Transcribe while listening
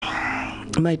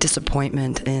my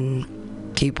disappointment in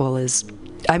people is,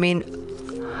 I mean,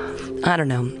 I don't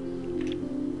know.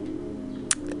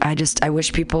 I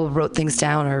wish people wrote things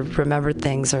down or remembered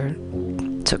things or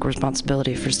took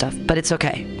responsibility for stuff. But it's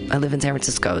okay. I live in San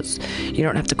Francisco. You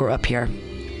don't have to grow up here.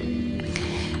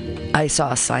 I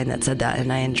saw a sign that said that,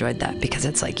 and I enjoyed that because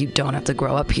it's like, you don't have to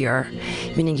grow up here,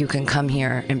 meaning you can come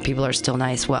here and people are still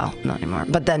nice. Well, not anymore.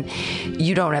 But then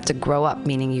you don't have to grow up,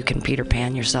 meaning you can Peter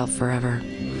Pan yourself forever.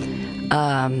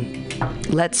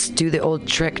 Let's do the old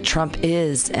trick Trump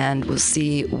is, and we'll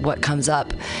see what comes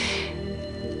up.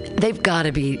 They've got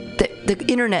to be... The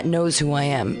internet knows who I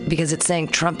am because it's saying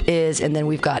Trump is, and then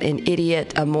we've got an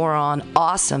idiot, a moron,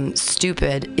 awesome,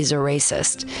 stupid, is a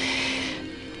racist.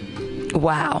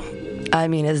 Wow. I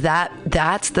mean,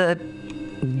 that's the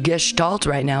gestalt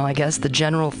right now, I guess, the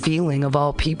general feeling of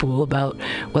all people about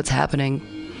what's happening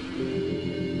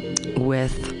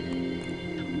with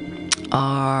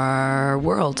our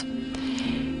world.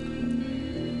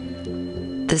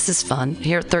 This is fun.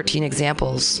 Here are 13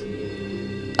 examples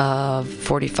of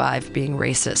 45 being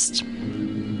racist.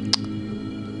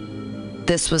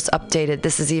 This was updated.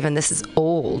 This is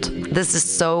old. This is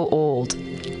so old.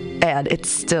 And it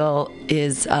still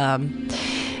is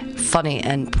funny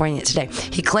and poignant today.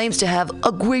 He claims to have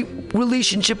a great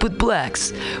relationship with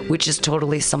blacks, which is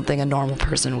totally something a normal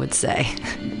person would say.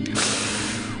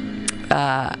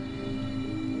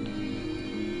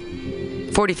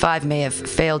 45 may have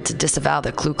failed to disavow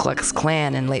the Ku Klux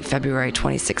Klan in late February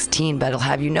 2016, but I'll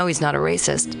have you know he's not a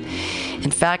racist.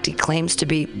 In fact, he claims to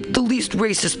be the least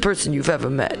racist person you've ever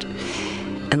met.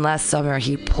 And last summer,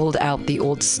 he pulled out the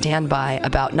old standby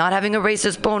about not having a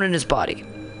racist bone in his body.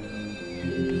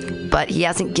 But he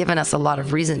hasn't given us a lot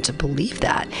of reason to believe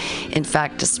that. In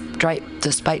fact,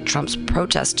 despite Trump's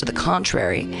protests to the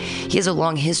contrary, he has a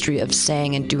long history of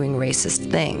saying and doing racist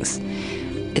things.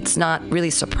 It's not really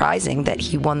surprising that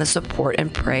he won the support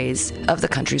and praise of the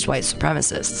country's white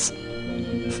supremacists.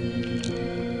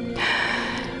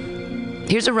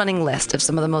 Here's a running list of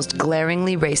some of the most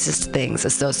glaringly racist things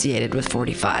associated with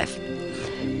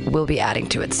 45. We'll be adding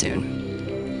to it soon.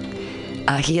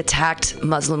 He attacked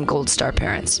Muslim Gold Star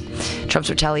parents. Trump's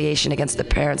retaliation against the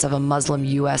parents of a Muslim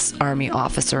U.S. Army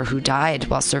officer who died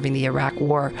while serving the Iraq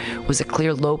War was a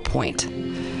clear low point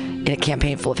in a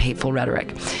campaign full of hateful rhetoric.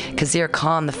 Khizr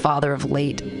Khan, the father of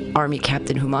late Army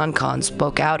Captain Human Khan,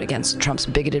 spoke out against Trump's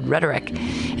bigoted rhetoric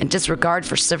and disregard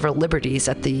for civil liberties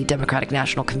at the Democratic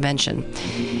National Convention.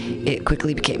 It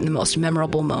quickly became the most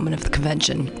memorable moment of the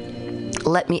convention.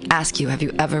 "Let me ask you, have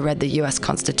you ever read the U.S.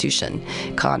 Constitution?"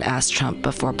 Khan asked Trump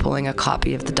before pulling a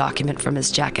copy of the document from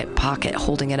his jacket pocket,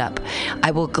 holding it up.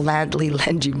 "I will gladly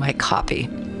lend you my copy."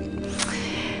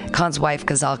 Khan's wife,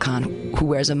 Ghazal Khan, who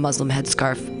wears a Muslim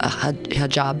headscarf, a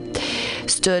hijab,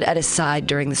 stood at his side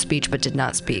during the speech but did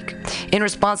not speak. In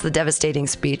response to the devastating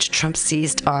speech, Trump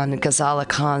seized on Ghazal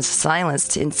Khan's silence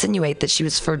to insinuate that she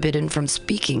was forbidden from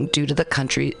speaking due to the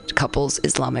couple's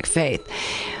Islamic faith.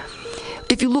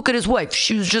 "If you look at his wife,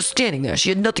 she was just standing there. She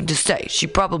had nothing to say. She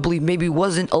probably maybe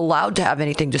wasn't allowed to have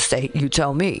anything to say, you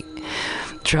tell me,"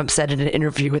 Trump said in an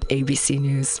interview with ABC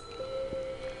News.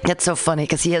 It's so funny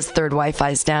because he has third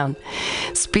Wi-Fi's down.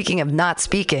 Speaking of not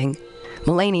speaking,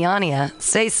 Melania,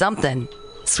 say something,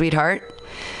 sweetheart.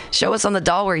 Show us on the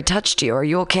doll where he touched you. Are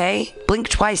you okay? Blink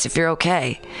twice if you're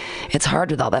okay. It's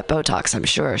hard with all that Botox, I'm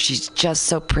sure. She's just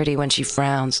so pretty when she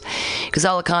frowns.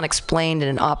 Ghazal Khan explained in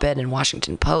an op-ed in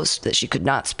Washington Post that she could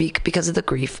not speak because of the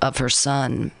grief of her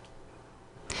son.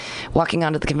 "Walking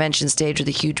onto the convention stage with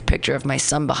a huge picture of my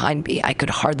son behind me, I could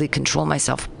hardly control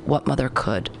myself. What mother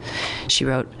could?" She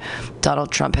wrote,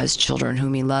 "Donald Trump has children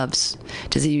whom he loves.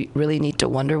 Does he really need to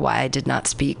wonder why I did not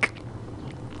speak?"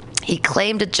 He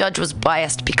claimed a judge was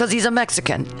biased because he's a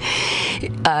Mexican.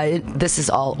 This is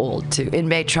all old, too. In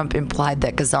May, Trump implied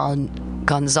that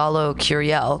Gonzalo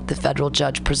Curiel, the federal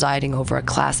judge presiding over a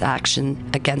class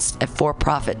action against a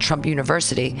for-profit Trump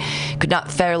University, could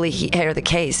not fairly hear the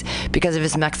case because of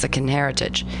his Mexican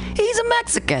heritage. "He's a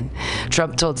Mexican,"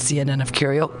 Trump told CNN of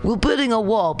Curiel. "We're building a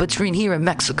wall between here and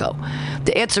Mexico.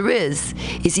 The answer is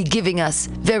he giving us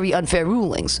very unfair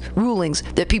rulings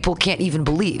that people can't even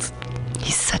believe?"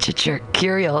 He's such a jerk.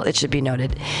 Curiel, it should be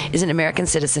noted, is an American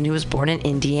citizen who was born in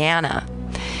Indiana.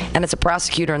 And as a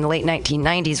prosecutor in the late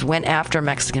 1990s, went after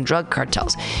Mexican drug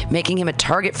cartels, making him a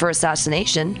target for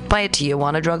assassination by a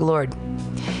Tijuana drug lord.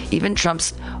 Even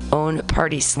Trump's own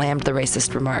party slammed the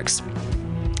racist remarks.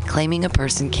 Claiming a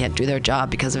person can't do their job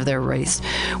because of their race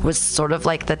was sort of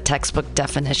like the textbook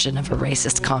definition of a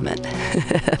racist comment,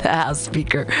 the House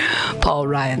Speaker Paul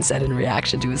Ryan said in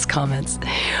reaction to his comments,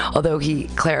 although he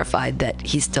clarified that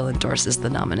he still endorses the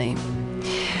nominee.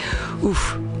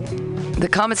 Oof. The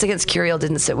comments against Curiel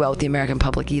didn't sit well with the American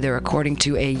public either. According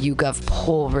to a YouGov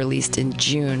poll released in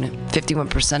June,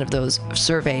 51% of those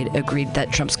surveyed agreed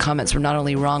that Trump's comments were not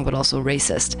only wrong but also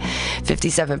racist.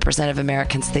 57% of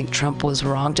Americans think Trump was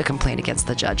wrong to complain against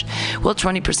the judge, while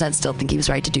 20% still think he was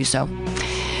right to do so.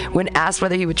 When asked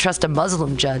whether he would trust a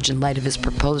Muslim judge in light of his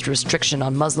proposed restriction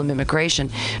on Muslim immigration,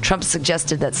 Trump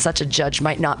suggested that such a judge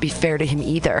might not be fair to him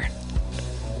either.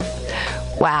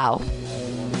 Wow.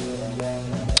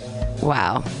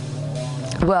 Wow.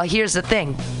 Well, here's the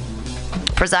thing.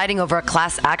 Presiding over a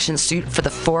class action suit for the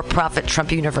for-profit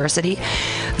Trump University,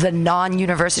 the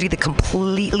non-university, the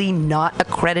completely not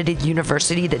accredited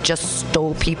university that just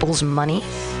stole people's money.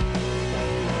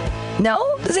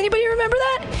 No? Does anybody remember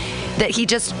that? That he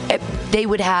just, they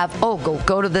would have,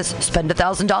 go to this, spend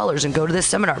 $1,000 and go to this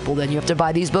seminar. Well, then you have to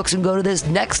buy these books and go to this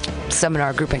next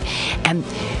seminar grouping. And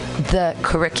the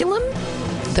curriculum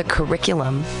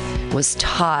was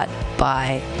taught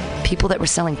by people that were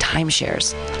selling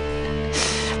timeshares.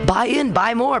 Buy in,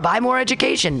 buy more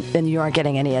education, and you aren't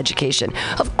getting any education.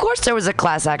 Of course there was a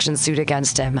class action suit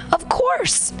against him. Of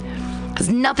course. It has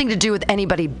nothing to do with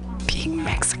anybody being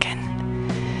Mexican.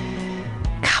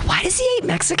 God, why does he hate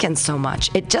Mexicans so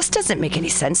much? It just doesn't make any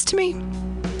sense to me.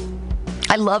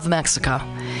 I love Mexico.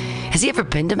 Has he ever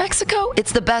been to Mexico?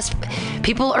 It's the best.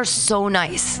 People are so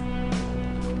nice.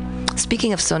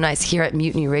 Speaking of so nice, here at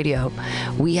Mutiny Radio,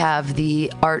 we have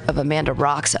the Art of Amanda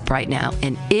Rocks up right now,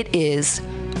 and it is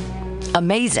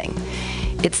amazing.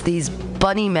 It's these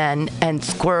bunny men and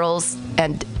squirrels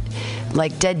and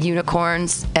like dead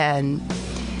unicorns and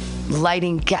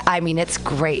lighting. It's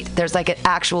great. There's like an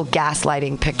actual gas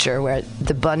lighting picture where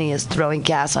the bunny is throwing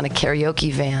gas on a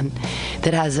karaoke van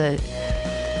that has the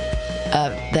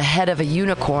head of a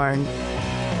unicorn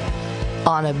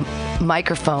on a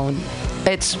microphone.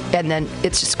 It's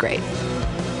just great.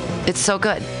 It's so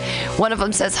good. One of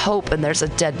them says hope, and there's a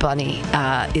dead bunny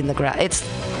in the ground. It's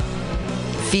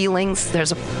feelings.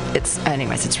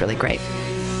 It's really great.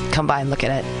 Come by and look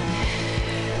at it.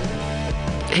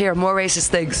 Here, more racist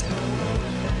things.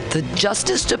 The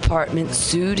Justice Department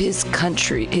sued his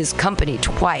company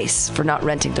twice for not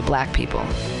renting to black people.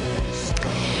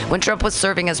 When Trump was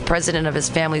serving as president of his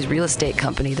family's real estate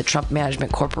company, the Trump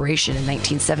Management Corporation, in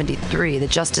 1973, the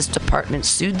Justice Department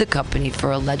sued the company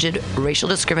for alleged racial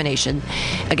discrimination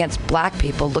against black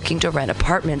people looking to rent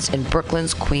apartments in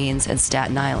Brooklyn's, Queens, and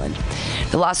Staten Island.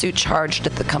 The lawsuit charged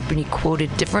that the company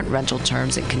quoted different rental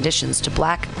terms and conditions to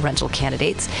black rental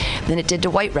candidates than it did to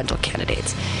white rental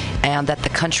candidates, and that the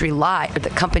company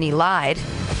lied.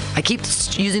 I keep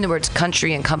using the words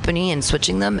country and company and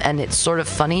switching them, and it's sort of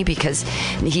funny because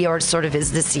he sort of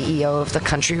is the CEO of the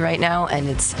country right now, and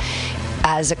it's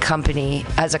as a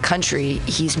country,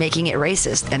 he's making it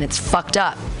racist, and it's fucked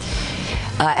up.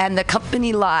 And the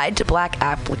company lied to black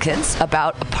applicants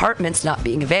about apartments not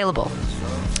being available.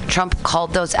 Trump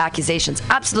called those accusations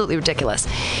absolutely ridiculous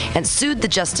and sued the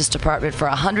Justice Department for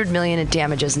 $100 million in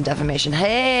damages and defamation.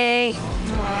 Hey,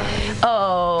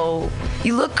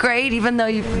 you look great, even though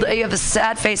you have a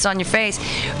sad face on your face.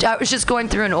 I was just going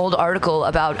through an old article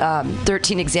about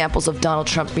 13 examples of Donald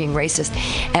Trump being racist,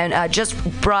 and just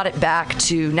brought it back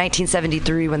to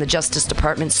 1973 when the Justice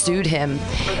Department sued him,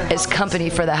 his company,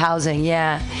 for the housing.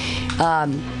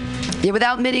 He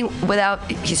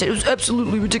said it was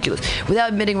absolutely ridiculous. Without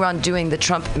admitting wrongdoing, the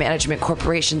Trump Management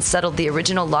Corporation settled the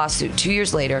original lawsuit 2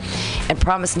 years later and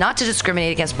promised not to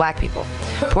discriminate against black people,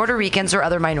 Puerto Ricans, or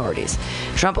other minorities.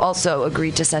 Trump also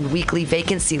agreed to send weekly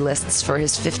vacancy lists for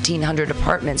his 1,500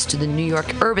 apartments to the New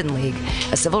York Urban League,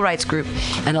 a civil rights group,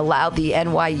 and allowed the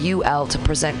NYUL to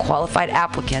present qualified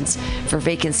applicants for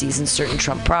vacancies in certain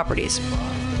Trump properties.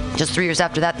 Just 3 years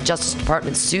after that, the Justice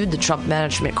Department sued the Trump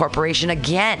Management Corporation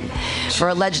again for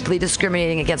allegedly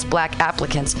discriminating against black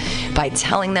applicants by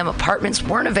telling them apartments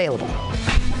weren't available.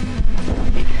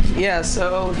 Yeah,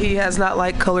 so he has not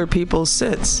liked colored people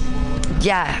since.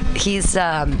 Yeah, he's,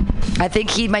 I think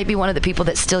he might be one of the people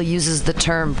that still uses the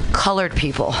term colored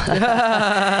people.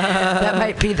 That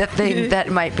might be the thing that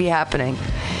might be happening.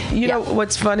 You know,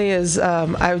 what's funny is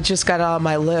I just got on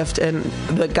my Lyft, and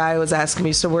the guy was asking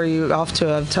me, so where are you off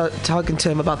to? I'm talking to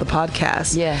him about the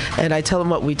podcast. Yeah. And I tell him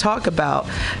what we talk about.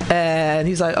 And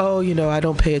he's like, I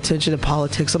don't pay attention to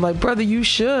politics. I'm like, brother, you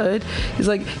should. He's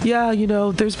like, yeah,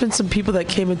 there's been some people that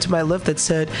came into my Lyft that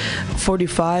said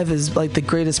 45 is like the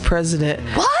greatest president.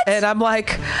 What? And I'm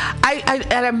like,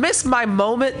 I missed my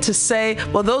moment to say,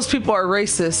 well, those people are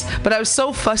racist. But I was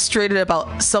so frustrated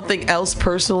about something else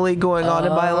personally going on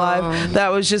in my life. That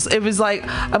was just, it was like,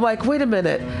 I'm like, wait a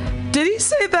minute. Did he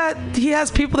say that he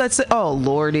has people that say, "Oh,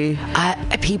 Lordy"?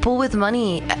 People with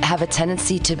money have a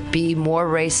tendency to be more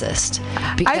racist.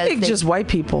 Because I think just white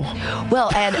people.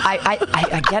 Well, and I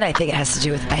think it has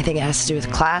to do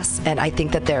with class, and I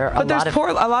think that there are a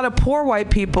lot of poor white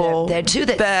people there too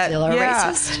that still are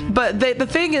racist. But the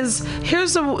thing is,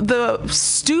 here's the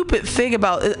stupid thing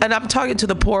about, and I'm talking to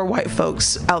the poor white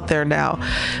folks out there now.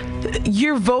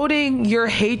 You're voting your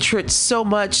hatred so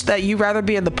much that you rather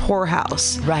be in the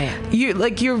poorhouse. Right.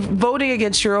 You're voting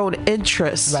against your own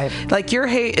interests. Right. Like your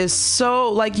hate is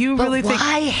so really think.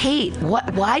 Why hate?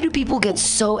 Why do people get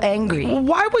so angry?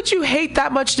 Why would you hate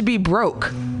that much to be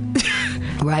broke?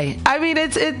 Right. I mean,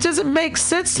 it doesn't make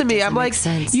sense to me. I'm like,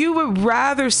 you would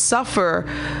rather suffer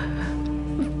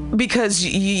because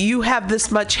you have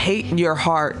this much hate in your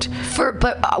heart.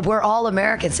 But we're all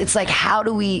Americans. It's like, how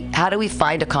do we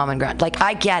find a common ground? Like,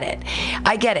 I get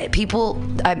it. People,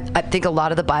 I think a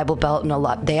lot of the Bible Belt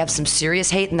and they have some serious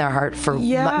hate in their heart for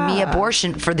me,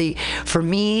 abortion, for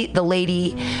me, the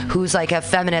lady who's like a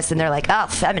feminist, and they're like, oh,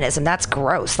 feminism, that's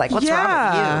gross. Like, what's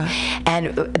wrong with you? And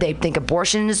they think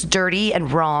abortion is dirty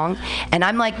and wrong. And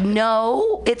I'm like,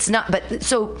 no, it's not. But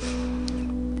so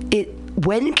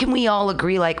when can we all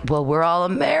agree, like, well, we're all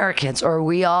Americans, or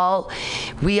we all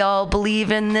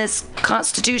believe in this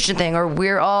Constitution thing, or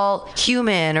we're all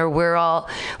human, or we're all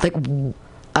like,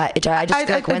 I just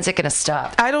feel like, when's it gonna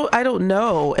stop? I don't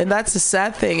know, and that's the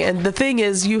sad thing. And the thing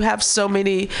is, you have so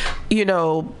many,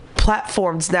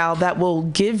 platforms now that will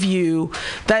give you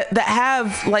that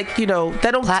have, like, that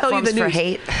don't tell you the news. For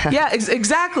hate. Yeah,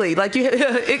 exactly. Like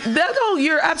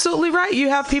you're absolutely right. You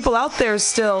have people out there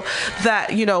still that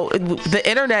the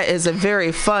internet is a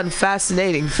very fun,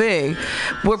 fascinating thing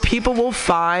where people will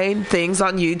find things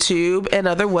on YouTube and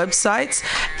other websites,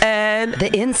 and the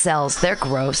incels, they're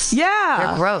gross. Yeah,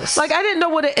 they're gross. Like, I didn't know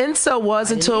what an incel was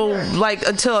until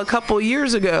a couple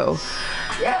years ago.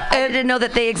 Yeah, I didn't know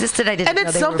that they existed. I didn't know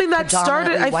it's they something were that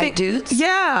started, I white think, dudes.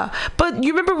 Yeah, but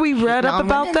you remember we read up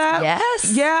about that?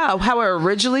 Yes. Yeah, how it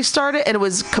originally started, and it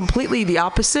was completely the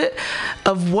opposite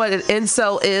of what an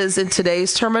incel is in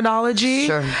today's terminology.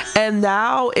 Sure. And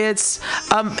now it's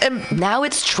now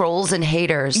it's trolls and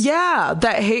haters. Yeah,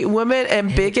 that hate women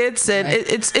and bigots, and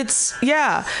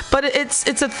right. but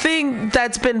it's a thing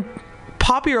that's been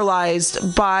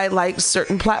popularized by like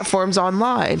certain platforms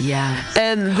online. Yeah.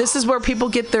 And this is where people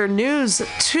get their news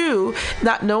too,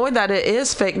 not knowing that it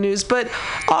is fake news, but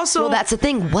also... Well, that's the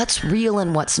thing. What's real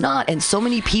and what's not? And so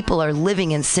many people are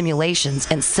living in simulations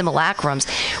and simulacrums.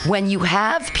 When you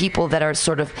have people that are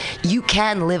sort of... You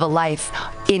can live a life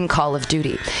in Call of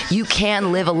Duty. You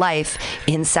can live a life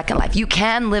in Second Life. You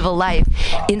can live a life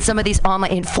in some of these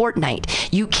online... In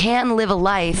Fortnite. You can live a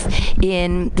life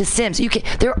in The Sims.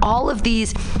 There are all of these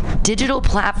digital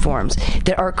platforms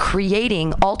that are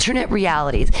creating alternate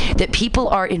realities that people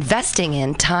are investing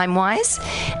in time-wise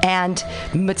and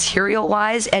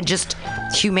material-wise and just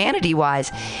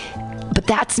humanity-wise. But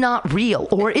that's not real.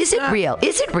 Or is it real?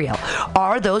 Is it real?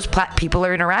 Are those people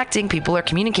are interacting, people are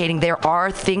communicating, there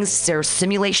are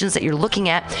simulations that you're looking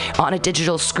at on a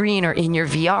digital screen or in your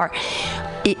VR.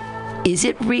 Is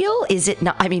it real? Is it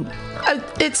not? I mean,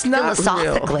 it's not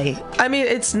philosophically. Real. I mean,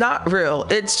 it's not real.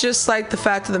 It's just like the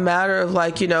fact of the matter of,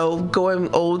 like,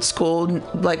 going old school,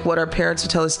 like what our parents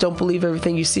would tell us, don't believe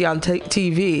everything you see on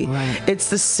TV. Right. It's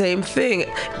the same thing.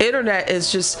 Internet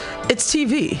is just, it's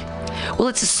TV. Well,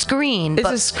 it's a screen. It's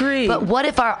a screen. But what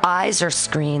if our eyes are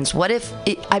screens? What if,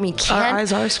 our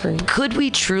eyes are screens. Could we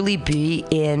truly be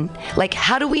in, like,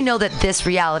 how do we know that this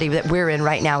reality that we're in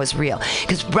right now is real?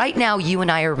 Because right now, you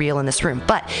and I are real in this room.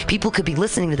 But people could be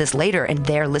listening to this later and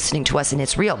they're listening to us and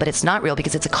it's real. But it's not real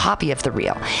because it's a copy of the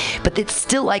real. But it's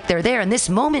still like they're there. And this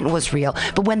moment was real.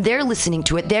 But when they're listening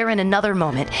to it, they're in another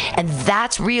moment. And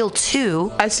that's real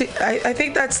too. I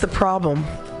think that's the problem.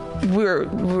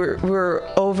 We're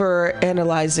over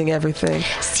analyzing everything.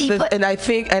 And I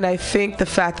think the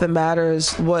fact of the matter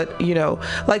is what,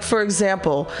 like, for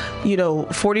example,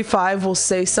 45 will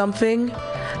say something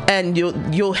and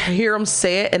you'll hear them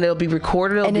say it and it'll be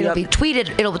recorded it'll be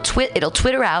tweeted, it'll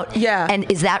Twitter out. Yeah.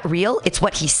 And is that real? It's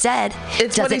what he said.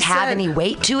 Does it have any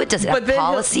weight to it? Does it have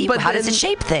policy? How does it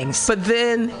shape things? But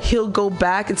then he'll go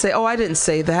back and say, oh, I didn't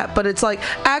say that. But it's like,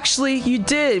 actually, you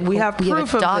did. We have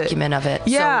proof of it. Document of it.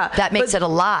 Yeah. So that makes it a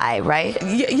lie, right?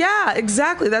 Yeah,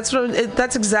 exactly. That's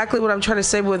exactly what I'm trying to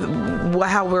say with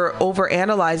how we're over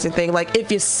analyzing things. Like,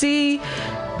 if you see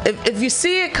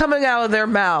it coming out of their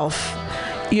mouth,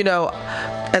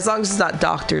 As long as it's not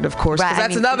doctored, of course. Right.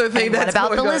 That's another thing. What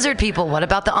about the lizard people? What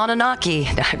about the Anunnaki?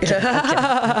 No, I'm kidding.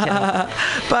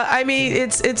 But I mean,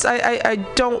 I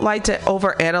don't like to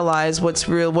overanalyze what's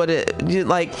real.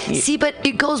 See, but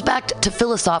it goes back to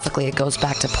philosophically. It goes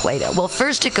back to Plato. Well,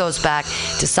 first it goes back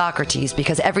to Socrates,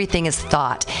 because everything is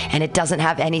thought, and it doesn't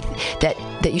have any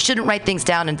that you shouldn't write things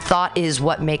down, and thought is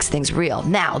what makes things real.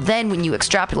 Now, then when you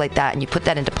extrapolate that and you put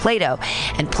that into Plato,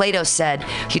 and Plato said,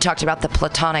 he talked about the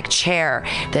Platonic chair,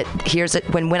 that here's it,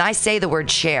 when I say the word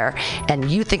chair and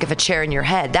you think of a chair in your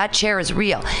head, that chair is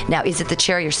real. Now, is it the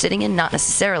chair you're sitting in? Not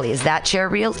necessarily. Is that chair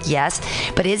real? Yes.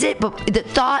 But is it? But the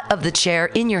thought of the chair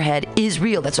in your head is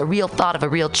real. That's a real thought of a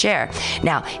real chair.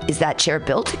 Now, is that chair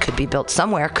built? It could be built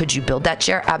somewhere. Could you build that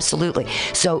chair? Absolutely.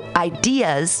 So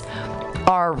ideas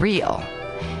are real.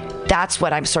 That's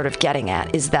what I'm sort of getting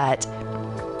at, is that.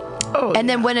 Oh, and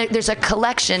then when there's a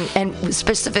collection, and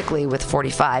specifically with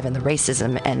 45 and the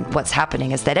racism and what's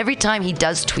happening, is that every time he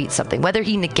does tweet something, whether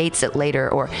he negates it later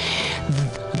or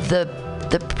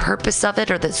the purpose of it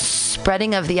or the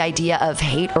spreading of the idea of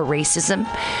hate or racism,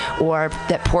 or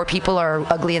that poor people are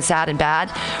ugly and sad and bad,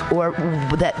 or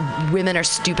that women are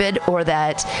stupid, or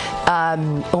that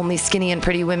only skinny and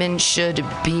pretty women should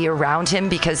be around him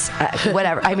because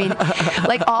whatever. I mean,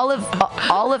 like all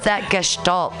of that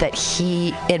gestalt that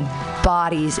he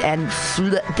embodies, and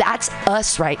that's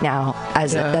us right now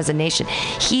as a nation.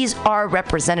 He's our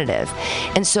representative,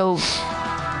 and so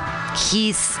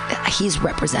he's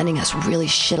representing us really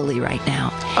shittily right now.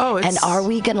 And are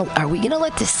we gonna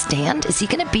let this stand? Is he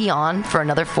gonna be on for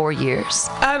another 4 years?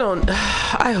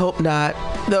 I hope not.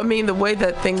 I mean, the way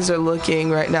that things are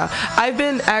looking right now, I've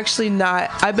been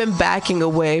backing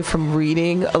away from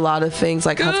reading a lot of things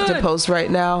like Huffington Post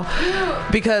right now,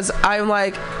 because I'm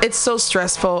like, it's so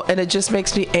stressful and it just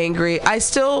makes me angry. I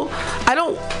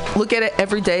don't look at it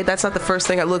every day. That's not the first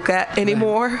thing I look at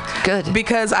anymore. Good.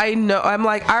 Because I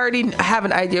already have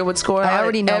an idea what's going on. I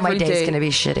already know my day's day. Going to be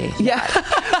shitty. Yeah.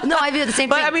 No, I do the same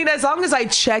thing. But I mean, as long as I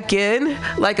check in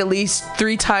like at least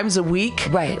 3 times a week,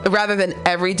 right, rather than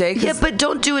every day. Yeah, but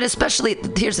don't do it. Especially,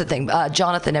 here's the thing.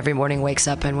 Jonathan every morning wakes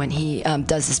up, and when he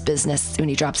does his business, when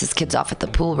he drops his kids off at the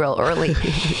pool real early,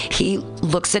 he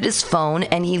looks at his phone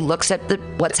and he looks at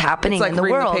what's happening in the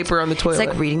world. It's like reading the paper on the toilet. It's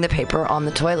like reading the paper on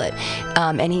the toilet,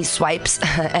 and he swipes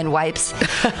and wipes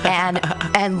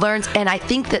and learns. And I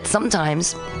think that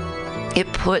sometimes it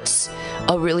puts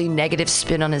a really negative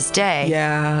spin on his day.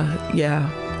 Yeah.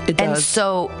 It does.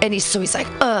 And he's like,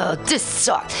 oh, this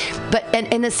sucks. But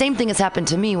and the same thing has happened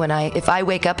to me if I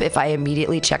wake up, if I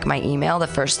immediately check my email the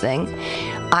first thing,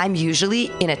 I'm usually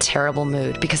in a terrible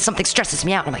mood because something stresses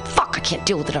me out. And I'm like, fuck, I can't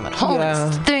deal with it. I'm at home. Yeah.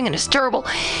 It's this thing and it's terrible.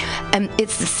 And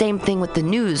it's the same thing with the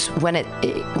news. When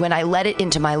I let it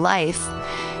into my life,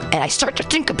 and I start to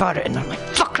think about it, and I'm like,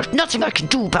 fuck, there's nothing I can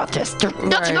do about this. There's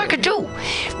nothing I can do.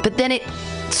 But then it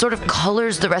sort of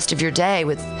colors the rest of your day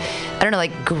with, I don't know,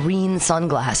 like green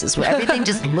sunglasses, where everything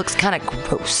just looks kind of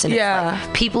gross. And it's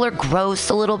like, people are gross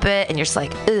a little bit, and you're just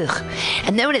like, ugh.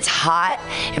 And then when it's hot,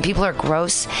 and people are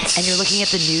gross, and you're looking at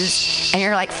the news, and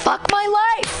you're like, fuck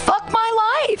my life. Fuck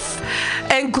my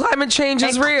life. And climate change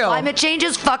is real. Climate change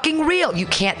is fucking real. You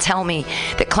can't tell me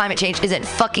that climate change isn't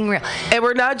fucking real. And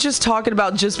we're not just talking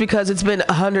about just because it's been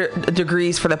 100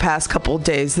 degrees for the past couple of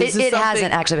days. It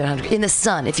hasn't actually been 100. In the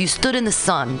sun, if you stood in the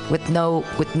sun with no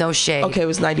shade. Okay, it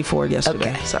was 94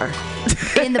 yesterday. Okay. Sorry.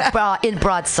 in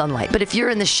broad sunlight. But if you're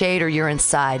in the shade or you're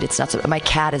inside, it's not so. My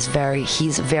cat is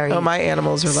he's very. Oh, my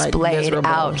animals are like splayed miserable.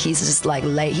 out. He's just like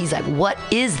he's like, what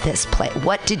is this place?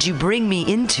 What did you bring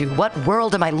me into? What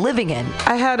world am I living in?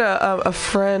 I had a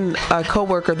friend, a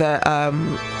coworker that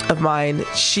of mine.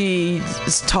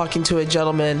 She's talking to a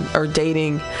gentleman or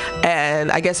dating,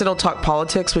 and I guess I don't talk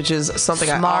politics, which is something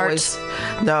Smart.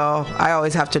 I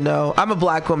always have to know. I'm a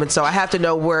black woman, so I have to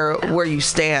know where you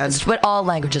stand. But all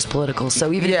language is political,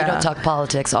 so even if you don't talk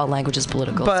politics, all language is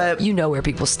political. But so you know where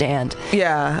people stand.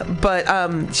 Yeah,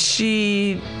 but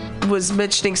she was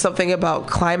mentioning something about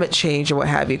climate change or what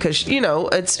have you, because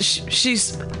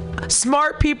she's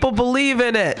smart people believe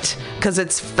in it because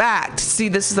it's fact. See,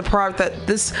 this is the part that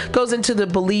this goes into the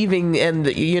believing and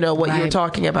what you were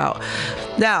talking about.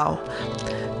 Now,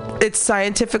 it's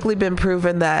scientifically been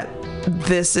proven that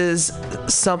this is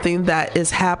something that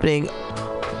is happening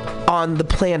on the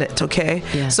planet. Okay,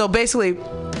 so basically,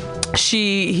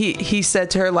 he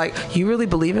said to her, like, you really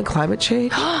believe in climate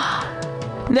change?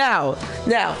 Now,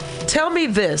 tell me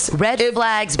this. Red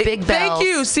flags, big bells. Thank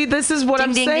you. See, this is what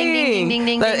I'm saying.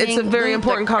 It's a very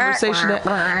important conversation.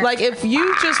 Like, if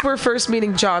you just were first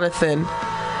meeting Jonathan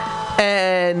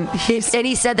And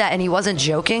he said that, and he wasn't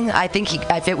joking. I think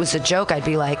if it was a joke, I'd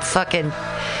be like, fucking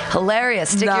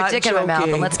hilarious. Stick your dick in my mouth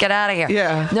and let's get out of here.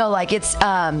 Yeah. No, like it's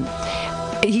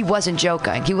he wasn't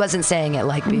joking. He wasn't saying it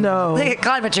like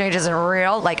climate change isn't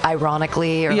real, like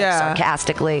ironically or like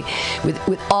sarcastically.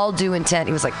 With all due intent,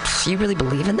 he was like, "You really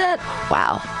believe in that?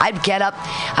 Wow." I'd get up.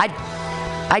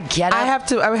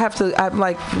 I'm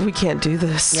like, we can't do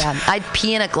this. Yeah, I'd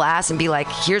pee in a glass and be like,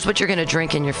 here's what you're going to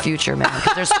drink in your future, man,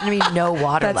 because there's going to be no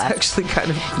water left. That's actually kind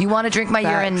of You want to drink my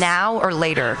urine now or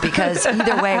later? Because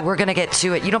either way, we're going to get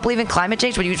to it. You don't believe in climate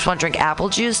change, but you just want to drink apple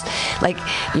juice? Like,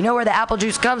 you know where the apple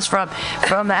juice comes from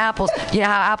the apples. You know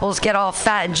how apples get all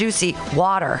fat and juicy?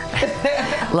 Water.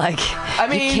 Like, I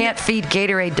mean, you can't feed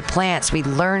Gatorade to plants. We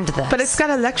learned this. But it's got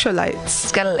electrolytes.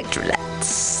 It's got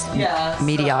electrolytes. Yeah.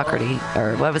 Mediocrity,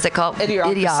 or what was it called?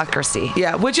 Idiocracy.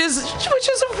 Yeah, which is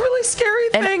a really scary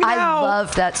thing. I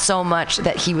love that so much,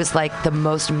 that he was like the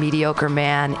most mediocre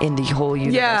man in the whole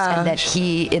universe, and that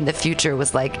he in the future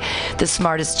was like the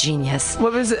smartest genius.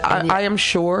 What was it? I am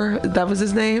sure that was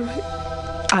his name.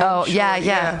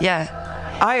 Yeah.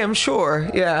 I am sure.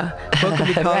 Yeah. Welcome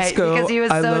to Costco. Right, because he was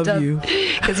I so love dumb. you.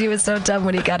 Because he was so dumb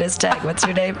when he got his tag. What's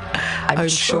your name? I'm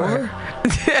sure.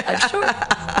 I'm sure.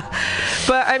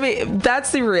 But I mean,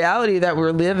 that's the reality that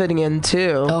we're living in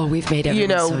too. Oh, we've made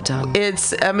everyone so dumb.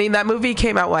 I mean, that movie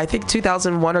came out, I think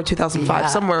 2001 or 2005,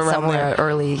 somewhere around there.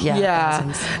 Early,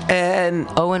 thousands. And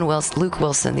Luke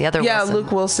Wilson, the other Wilson. Yeah,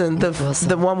 Luke Wilson,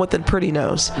 the one with the pretty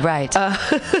nose. Right.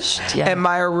 And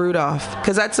Maya Rudolph,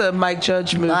 because that's a Mike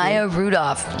Judge movie. Maya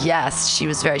Rudolph, yes, she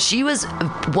was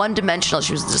one-dimensional.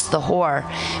 She was just the whore,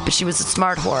 but she was a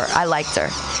smart whore. I liked her.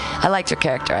 I liked her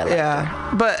character. I liked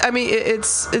her. But I mean,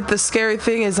 the scary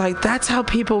thing is, like, that's how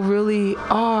people really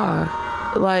are.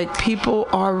 Like, people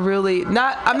are really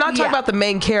not. I'm not talking about the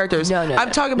main characters. No.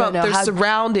 I'm talking about their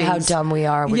surroundings. How dumb we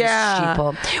are. We're just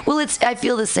sheeple. Well, I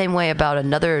feel the same way about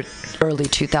another early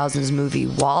 2000s movie,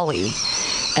 WALL-E.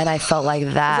 And I felt like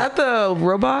that. Is that the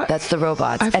robot? That's the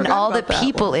robots. And all the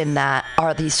people in that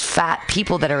are these fat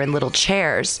people that are in little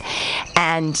chairs,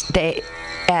 and they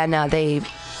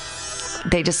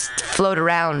just float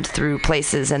around through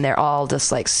places, and they're all just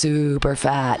like super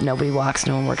fat. Nobody walks,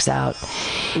 no one works out.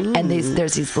 Ooh. And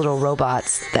there's these little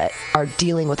robots that are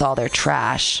dealing with all their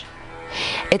trash.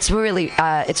 It's a really good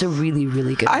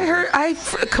movie. I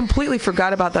completely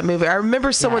forgot about that movie. I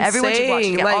remember someone everyone saying, should watch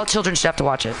it. Yeah, like, all children should have to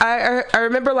watch it. I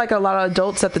remember, like, a lot of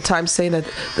adults at the time saying that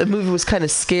the movie was kind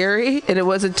of scary, and it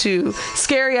wasn't too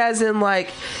scary as in,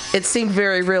 like, it seemed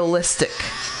very realistic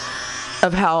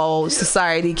of how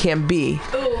society can be.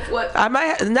 Oh, what? I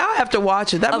have to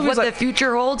watch it. That of what the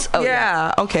future holds. Oh,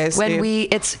 yeah. Okay. When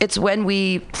it's when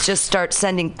we just start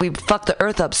we fuck the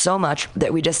earth up so much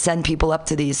that we just send people up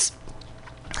to these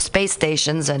space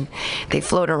stations, and they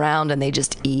float around and they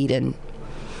just eat, and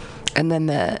then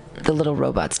the little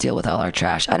robots deal with all our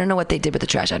trash. I don't know what they did with the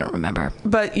trash. I don't remember.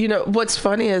 But what's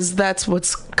funny is that's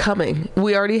what's coming.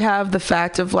 We already have the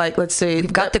fact of, like, let's say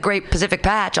we've got the Great Pacific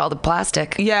Patch, all the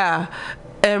plastic. Yeah,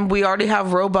 and we already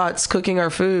have robots cooking our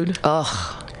food.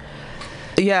 Ugh.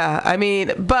 Yeah,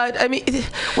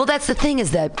 well, that's the thing,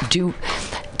 is that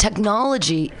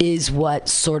technology is what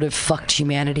sort of fucked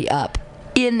humanity up.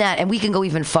 In that, and we can go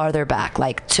even farther back,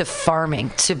 like to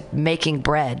farming, to making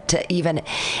bread, to even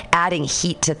adding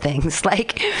heat to things,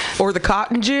 like, or the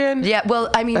cotton gin. Yeah, well,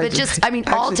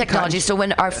 all technology. So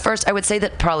when I would say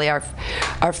that probably our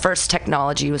first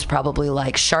technology was probably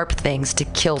like sharp things to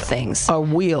kill things. A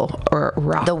wheel or a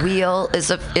rock. The wheel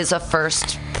is a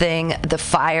first thing. The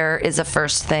fire is a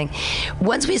first thing.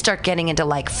 Once we start getting into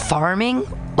like farming,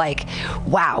 like,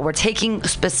 wow, we're taking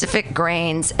specific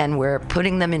grains and we're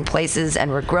putting them in places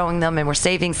and we're growing them and we're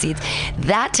saving seeds.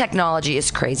 That technology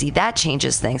is crazy. That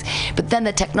changes things. But then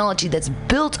the technology that's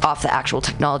built off the actual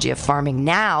technology of farming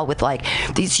now, with like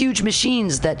these huge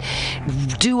machines that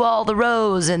do all the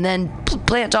rows and then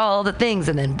plant all the things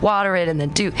and then water it and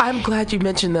then do. I'm glad you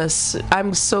mentioned this.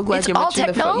 I'm so glad you mentioned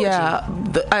technology.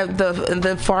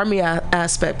 The farming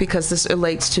aspect, because this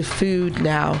relates to food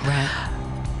now. Right.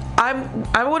 I'm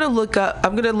going to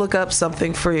look up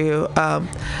something for you.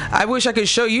 I wish I could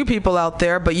show you people out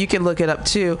there, but you can look it up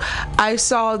too. I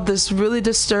saw this really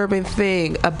disturbing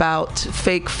thing about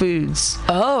fake foods.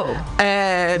 Oh.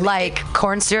 And like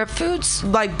corn syrup foods?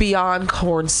 Like beyond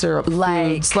corn syrup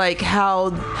foods. Like how,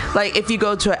 like if you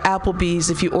go to an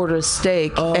Applebee's, if you order a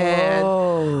steak,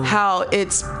 and how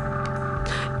it's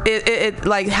it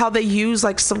like how they use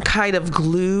like some kind of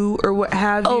glue or what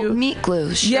have you. Oh, meat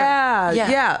glue. Sure.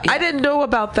 Yeah. I didn't know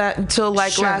about that until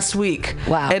like last week.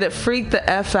 Wow. And it freaked the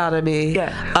F out of me.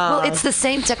 Yeah. Well, it's the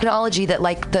same technology that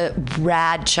like the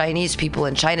rad Chinese people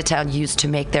in Chinatown use to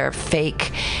make their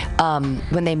fake,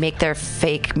 when they make their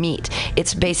fake meat.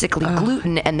 It's basically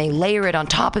gluten, and they layer it on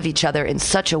top of each other in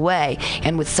such a way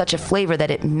and with such a flavor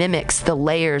that it mimics the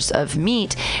layers of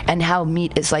meat and how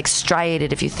meat is like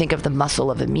striated if you think of the muscle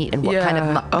of a meat and what kind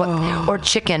of or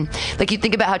chicken. Like you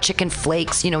think about how chicken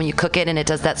flakes, when you cook it and it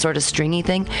does that sort of stringy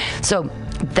thing. So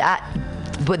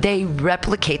but they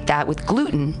replicate that with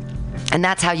gluten. And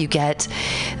that's how you get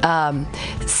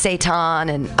seitan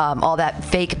and all that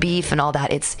fake beef and all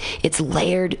that. It's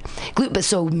layered glue. But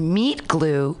so meat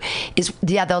glue is,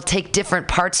 they'll take different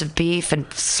parts of beef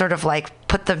and sort of like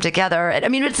put them together. I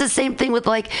mean, it's the same thing with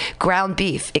like ground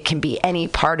beef. It can be any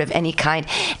part of any kind.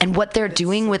 And what they're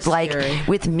doing with like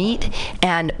with meat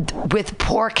and with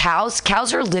poor cows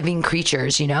are living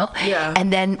creatures, Yeah.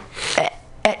 And then.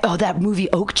 That movie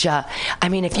Okja. I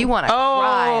mean, if you want to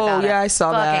cry about I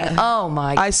saw that. Oh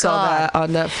my God. I saw that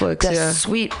on Netflix. The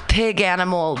sweet pig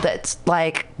animal that's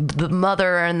like the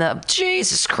mother and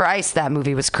Jesus Christ, that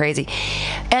movie was crazy.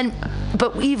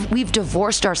 But we've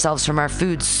divorced ourselves from our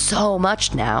food so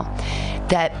much now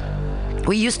that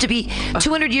we used to be,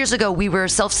 200 years ago, we were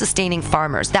self-sustaining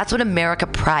farmers. That's what America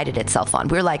prided itself on.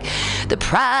 We're like, the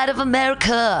pride of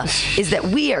America is that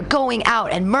we are going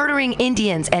out and murdering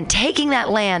Indians and taking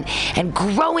that land and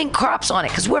growing crops on it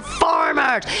because we're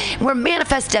farmers. We're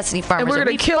manifest destiny farmers. And we're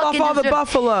going to kill off all the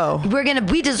buffalo.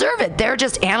 We deserve it. They're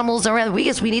just animals around.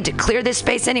 We need to clear this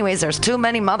space anyways. There's too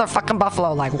many motherfucking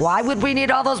buffalo. Like, why would we need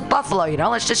all those buffalo?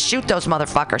 Let's just shoot those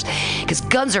motherfuckers because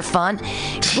guns are fun.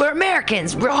 We're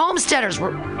Americans. We're homesteaders. So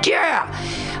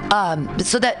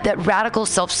that radical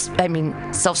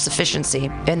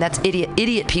self-sufficiency, and that's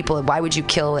idiot people. Why would you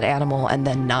kill an animal and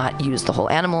then not use the whole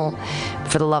animal,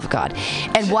 for the love of God?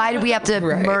 And why do we have to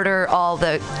murder all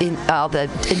the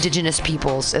indigenous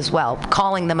peoples as well,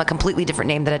 calling them a completely different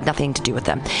name that had nothing to do with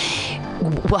them?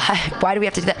 Why do we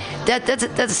have to do that? That's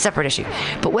a separate issue.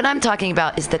 But what I'm talking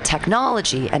about is the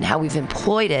technology and how we've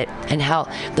employed it, and how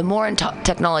the more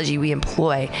technology we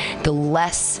employ, the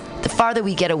farther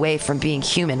we get away from being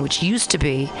human, which used to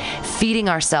be feeding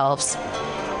ourselves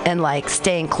and like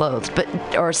staying clothed,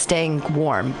 or staying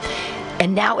warm.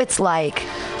 And now it's like,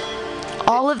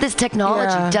 all of this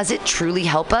technology, does it truly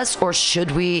help us, or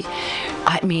should we?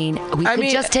 We could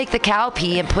just take the cow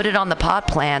pee and put it on the pot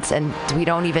plants, and we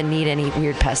don't even need any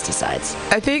weird pesticides.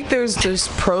 I think there's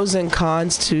pros and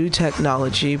cons to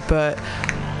technology, but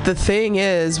the thing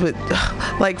is, with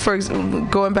like, for example,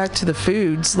 going back to the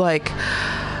foods, like,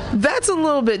 that's a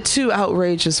little bit too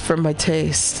outrageous for my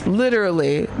taste,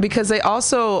 literally, because they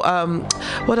also,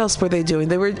 what else were they doing?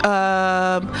 They were,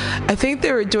 I think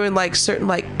they were doing like certain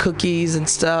like cookies and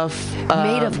stuff.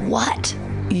 Made of what?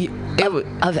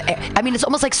 It's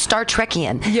almost like Star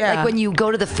Trekian. Yeah. Like when you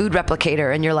go to the food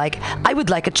replicator and you're like, I would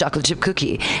like a chocolate chip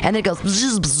cookie. And it goes,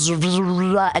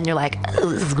 and you're like, oh,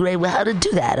 this is great. Well, how to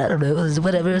do that? I don't know.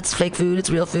 Whatever. It's fake food. It's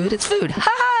real food. It's food.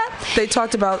 They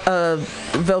talked about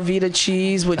Velveeta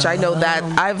cheese, which I know that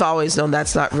I've always known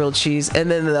that's not real cheese. And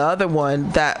then the other one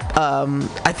that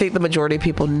I think the majority of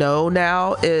people know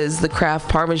now is the Kraft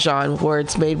Parmesan, where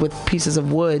it's made with pieces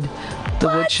of wood. The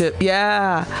wood chip.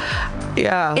 Yeah.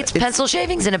 It's pencil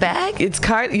shavings in a bag? It's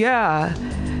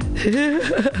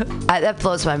that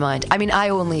blows my mind. I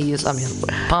only use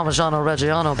Parmigiano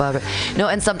Reggiano butter. No,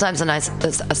 and sometimes a nice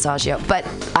Assaggio. But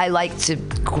I like to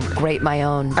grate my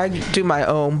own. I do my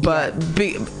own, but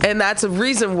and that's a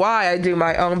reason why I do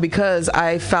my own, because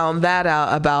I found that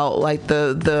out about like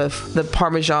the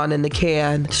Parmesan in the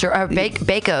can. Sure, or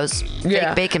Bacos.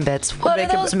 Fake bacon bits. What are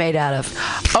those made out of?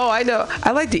 Oh, I know.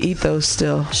 I like to eat those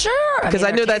still. Sure. Because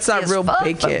I know that's not real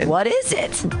bacon. What is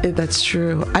it? That's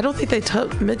true. I don't think they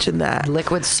mentioned that.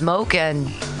 Liquid smoke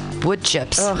and wood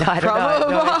chips. I don't know. I have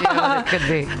no idea what it could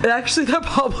be. Actually, that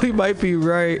probably might be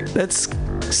right. That's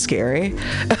scary.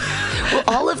 Well,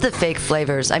 all of the fake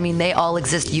flavors, they all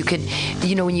exist. You could,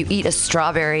 when you eat a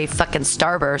strawberry fucking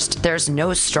Starburst, there's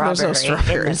no strawberry in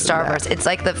the Starburst. It's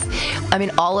like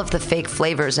all of the fake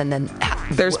flavors, and then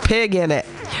there's pig in it.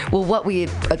 Well, what we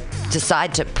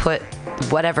decide to put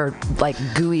whatever like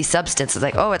gooey substance is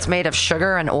like, oh, it's made of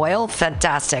sugar and oil.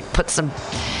 Fantastic. Put some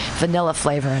vanilla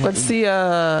flavor in it. What's the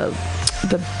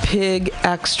the pig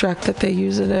extract that they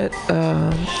use in it.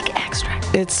 Pig extract.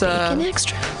 It's bacon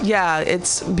extract. Yeah,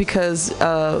 it's because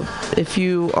if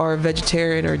you are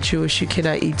vegetarian or Jewish, you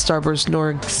cannot eat Starburst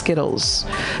nor Skittles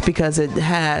because it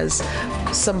has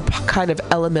some kind of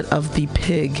element of the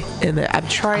pig in it. I'm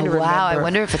trying to remember. Wow, I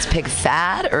wonder if it's pig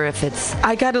fat or if it's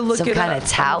I gotta look some it kind up. of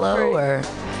tallow or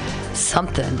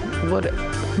something. What?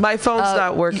 My phone's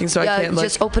not working, so I can't look.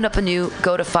 Just open up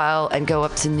go to file and go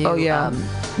up to new. Oh yeah,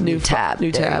 new tab.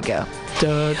 New there tab. You go.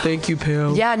 Duh, thank you,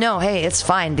 Pam. Yeah, no, hey, it's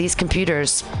fine. These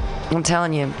computers, I'm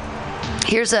telling you.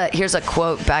 Here's a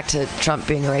quote back to Trump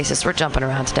being a racist. We're jumping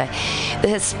around today. The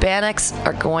Hispanics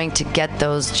are going to get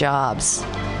those jobs,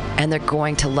 and they're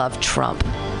going to love Trump.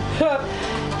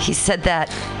 He said that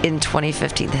in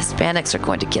 2015. The Hispanics are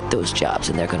going to get those jobs,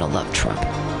 and they're going to love Trump.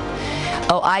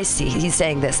 Oh, I see. He's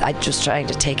saying this. I'm just trying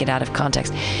to take it out of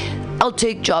context. I'll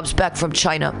take jobs back from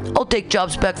China. I'll take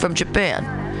jobs back from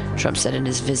Japan. Trump said in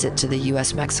his visit to the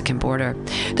U.S.-Mexican border.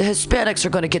 The Hispanics are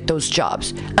going to get those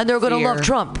jobs, and they're going to love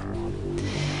Trump.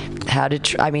 I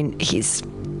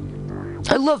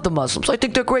love the Muslims. I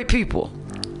think they're great people.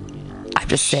 I'm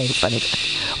just saying funny.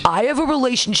 I have a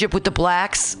relationship with the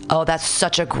blacks. Oh, that's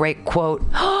such a great quote.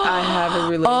 I have a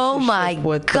relationship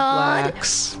with the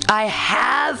blacks. I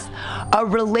have a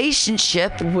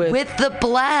relationship with the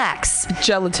blacks.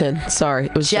 Gelatin. Sorry.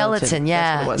 It was gelatin.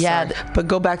 Yeah. That's what it was. Yeah. Sorry. But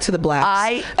go back to the blacks.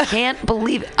 I can't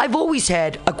believe it. I've always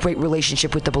had a great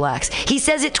relationship with the blacks. He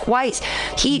says it twice.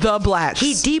 The blacks.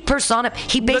 He depersonifies.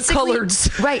 He basically. The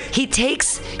coloreds. Right. He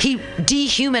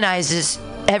dehumanizes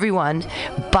everyone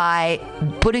by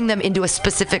putting them into a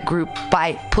specific group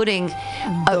by putting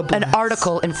an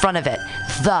article in front of it.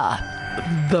 The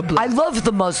blacks. I love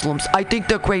the Muslims. I think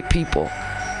they're great people.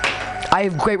 I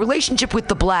have a great relationship with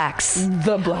the blacks.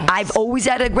 The blacks. I've always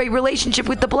had a great relationship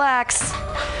with the blacks.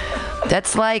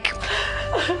 That's like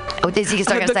what is he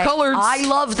starting to say? Coloreds. I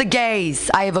love the gays.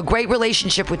 I have a great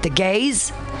relationship with the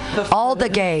gays. All the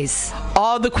gays.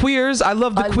 All the queers. I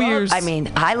love the queers.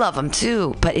 I love them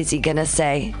too. But is he gonna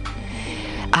say?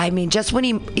 Just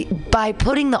when by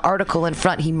putting the article in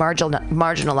front, he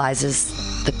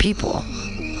marginalizes the people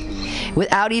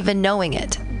without even knowing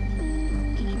it.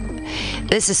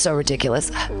 This is so ridiculous.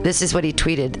 This is what he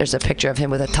tweeted. There's a picture of him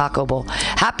with a taco bowl.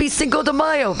 Happy Cinco de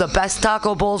Mayo. The best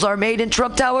taco bowls are made in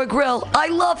Trump Tower Grill. I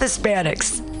love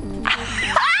Hispanics.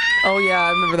 Oh yeah,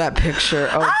 I remember that picture.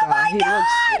 Oh God, my God!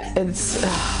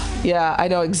 Yeah, I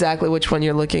know exactly which one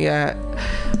you're looking at.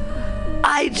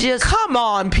 Come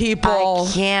on, people.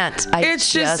 I can't.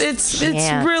 It's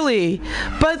really.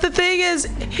 But the thing is,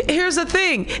 here's the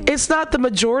thing. It's not the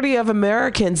majority of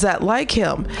Americans that like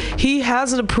him. He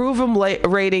has an approval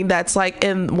rating that's like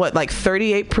in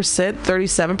 38%,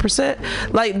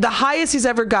 37%. Like the highest he's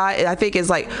ever got, I think, is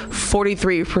like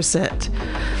 43%.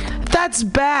 That's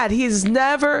bad.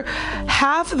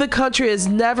 Half of the country has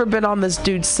never been on this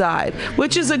dude's side,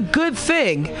 which is a good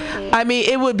thing.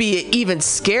 It would be even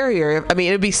scarier.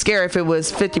 It would be scary if it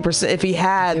was 50%, if he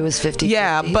had. It was 50.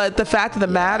 Yeah, but the fact of the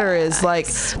matter is,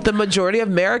 the majority of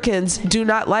Americans do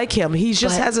not like him. He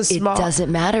just has a small. It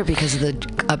doesn't matter because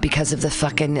of the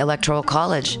fucking Electoral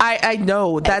College. I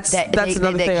know. That's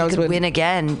another thing I was going to win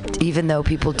again, even though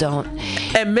people don't.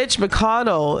 And Mitch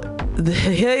McConnell,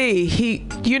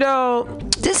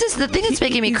 this is the thing that's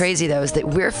making me crazy, though, is that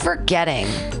we're forgetting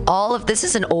all of this.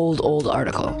 Is an old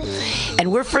article,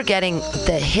 and we're forgetting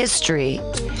the history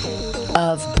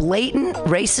of blatant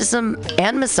racism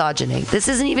and misogyny. This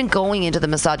isn't even going into the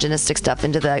misogynistic stuff,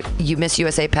 into the Miss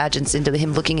USA pageants, into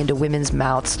him looking into women's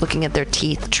mouths, looking at their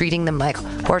teeth, treating them like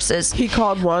horses. He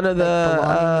called one of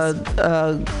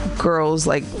the girls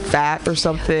fat or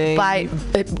something. By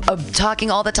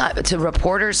talking all the time to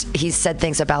reporters, he said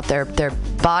things about their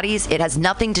bodies. It has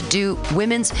nothing to do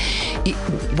when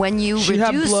you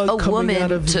reduce a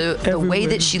woman to the way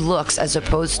that she looks as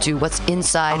opposed to what's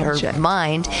inside her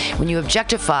mind. When you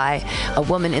objectify a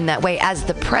woman in that way as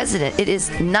the president, it is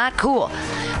not cool.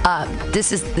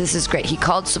 This is great. He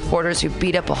called supporters who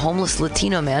beat up a homeless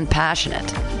Latino man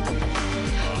passionate.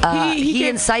 He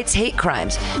incites hate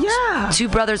crimes. Yeah. 2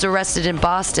 brothers arrested in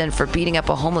Boston for beating up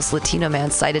a homeless Latino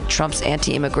man cited Trump's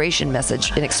anti-immigration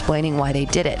message in explaining why they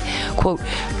did it. Quote,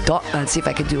 let's see if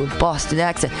I can do a Boston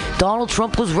accent. Donald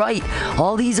Trump was right.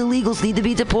 All these illegals need to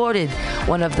be deported.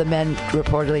 One of the men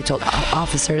reportedly told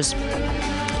officers.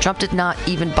 Trump did not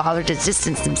even bother to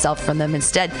distance himself from them.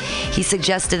 Instead, he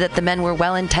suggested that the men were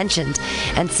well-intentioned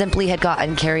and simply had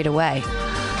gotten carried away.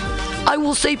 I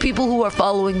will say people who are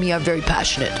following me are very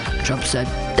passionate, Trump said.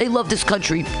 They love this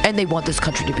country, and they want this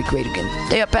country to be great again.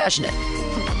 They are passionate.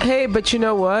 Hey, but you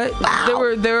know what?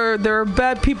 Wow. There were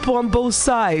bad people on both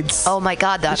sides. Oh my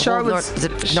God, that whole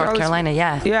North Carolina,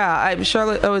 yeah. Yeah,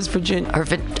 Charlotte. Oh, it was Virginia. I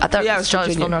thought it was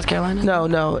Charlottesville, North Carolina.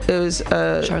 No, it was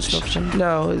Charlottesville, Virginia.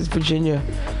 No, it was Virginia.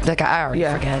 Like I already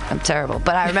forget. I'm terrible,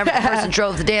 but I remember the person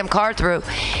drove the damn car through,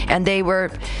 and they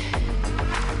were.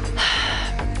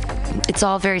 It's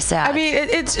all very sad. I mean,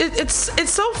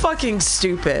 it's so fucking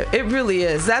stupid. It really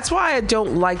is. That's why I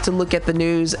don't like to look at the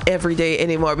news every day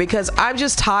anymore, because I'm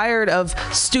just tired of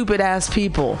stupid ass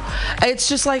people. It's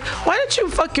just like, why don't you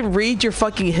fucking read your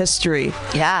fucking history?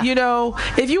 Yeah. You know,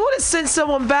 if you want to send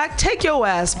someone back, take your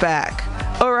ass back.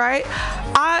 All right.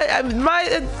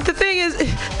 The thing is,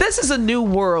 this is a new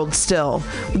world still.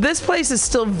 This place is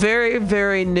still very,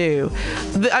 very new.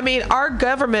 I mean, our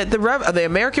government, the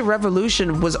American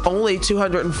Revolution was only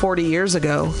 240 years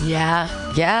ago. Yeah.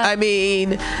 I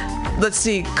mean, let's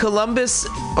see, Columbus,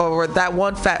 or that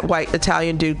one fat white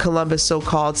Italian dude, Columbus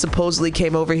so-called, supposedly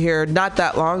came over here not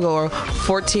that long ago, or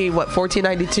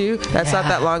 1492? That's not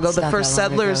that long ago. The first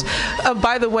settlers,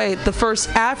 by the way, the first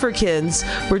Africans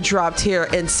were dropped here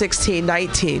in 1619.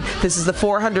 This is the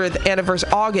 400th anniversary,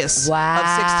 August of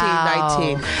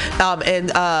 1619,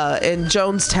 in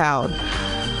Jonestown.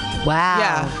 Wow.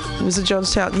 Yeah. Was it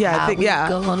Jonestown? Yeah, I think. Yeah.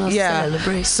 Go on a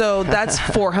celebration. So that's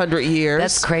 400 years.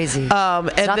 That's crazy. And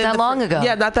not that long ago.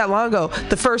 Yeah, not that long ago.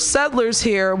 The first settlers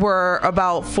here were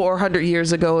about 400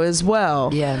 years ago as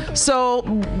well. Yeah. So,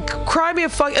 cry me a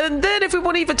fuck. And then if we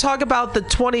want to even talk about the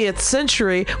 20th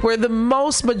century, where the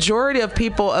most majority of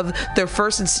people of their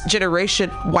first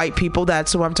generation white people,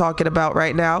 that's who I'm talking about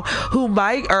right now, who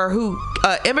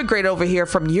immigrated over here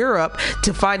from Europe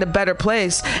to find a better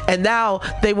place, and now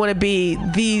they want to be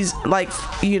these, like,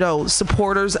 you know,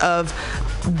 supporters of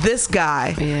this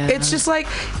guy. Yeah. It's just like,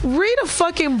 read a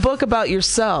fucking book about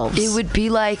yourselves. It would be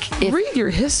like if read your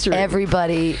history. If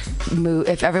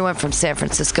everyone from San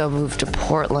Francisco moved to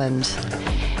Portland,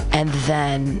 and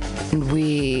then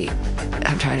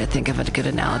I'm trying to think of a good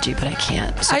analogy, but I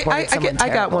can't. I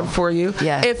got one for you.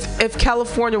 Yeah. If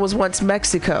California was once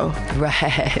Mexico.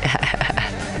 Right.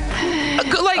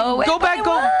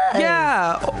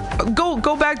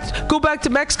 Go back to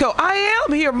Mexico. I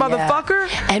am here, motherfucker.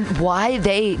 Yeah. And why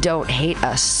they don't hate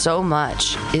us so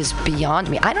much is beyond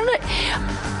me. I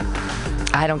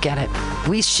don't get it.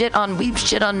 We've shit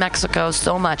on Mexico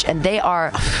so much, and they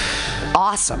are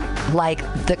awesome. Like,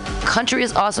 the country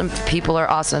is awesome, people are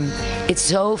awesome. It's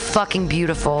so fucking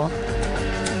beautiful.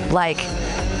 Like,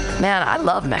 man, I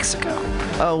love Mexico.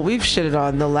 Oh, we've shitted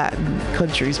on the Latin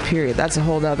countries, period. That's a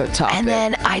whole nother topic. And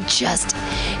then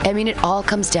it all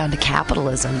comes down to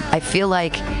capitalism. I feel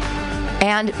like,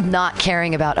 and not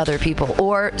caring about other people,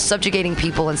 or subjugating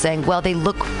people and saying, well, they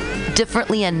look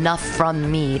differently enough from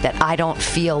me that I don't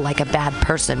feel like a bad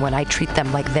person when I treat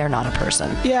them like they're not a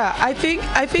person. Yeah, I think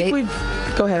we've...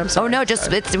 Go ahead, I'm sorry. Oh, no,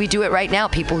 we do it right now.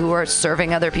 People who are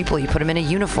serving other people, you put them in a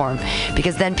uniform,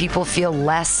 because then people feel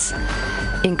less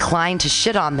inclined to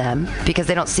shit on them, because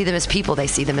they don't see them as people, they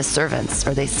see them as servants,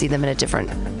 or they see them in a different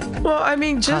Well, I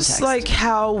mean, just context. like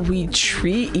how we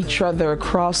treat each other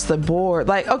across the board.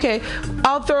 Like, okay,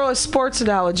 I'll throw a sports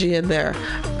analogy in there.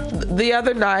 The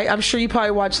other night, I'm sure you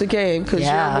probably watched the game because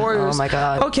you're Warriors. Oh my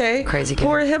God. Okay. Crazy game.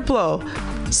 Poor Hiplo.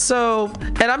 So,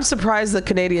 and I'm surprised the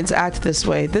Canadians act this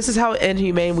way. This is how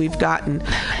inhumane we've gotten.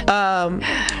 The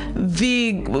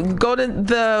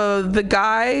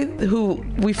guy who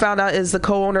we found out is the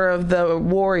co-owner of the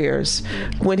Warriors,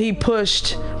 when he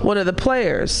pushed one of the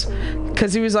players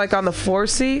because he was like on the floor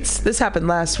seats. This happened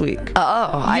last week. You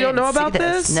don't know about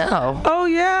this? No. Oh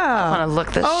yeah. I want to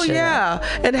look this. Oh shit yeah. up.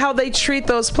 And how they treat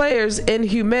those players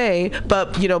inhumane,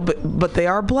 but they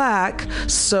are black,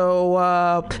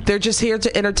 so they're just here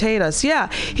to entertain us.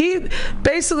 Yeah. He's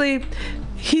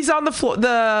on the floor.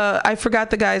 I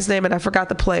forgot the guy's name and I forgot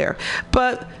the player,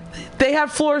 but they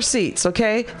have floor seats.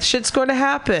 Okay, shit's going to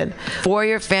happen.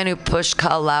 Warrior fan who pushed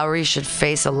Kyle Lowry should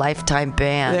face a lifetime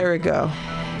ban. There we go.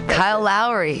 Kyle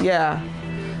Lowry. Yeah.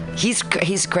 He's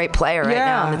a great player right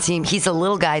now on the team. He's a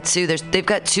little guy too. They've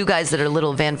got two guys that are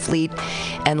little, Van Fleet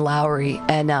and Lowry,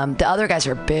 and the other guys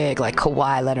are big. Like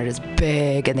Kawhi Leonard is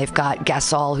big, and they've got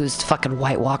Gasol, who's fucking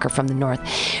White Walker from the north.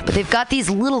 But they've got these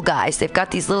little guys. They've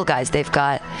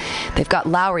got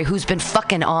Lowry, who's been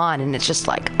fucking on, and it's just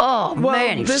like,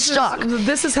 man, he sucks.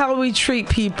 This is how we treat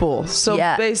people. So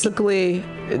basically,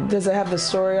 does it have the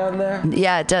story on there?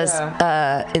 Yeah, it does.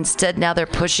 Yeah. Instead, now they're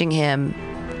pushing him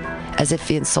as if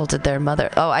he insulted their mother.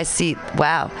 Oh, I see.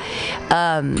 Wow.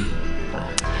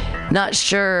 Not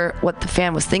sure what the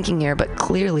fan was thinking here, but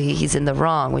clearly he's in the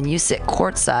wrong. When you sit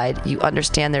courtside, you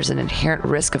understand there's an inherent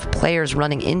risk of players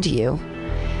running into you.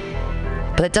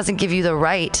 but it doesn't give you the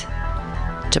right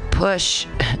to push.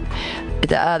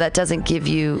 That doesn't give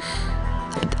you.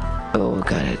 Oh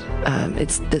god,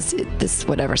 it's this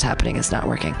whatever's happening is not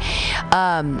working.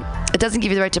 It doesn't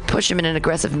give you the right to push him in an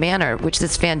aggressive manner, which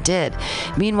this fan did.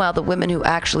 Meanwhile, the women who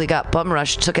actually got bum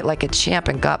rushed took it like a champ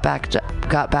and got back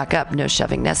up. No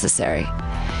shoving necessary.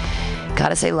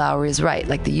 Gotta say, Lowry is right.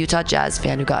 Like the Utah Jazz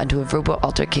fan who got into a verbal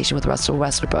altercation with Russell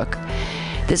Westbrook.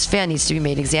 This fan needs to be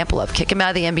made an example of. Kick him out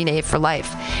of the NBA for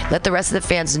life. Let the rest of the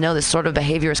fans know this sort of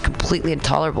behavior is completely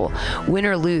intolerable. Win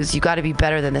or lose, you got to be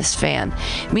better than this fan.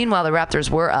 Meanwhile, the Raptors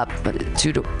were up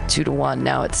 2-1.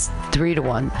 Now it's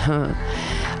 3-1.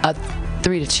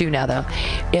 3-2 now, though.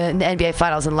 In the NBA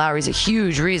Finals, and Lowry's a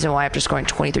huge reason why after scoring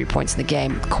 23 points in the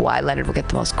game, Kawhi Leonard will get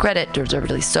the most credit,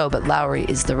 deservedly so, but Lowry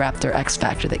is the Raptor X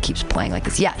factor that keeps playing like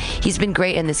this. Yeah, he's been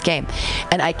great in this game.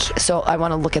 And so I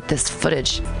want to look at this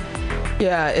footage.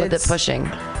 Yeah, it's the pushing,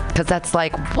 because that's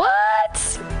like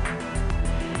what?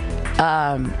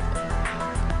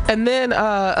 And then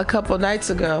a couple nights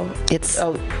ago, it's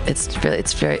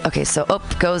very okay. So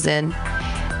goes in,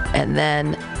 and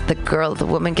then the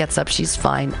woman gets up, she's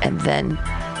fine, and then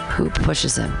who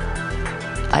pushes him?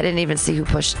 I didn't even see who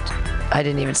pushed. I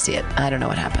didn't even see it. I don't know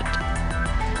what happened.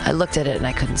 I looked at it and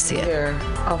I couldn't see it. Here,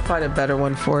 I'll find a better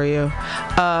one for you.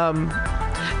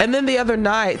 And then the other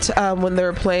night, when they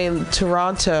were playing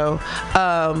Toronto,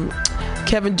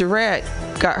 Kevin Durant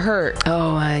got hurt.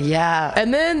 Oh, yeah.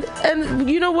 And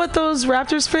you know what those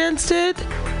Raptors fans did?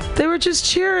 They were just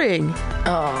cheering.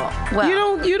 Oh,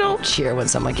 well. You don't cheer when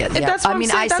someone gets. Yeah. I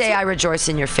mean, I say I rejoice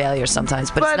in your failure sometimes,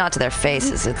 but it's not to their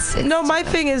faces. It's no. My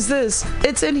thing is this: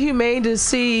 it's inhumane to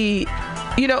see.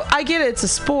 I get it, it's a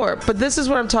sport, but this is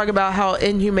what I'm talking about, how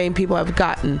inhumane people have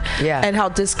gotten and how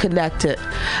disconnected.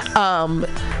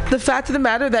 The fact of the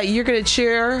matter that you're going to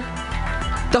cheer,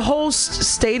 the whole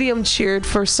stadium cheered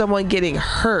for someone getting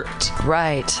hurt.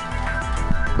 Right.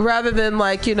 Rather than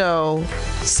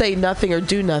say nothing or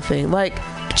do nothing. Like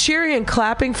cheering and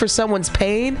clapping for someone's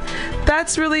pain,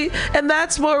 that's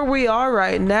where we are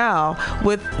right now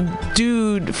with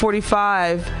dude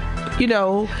 45.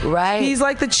 Right. He's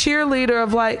like the cheerleader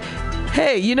of like,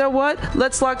 hey, you know what?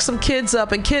 Let's lock some kids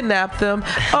up and kidnap them.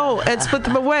 Oh, and split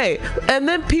them away. And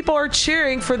then people are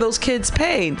cheering for those kids'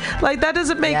 pain. Like, that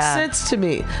doesn't make sense to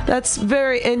me. That's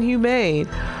very inhumane.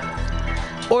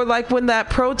 Or like when that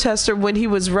protester, when he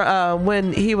was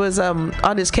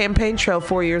on his campaign trail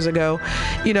 4 years ago,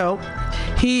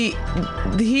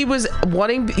 he was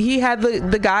wanting. He had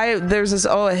the guy. There's this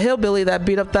a hillbilly that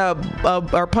beat up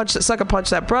sucker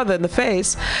punched that brother in the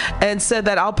face, and said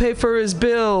that I'll pay for his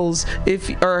bills when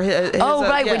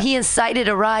he incited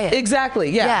a riot. Exactly.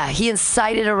 Yeah. Yeah, he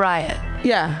incited a riot.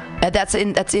 Yeah. That's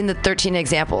in the 13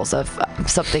 examples of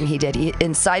something he did. He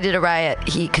incited a riot.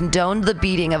 He condoned the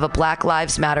beating of a Black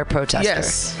Lives Matter protester.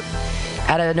 Yes.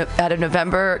 At a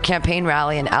November campaign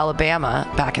rally in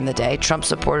Alabama back in the day, Trump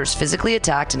supporters physically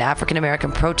attacked an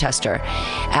African-American protester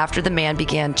after the man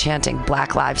began chanting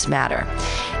Black Lives Matter.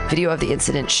 Video of the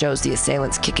incident shows the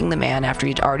assailants kicking the man after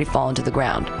he'd already fallen to the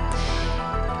ground.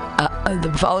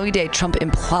 The following day, Trump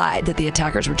implied that the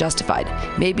attackers were justified.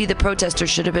 Maybe the protesters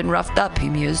should have been roughed up, he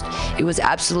mused. It was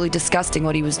absolutely disgusting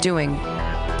what he was doing.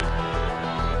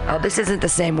 This isn't the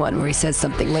same one where he says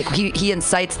something like he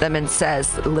incites them and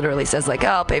literally says like,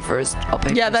 I'll pay for his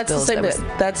bills. That's the same.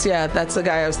 That's the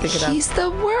guy I was thinking of. He's the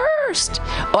worst.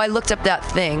 Oh, I looked up that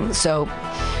thing. So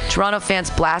Toronto fans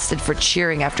blasted for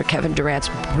cheering after Kevin Durant's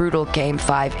brutal Game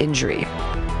 5 injury.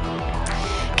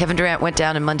 Kevin Durant went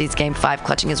down in Monday's Game 5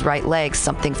 clutching his right leg,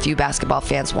 something few basketball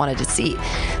fans wanted to see.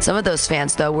 Some of those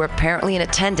fans, though, were apparently in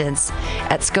attendance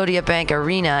at Scotiabank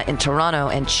Arena in Toronto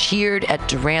and cheered at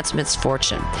Durant's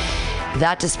misfortune.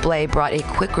 That display brought a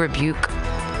quick rebuke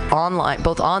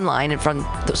both online and from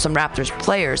some Raptors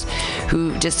players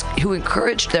who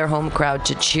encouraged their home crowd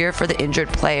to cheer for the injured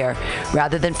player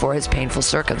rather than for his painful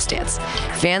circumstance.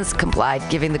 Fans complied,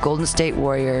 giving the Golden State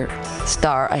Warrior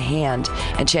star a hand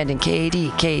and chanting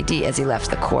KD, KD as he left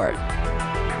the court.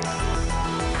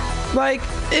 Like,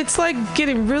 it's like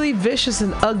getting really vicious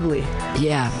and ugly.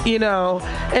 Yeah.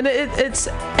 And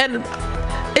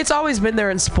it's always been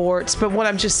there in sports, but what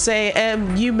I'm just saying,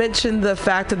 and you mentioned the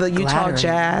fact of the Utah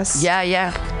Jazz.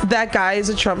 Yeah. That guy is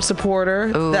a Trump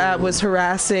supporter that was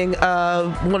harassing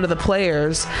one of the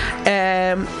players,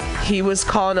 and he was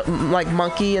calling him like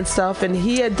monkey and stuff, and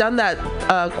he had done that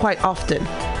quite often.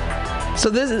 So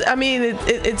this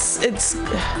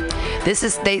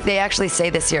is, they actually say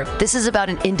this here. This is about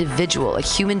an individual, a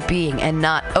human being, and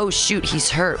not, oh shoot, he's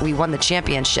hurt, we won the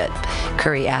championship,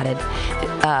 Curry added.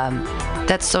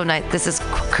 That's so nice. This is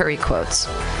Curry quotes.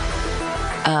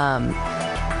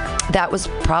 that was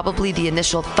probably the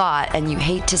initial thought, and you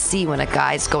hate to see when a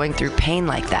guy's going through pain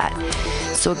like that.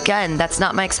 So again, that's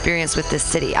not my experience with this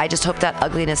city. I just hope that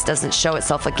ugliness doesn't show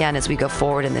itself again as we go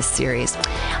forward in this series.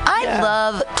 I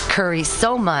love Curry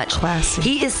so much. Classy.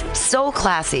 He is so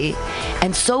classy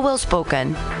and so well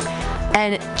spoken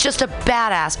and just a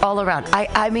badass all around.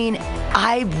 I mean,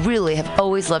 I really have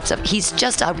always loved him. He's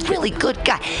just a really good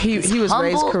guy. He was humble.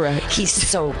 raised correct. He's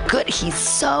so good. He's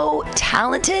so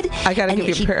talented. I gotta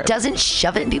give your parents. He doesn't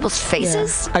shove it in people's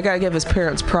faces. I gotta give his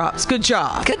parents props. Good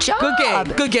job. Good job. Good game.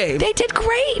 Good game. They did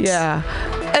great. Yeah.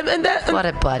 And that. What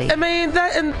a buddy. I mean,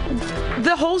 that and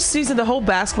the whole season, the whole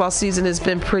basketball season has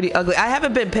been pretty ugly. I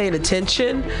haven't been paying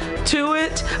attention to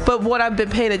it, but what I've been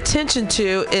paying attention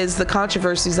to is the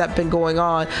controversies that have been going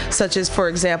on, such as, for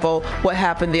example, what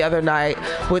happened the other night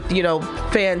with,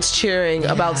 fans cheering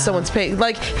about someone's pain.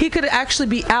 Like, he could actually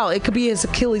be out. It could be his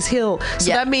Achilles heel.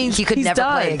 So that means he could he's never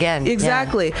done. play again.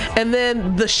 Exactly. Yeah. And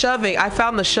then the shoving. I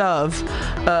found the shove,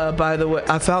 by the way.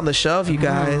 I found the shove, you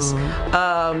guys.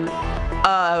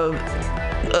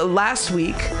 Last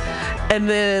week. And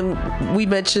then we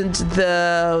mentioned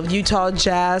the Utah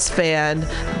Jazz fan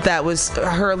that was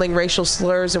hurling racial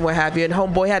slurs and what have you, and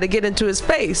homeboy had to get into his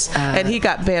face, and he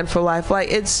got banned for life. Like,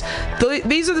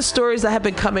 these are the stories that have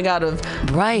been coming out of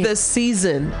this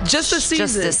season, just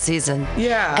this season.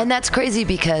 Yeah, and that's crazy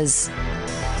because.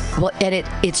 Well, and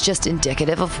it's just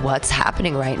indicative of what's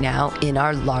happening right now in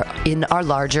our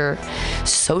larger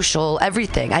social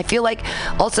everything. I feel like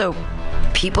also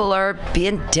people are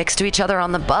being dicks to each other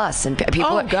on the bus, and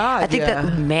people. Oh God! I think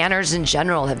that manners in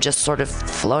general have just sort of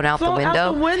flown out the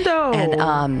window.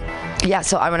 And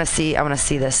so I want to see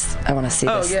this. I want to see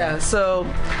this. Oh yeah. So,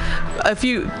 if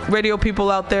you radio people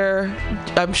out there,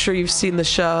 I'm sure you've seen the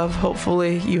shove.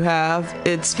 Hopefully you have.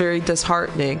 It's very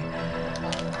disheartening.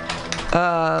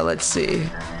 Let's see.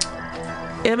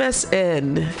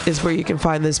 MSN is where you can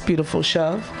find this beautiful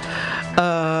shove.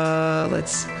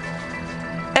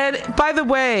 And by the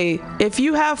way, if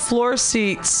you have floor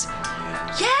seats,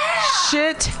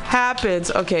 shit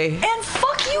happens. Okay. And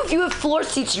fuck you if you have floor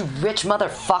seats, you rich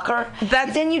motherfucker.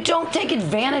 Then you don't take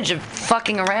advantage of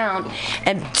fucking around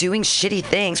and doing shitty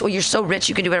things. Well, you're so rich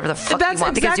you can do whatever the fuck you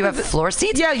want because you have floor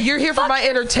seats. Yeah, you're here for my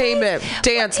entertainment.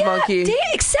 Dance, monkey.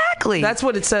 Exactly. That's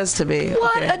what it says to me.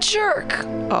 What a jerk.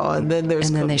 Oh, and then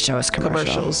they show us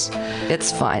commercials.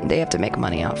 It's fine. They have to make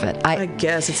money off it. I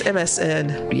guess it's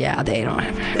MSN. Yeah, they don't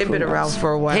have. They've been around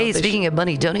for a while. Hey, speaking of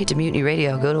money, donate to Mutiny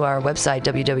Radio. Go to our website,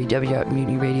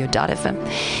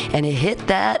 www.mutinyradio.fm, and hit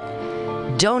that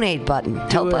donate button.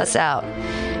 Help us out.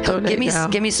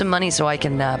 Give me some money so I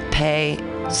can pay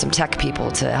some tech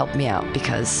people to help me out,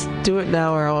 because do it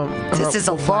now or this is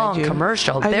a long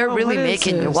commercial. They're really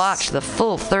making you watch the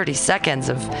full 30 seconds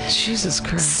of Jesus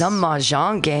Christ, some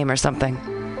mahjong game or something.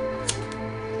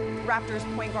 Raptors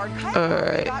point guard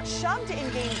Kyle got shoved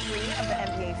in Game 3 of the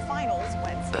NBA Finals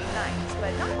Wednesday night,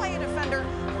 but not by a defender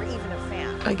or even a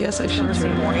fan. I guess I should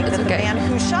Thursday morning that the man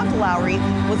who shoved Lowry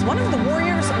was one of the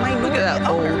Warriors' minority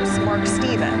owners, Mark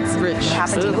Stevens. Rich. It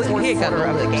happened in the fourth quarter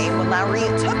of the game when Lowry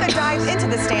took a dive into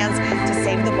the stands to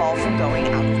save the ball from going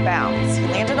out of bounds. He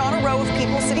landed on a row of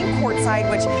people sitting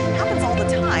courtside, which happens all the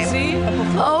time. See?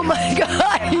 Oh my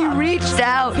God, he reached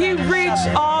out. He reached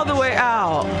all the way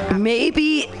out.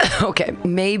 Maybe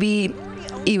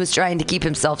he was trying to keep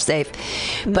himself safe,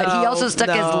 but he also stuck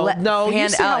his hand out. You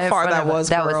see how far that was,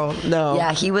 girl.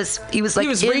 Yeah, he was like he was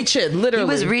reaching, literally.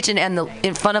 He was reaching, and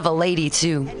in front of a lady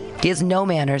too. He has no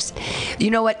manners.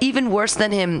 You know what? Even worse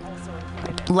than him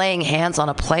laying hands on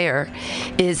a player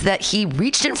is that he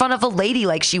reached in front of a lady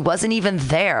like she wasn't even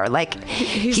there. Like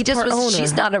he just was. Owner.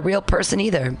 She's not a real person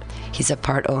either. He's a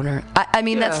part owner. I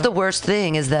mean, that's the worst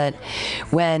thing, is that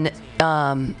when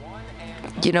wealthy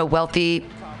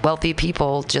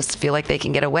people just feel like they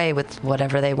can get away with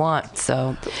whatever they want.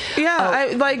 So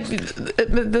I like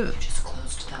the just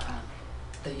closed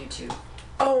the YouTube.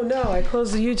 Oh no, I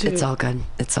closed the YouTube. It's all good.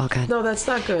 No, that's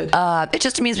not good. It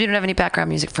just means we don't have any background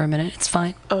music for a minute. It's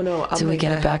fine. Oh no, until we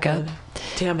get it back up.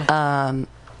 Damn it.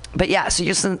 But yeah, so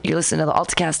you're listening to the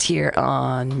AltaCast here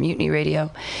on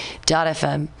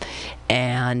MutinyRadio.fm,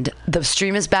 and the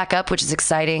stream is back up, which is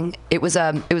exciting. It was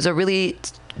a really,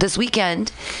 this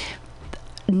weekend,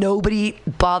 nobody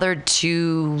bothered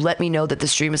to let me know that the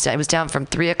stream was down. It was down from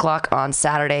 3 o'clock on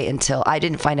Saturday until, I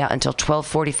didn't find out until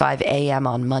 12:45 a.m.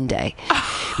 on Monday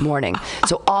morning.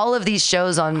 So all of these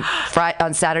shows on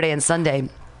Saturday and Sunday,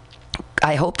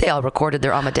 I hope they all recorded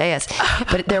their Amadeus,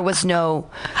 but there was no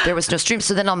stream.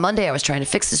 So then on Monday I was trying to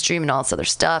fix the stream and all this other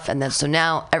stuff, and then so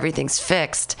now everything's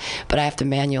fixed, but I have to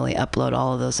manually upload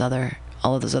all of those other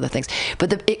all of those other things.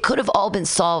 But it could have all been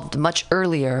solved much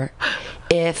earlier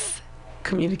if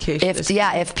communication.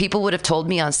 If people would have told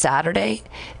me on Saturday,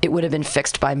 it would have been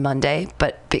fixed by Monday.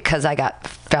 But because I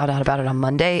found out about it on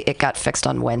Monday, it got fixed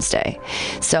on Wednesday.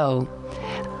 So,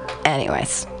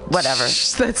 anyways, whatever.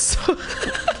 That's so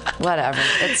whatever.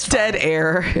 It's dead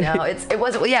air. No, it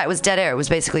wasn't. Yeah, it was dead air. It was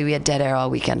basically we had dead air all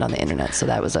weekend on the internet. So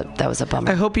that was a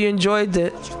bummer. I hope you enjoyed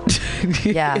it.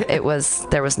 Yeah, it was.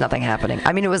 There was nothing happening.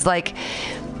 I mean, it was like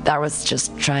I was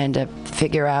just trying to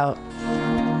figure out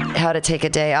how to take a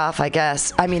day off, I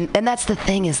guess. I mean, and that's the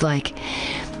thing is like,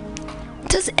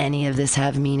 does any of this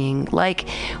have meaning? Like,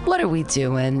 what are we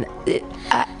doing?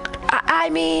 I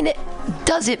mean,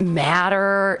 does it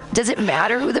matter? Does it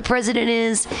matter who the president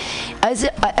is? Is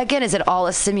it all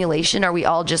a simulation? Are we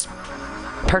all just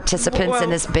participants in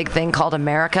this big thing called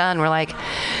America, and we're like,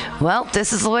 well,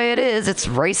 this is the way it is. It's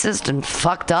racist and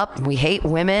fucked up, and we hate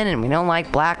women, and we don't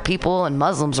like black people, and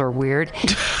Muslims are weird,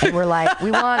 and we're like,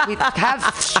 we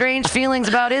have strange feelings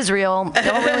about Israel,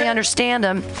 don't really understand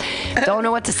them, don't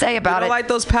know what to say about it. We don't like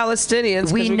those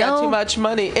Palestinians because we got too much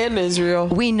money in Israel.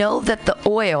 We know that the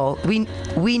oil,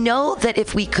 we know that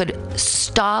if we could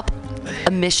stop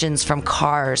emissions from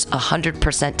cars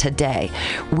 100% today,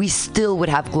 we still would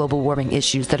have global warming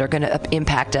issues that are going to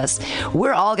impact us.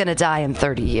 We're all going to die in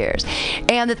 30 years.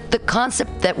 And the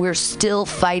concept that we're still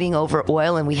fighting over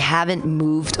oil and we haven't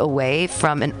moved away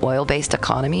from an oil-based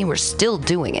economy, we're still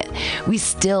doing it. We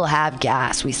still have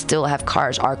gas. We still have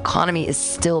cars. Our economy is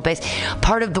still based.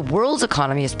 Part of the world's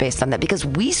economy is based on that because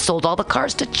we sold all the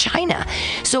cars to China.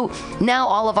 So now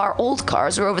all of our old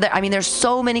cars are over there. I mean, there's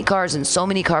so many cars and so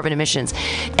many carbon emissions,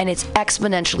 and it's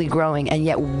exponentially growing, and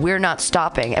yet we're not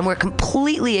stopping, and we're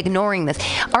completely ignoring this.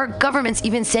 Our government's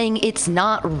even saying it's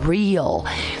not real,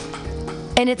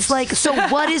 and it's like, so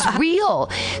what is real?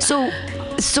 So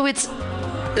it's,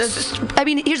 I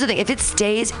mean, here's the thing: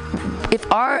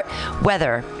 if our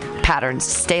weather patterns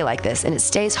stay like this and it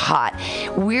stays hot,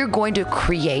 we're going to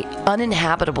create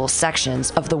uninhabitable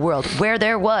sections of the world where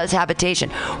there was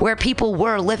habitation, where people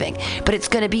were living, but it's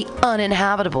going to be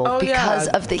uninhabitable because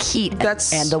of the heat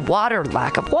and the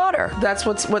lack of water.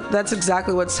 That's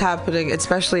exactly what's happening,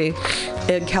 especially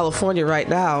in California right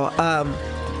now.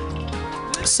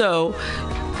 So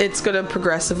it's going to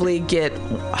progressively get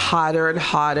hotter and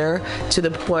hotter to the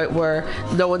point where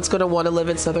no one's going to want to live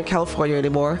in Southern California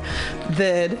anymore.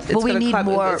 Then it's going to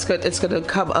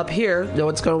come up here. No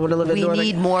one's going to want to live in Northern.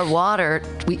 We need more water.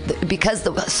 Because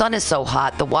the sun is so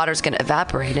hot, the water's going to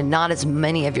evaporate, and not as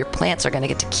many of your plants are going to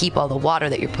get to keep all the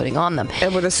water that you're putting on them.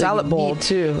 And with a salad bowl,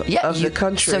 too, of the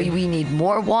country. So we need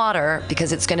more water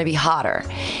because it's going to be hotter.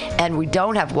 And we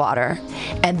don't have water.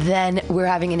 And then we're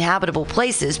having inhabitable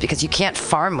places because you can't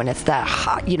farm when it's that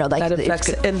hot, that affects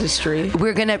industry.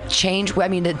 We're going to change. I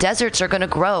mean, the deserts are going to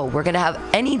grow. We're going to have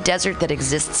any desert that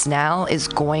exists now is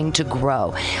going to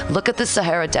grow. Look at the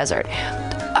Sahara Desert.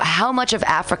 How much of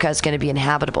Africa is going to be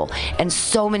inhabitable? And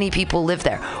so many people live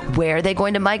there. Where are they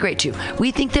going to migrate to?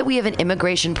 We think that we have an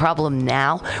immigration problem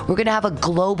now. We're going to have a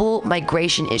global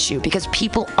migration issue because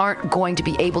people aren't going to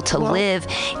be able to live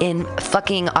in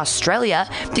fucking Australia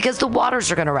because the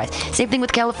waters are going to rise. Same thing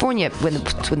with California. When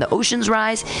the oceans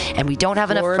rise and we don't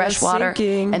have enough fresh water,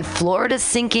 and Florida's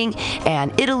sinking,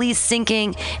 and Italy's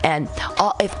sinking, and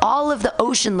if all of the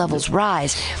ocean levels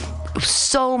rise,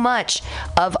 so much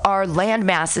of our land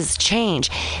masses change.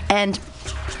 And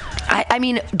I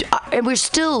mean, and we're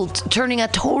still turning a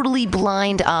totally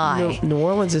blind eye. New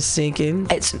Orleans is sinking.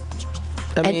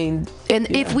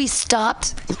 If we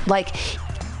stopped, like,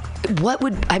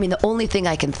 the only thing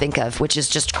I can think of, which is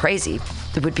just crazy,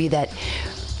 would be that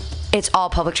it's all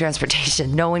public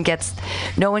transportation. No one gets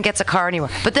a car anymore.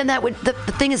 But then the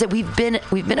thing is that we've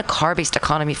been a car-based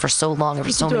economy for so long, and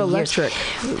for so many years.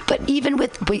 But even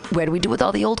what do we do with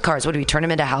all the old cars? What do we turn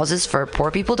them into houses for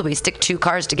poor people? Do we stick two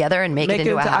cars together and make it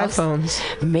into a house? iPhones.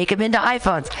 Make them into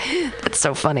iPhones. That's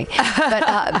so funny.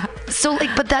 But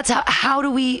but that's how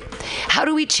do we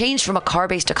change from a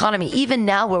car-based economy? Even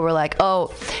now, where we're like,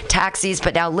 oh, taxis,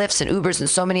 but now Lyfts and Ubers and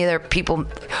so many other people.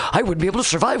 I wouldn't be able to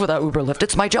survive without Uber, Lyft.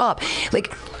 It's my job.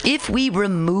 Like, if we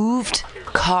removed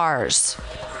cars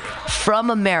from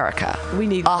America, we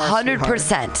need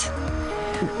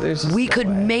 100%, we could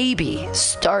maybe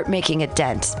start making a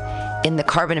dent in the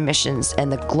carbon emissions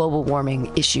and the global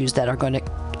warming issues that are going to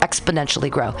exponentially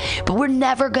grow. But we're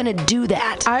never going to do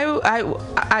that.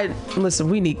 I listen,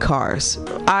 we need cars.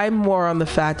 I'm more on the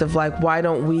fact of like, why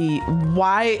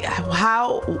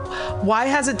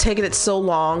has it taken it so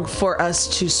long for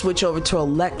us to switch over to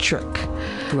electric?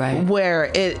 Right.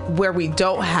 Where we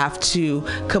don't have to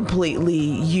completely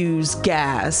use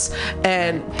gas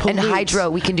and pollute. And hydro,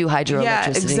 we can do hydroelectricity. Yeah,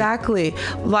 exactly.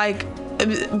 Like,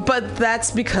 but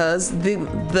that's because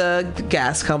the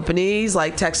gas companies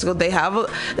like Texaco,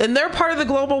 and they're part of the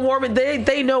global warming.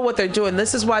 They know what they're doing.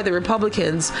 This is why the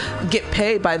Republicans get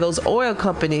paid by those oil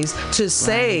companies to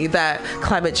say that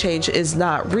climate change is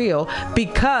not real,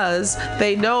 because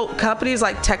they know companies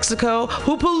like Texaco,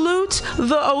 who pollute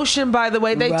the ocean, by the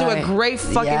way, they do a great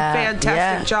fucking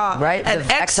fantastic job. Right. And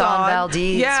the Exxon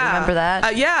Valdez, remember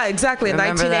that? Yeah, exactly. In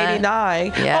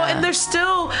 1989. Yeah. Oh, and there's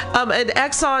still an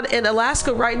Exxon in Alaska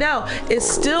right now is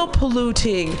still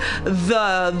polluting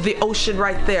the ocean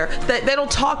right there. They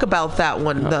don't talk about that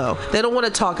one though. They don't want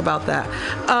to talk about that.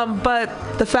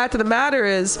 But the fact of the matter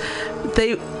is,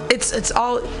 it's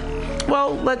all.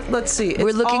 Well, let's see. It's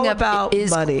We're looking all up about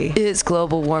money. Is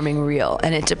global warming real?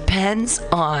 And it depends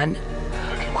on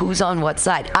who's on what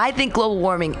side. I think global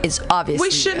warming is obviously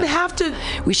We shouldn't have to.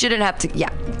 Yeah.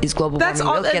 Is global warming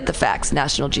real? Get the facts.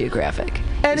 National Geographic.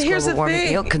 And is here's global the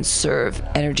thing. Real? Conserve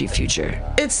energy future.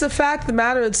 It's the fact of the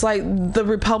matter. It's like the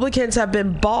Republicans have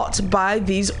been bought by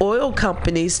these oil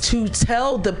companies to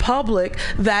tell the public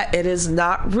that it is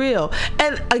not real.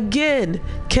 And again,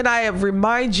 can I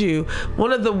remind you,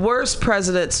 one of the worst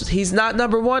presidents, he's not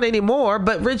number one anymore,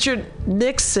 but Richard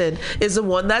Nixon is the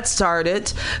one that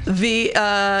started the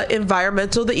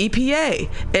the EPA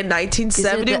in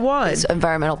 1971. It's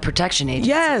Environmental Protection Agency.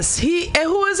 Yes,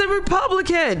 who is a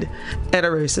Republican and a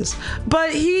racist,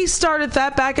 but he started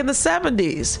that back in the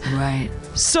 70s. Right.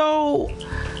 So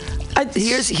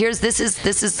this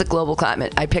is the global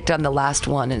climate. I picked on the last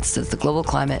one, and it says the global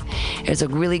climate. There's a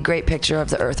really great picture of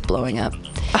the Earth blowing up.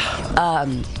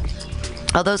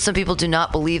 Although some people do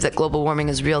not believe that global warming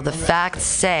is real, the facts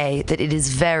say that it is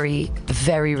very,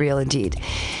 very real indeed.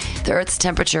 The Earth's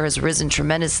temperature has risen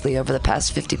tremendously over the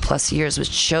past 50 plus years,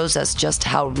 which shows us just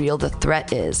how real the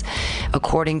threat is.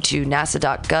 According to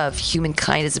NASA.gov,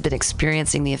 humankind has been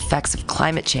experiencing the effects of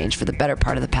climate change for the better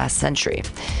part of the past century.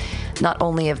 Not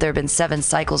only have there been 7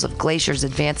 cycles of glaciers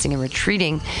advancing and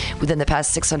retreating within the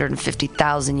past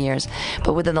 650,000 years,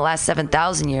 but within the last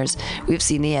 7,000 years, we've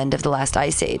seen the end of the last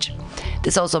ice age.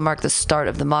 This also marked the start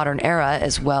of the modern era,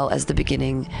 as well as the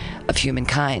beginning of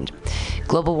humankind.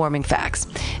 Global warming facts.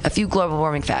 A few global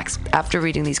warming facts. After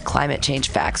reading these climate change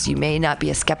facts, you may not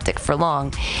be a skeptic for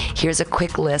long. Here's a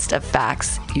quick list of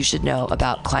facts you should know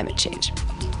about climate change.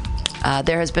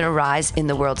 There has been a rise in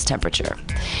the world's temperature.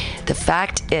 The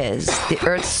fact is, the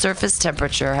Earth's surface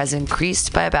temperature has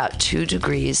increased by about 2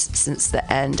 degrees since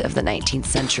the end of the 19th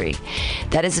century.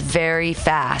 That is very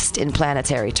fast in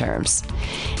planetary terms.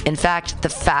 In fact, the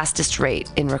fastest rate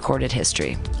in recorded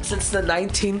history. Since the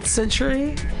 19th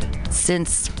century?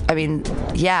 Since 2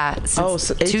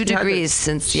 degrees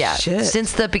since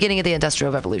the beginning of the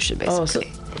Industrial Revolution,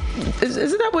 basically.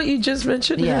 Isn't that what you just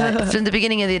mentioned? Yeah, from the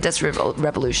beginning of the Industrial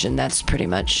Revolution, that's pretty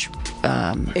much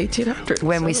 1800s.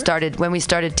 When we started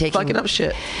taking fucking up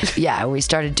shit. Yeah, we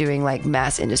started doing like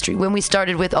mass industry. When we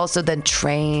started with also then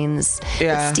trains.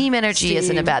 Yeah, but steam energy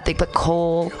isn't a bad thing, but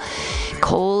coal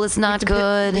is not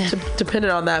good. Depended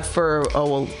on that for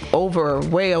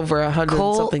way over 100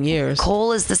 something years.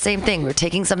 Coal is the same thing. We're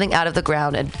taking something out of the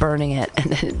ground and burning it,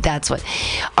 and then that's what.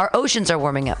 Our oceans are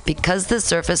warming up because the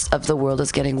surface of the world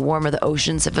is getting warmer. The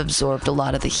oceans have absorbed a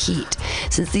lot of the heat.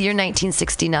 Since the year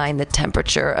 1969, the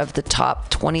temperature of the top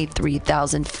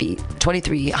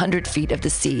 2,300 feet of the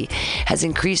sea has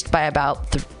increased by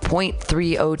about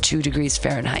 0.302 degrees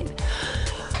Fahrenheit.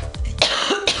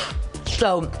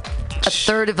 So, a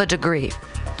third of a degree.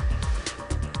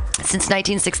 Since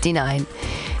 1969,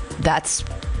 that's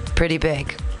pretty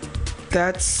big.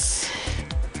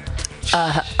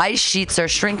 Ice sheets are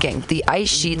shrinking. The ice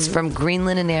sheets from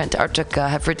Greenland and Antarctica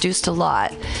have reduced a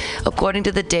lot. According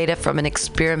to the data from an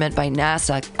experiment by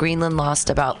NASA, Greenland lost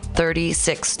about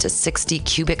 36 to 60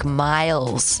 cubic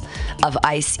miles of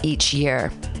ice each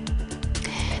year.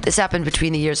 This happened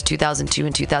between the years 2002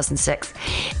 and 2006.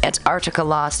 Antarctica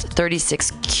lost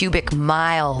 36 cubic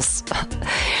miles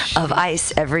of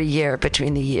ice every year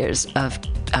between the years of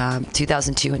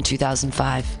 2002 and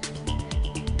 2005.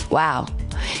 Wow.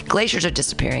 Glaciers are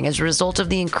disappearing. As a result of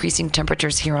the increasing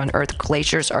temperatures here on Earth,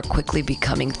 glaciers are quickly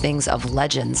becoming things of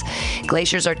legends.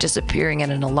 Glaciers are disappearing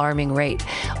at an alarming rate.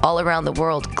 All around the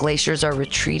world, glaciers are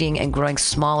retreating and growing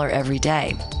smaller every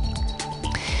day.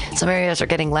 Some areas are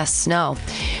getting less snow.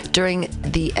 During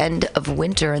the end of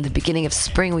winter and the beginning of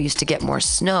spring, we used to get more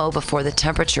snow before the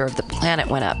temperature of the planet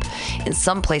went up. In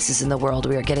some places in the world,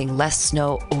 we are getting less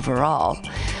snow overall.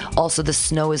 Also, the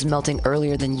snow is melting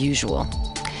earlier than usual.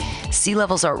 Sea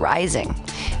levels are rising.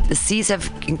 The seas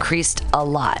have increased a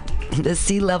lot. The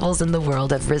sea levels in the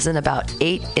world have risen about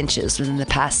 8 inches within the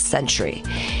past century.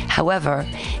 However,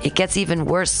 it gets even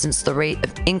worse since the rate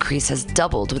of increase has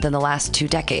doubled within the last 2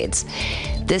 decades.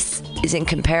 This is in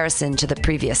comparison to the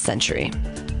previous century.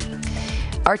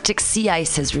 Arctic sea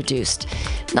ice has reduced.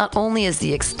 Not only is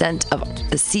the extent of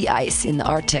the sea ice in the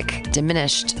Arctic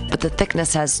diminished, but the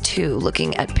thickness has too.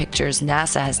 Looking at pictures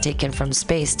NASA has taken from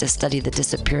space to study the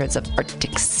disappearance of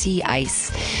Arctic sea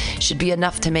ice should be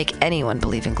enough to make anyone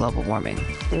believe in global warming.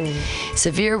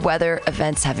 Severe weather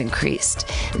events have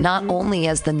increased. Not only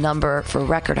has the number for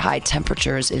record high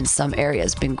temperatures in some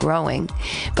areas been growing,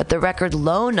 but the record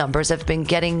low numbers have been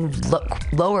getting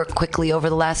lower quickly over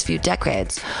the last few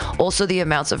decades. Also, the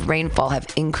amounts of rainfall have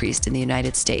increased in the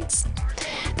United States.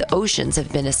 The oceans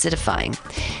have been acidifying.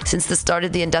 Since the start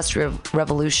of the Industrial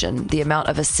Revolution, the amount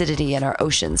of acidity in our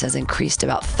oceans has increased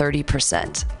about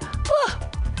 30%.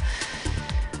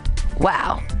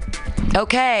 Wow.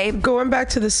 Okay. Going back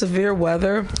to the severe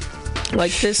weather,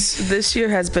 like this year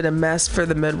has been a mess for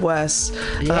the Midwest.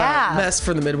 Yeah. Mess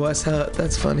for the Midwest.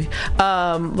 That's funny.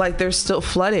 Like there's still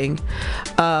flooding.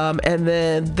 And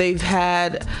then they've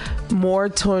had more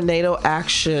tornado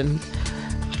action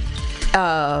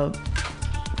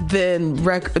than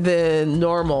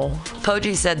normal.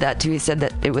 Poji said that too. He said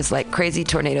that it was like crazy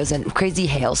tornadoes and crazy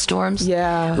hailstorms.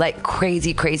 Yeah. Like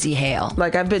crazy hail.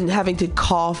 Like I've been having to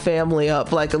call family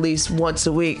up like at least once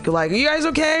a week. Like, are you guys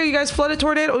okay? Are you guys flooded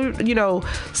tornado? You know,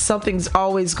 something's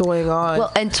always going on.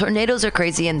 Well, and tornadoes are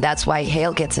crazy, and that's why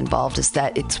hail gets involved, is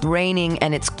that it's raining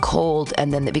and it's cold,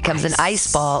 and then it becomes an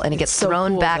ice ball, and it gets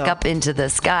thrown back up into the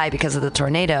sky because of the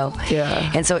tornado.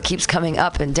 Yeah. And so it keeps coming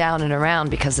up and down and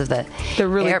around because of the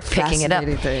really air picking it up.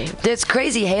 It's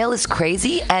crazy. Hail is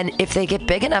crazy, and if they get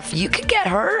big enough, you could get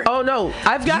hurt. Oh no,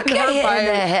 I've gotten hit by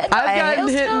the head. I've gotten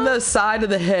hit in the side of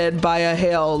the head by a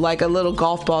hail, like a little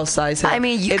golf ball size hail. I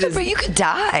mean, you could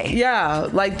die. Yeah,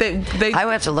 like they. I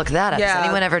would have to look that up. Yeah. Has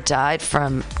anyone ever died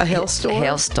from a hailstorm?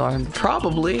 Hailstorm.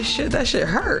 Probably. Shit, that shit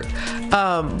hurt.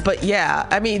 But yeah,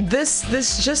 I mean, this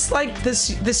just like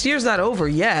this year's not over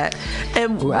yet,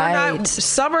 and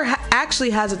summer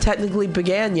actually hasn't technically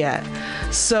began yet,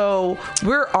 so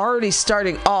we're already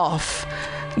starting off,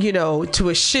 you know, to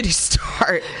a shitty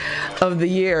start of the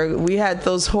year. We had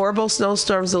those horrible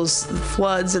snowstorms, those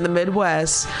floods in the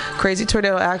Midwest, crazy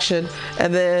tornado action,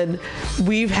 and then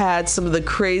we've had some of the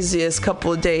craziest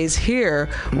couple of days here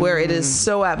where it is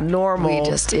so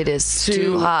abnormal. It is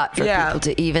too hot for people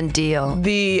to even deal.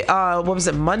 The what was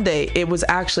it, Monday? It was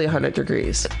actually 100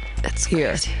 degrees. That's here.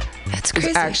 Crazy. That's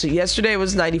crazy. Actually, yesterday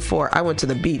was 94. I went to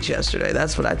the beach yesterday.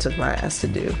 That's what I took my ass to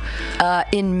do.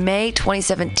 In May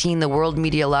 2017, the World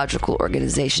Meteorological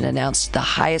Organization announced the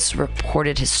highest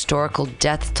reported historical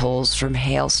death tolls from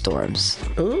hailstorms.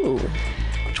 Ooh.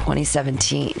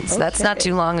 2017. So that's not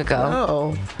too long ago.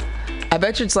 No. I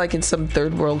bet you it's like in some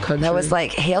third world country. That was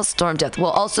like hailstorm death.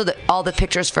 Well, also all the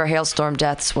pictures for hailstorm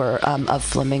deaths were of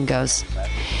flamingos.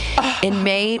 In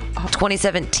May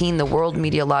 2017, the World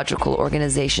Meteorological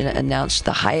Organization announced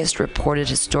the highest reported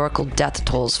historical death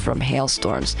tolls from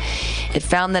hailstorms. It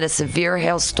found that a severe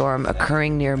hailstorm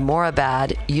occurring near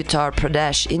Moradabad, Uttar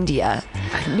Pradesh, India,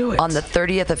 on the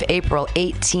 30th of April,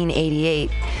 1888,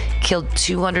 killed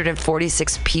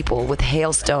 246 people with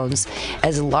hailstones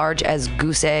as large as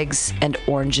goose eggs and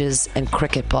oranges and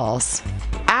cricket balls.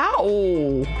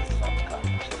 Ow!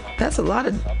 That's a lot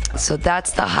of... So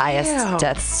that's the highest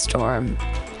death storm.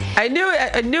 I knew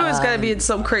it was going to be in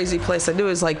some crazy place. I knew it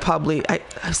was like probably... I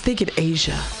was thinking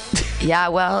Asia. Yeah,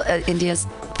 well, India's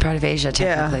part of Asia,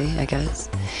 technically, I guess.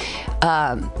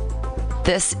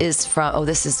 This is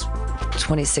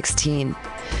 2016.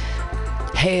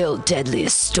 Hail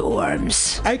deadliest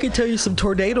storms. I can tell you some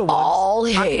tornado ones. All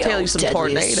hail I can tell you some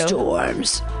deadliest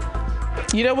storms.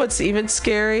 You know what's even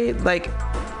scary? Like,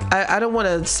 I don't want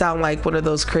to sound like one of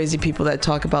those crazy people that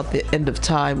talk about the end of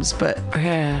times, but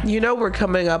you know we're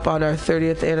coming up on our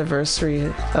 30th anniversary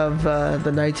of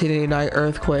the 1989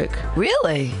 earthquake.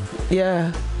 Really?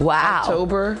 Yeah. Wow.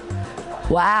 October.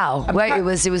 Wow. Wait, it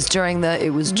was during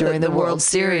the World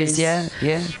Series. Yeah.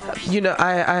 You know,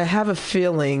 I have a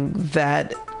feeling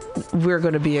that we're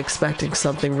going to be expecting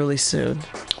something really soon.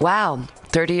 Wow.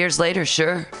 30 years later,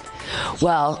 sure.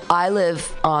 Well, I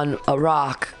live on a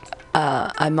rock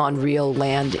I'm on real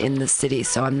land in the city,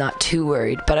 so I'm not too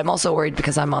worried. But I'm also worried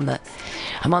because I'm on the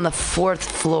 4th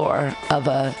floor of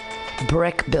a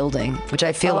brick building, which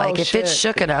I feel like if it's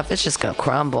shook enough, it's just gonna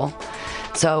crumble.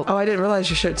 So I didn't realize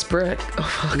your shirt's brick. Oh,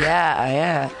 fuck.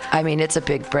 Yeah. I mean, it's a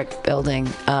big brick building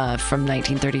from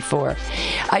 1934.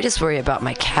 I just worry about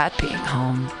my cat being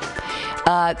home.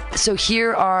 So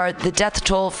here are the death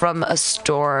toll from a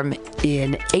storm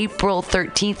in April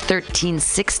 13th,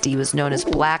 1360, was known as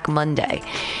Black Monday.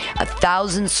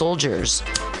 1,000 soldiers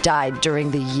died during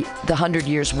the 100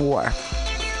 Years' War.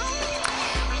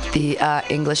 The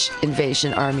English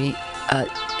invasion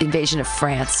of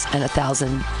France, and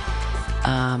 1,000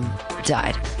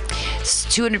 died.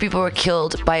 200 people were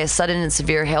killed by a sudden and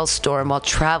severe hailstorm while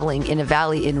traveling in a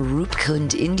valley in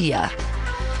Rupkund, India,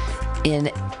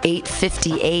 in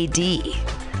 850 AD.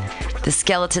 The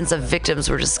skeletons of victims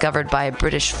were discovered by a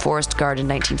British forest guard in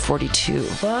 1942.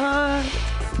 What?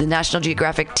 The National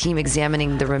Geographic team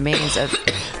examining the remains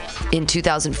in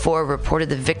 2004 reported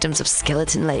the victims of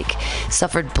Skeleton Lake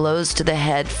suffered blows to the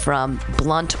head from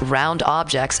blunt, round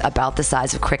objects about the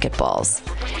size of cricket balls.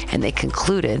 And they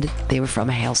concluded they were from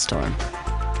a hailstorm.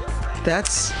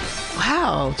 That's...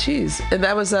 Wow, jeez. And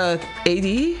that was AD?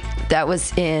 That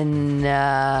was in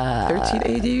 13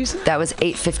 AD, you said? That was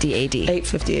 850 AD.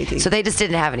 850 AD. So they just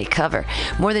didn't have any cover.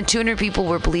 More than 200 people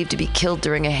were believed to be killed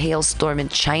during a hailstorm in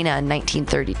China in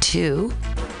 1932.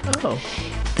 Oh.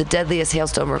 The deadliest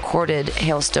hailstorm recorded.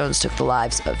 Hailstones took the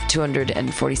lives of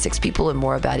 246 people in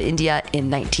Moorabad, India in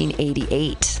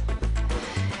 1988.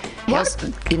 What?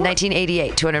 In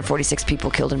 1988, 246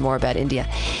 people killed in Moorabad, India.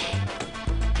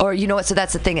 Or, you know what, so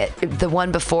that's the thing. The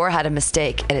one before had a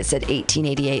mistake, and it said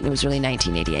 1888, and it was really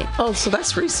 1988. Oh, so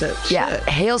that's recent. Yeah. Shit.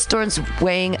 Hailstorms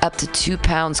weighing up to 2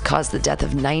 pounds caused the death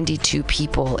of 92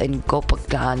 people in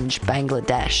Gopalganj,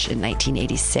 Bangladesh in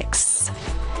 1986.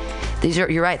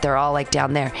 You're right, they're all like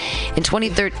down there. In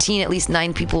 2013, at least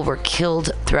 9 people were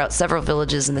killed throughout several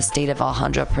villages in the state of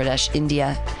Andhra Pradesh,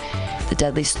 India. The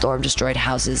deadly storm destroyed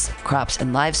houses, crops,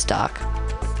 and livestock.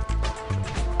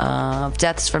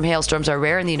 Deaths from hailstorms are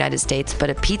rare in the United States,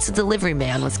 but a pizza delivery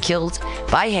man was killed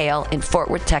by hail in Fort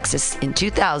Worth, Texas in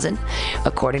 2000,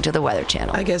 according to the Weather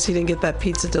Channel. I guess he didn't get that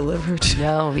pizza delivered.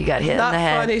 No, he got hit in the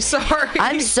head. Not funny, sorry.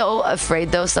 I'm so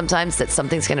afraid, though, sometimes that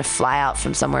something's going to fly out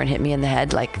from somewhere and hit me in the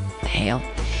head, like hail.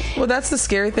 Well, that's the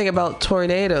scary thing about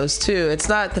tornadoes, too. It's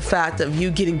not the fact of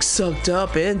you getting sucked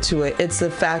up into it. It's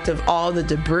the fact of all the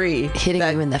debris. Hitting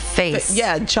you in the face.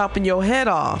 Yeah, chopping your head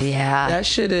off. Yeah. That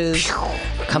shit is...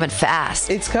 coming fast.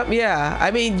 Yeah.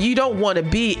 I mean, you don't want to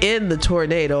be in the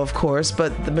tornado, of course,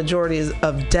 but the majority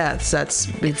of deaths,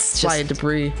 it's flying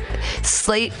debris.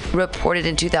 Slate reported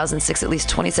in 2006 at least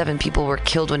 27 people were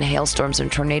killed when hailstorms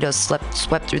and tornadoes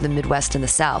swept through the Midwest and the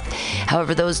South.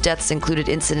 However, those deaths included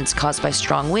incidents caused by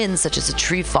strong winds, such as a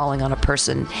tree falling on a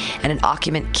person and an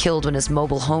occupant killed when his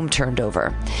mobile home turned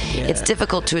over. Yeah. It's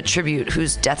difficult to attribute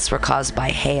whose deaths were caused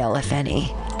by hail, if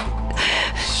any.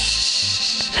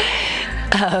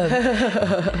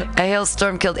 A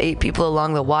hailstorm killed 8 people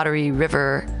along the Wateree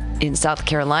River in South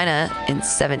Carolina in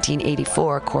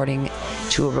 1784, according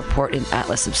to a report in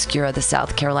Atlas Obscura. The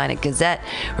South Carolina Gazette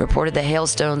reported the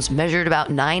hailstones measured about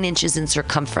 9 inches in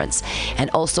circumference and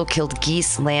also killed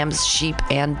geese, lambs, sheep,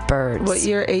 and birds. What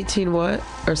year? 18 what?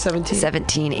 Or 17?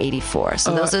 1784.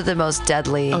 So those are the most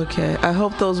deadly. Okay. I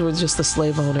hope those were just the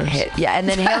slave owners. Yeah, and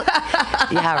then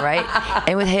yeah, right?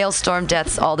 And with hailstorm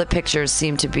deaths, all the pictures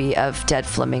seem to be of dead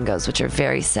flamingos, which are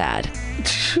very sad.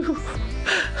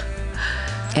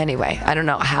 Anyway, I don't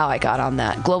know how I got on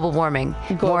that. Global warming,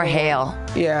 more hail.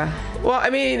 Yeah. Well, I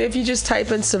mean, if you just type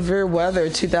in severe weather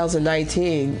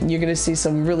 2019, you're going to see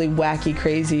some really wacky,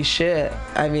 crazy shit.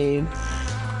 I mean,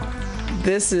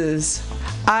 this is...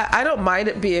 I don't mind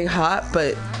it being hot,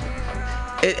 but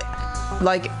it...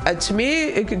 to me,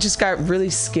 it just got really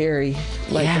scary.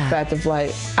 The fact of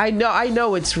I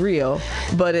know it's real,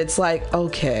 but it's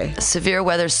okay. Severe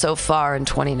weather so far in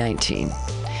 2019.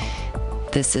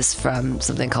 This is from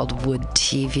something called Wood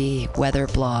TV weather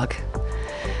blog.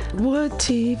 Wood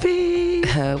TV.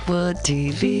 Wood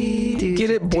TV. Get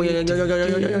it, boy.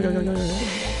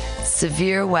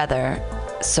 Severe weather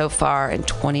so far in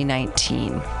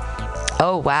 2019.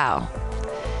 Oh wow.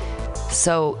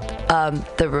 So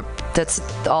that's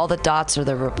all the dots are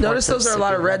the reports. Notice those are a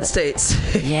lot of red states.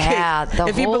 Yeah,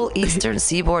 the whole eastern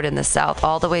seaboard in the south,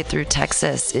 all the way through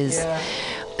Texas,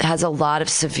 has a lot of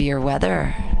severe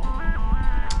weather.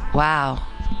 Wow.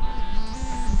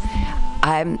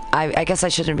 I guess I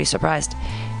shouldn't be surprised.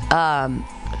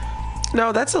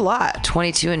 No, that's a lot.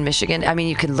 22 in Michigan. I mean,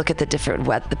 you can look at the different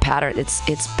the pattern.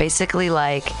 It's basically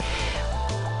like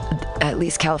at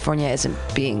least California isn't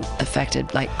being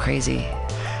affected like crazy.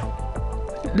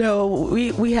 No,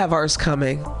 we have ours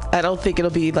coming. I don't think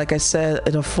it'll be, like I said,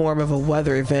 in a form of a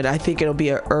weather event. I think it'll be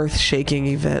an earth-shaking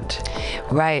event.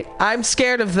 Right. I'm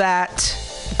scared of that.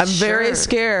 I'm very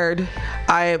scared.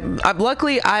 I'm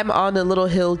luckily I'm on a little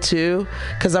hill too,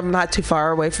 because I'm not too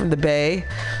far away from the bay.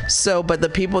 So, but the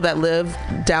people that live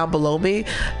down below me,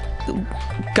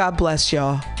 God bless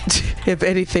y'all. If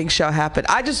anything shall happen,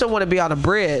 I just don't want to be on a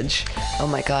bridge. Oh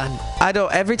my God. I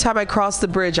don't. Every time I cross the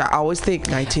bridge, I always think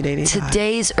 1989.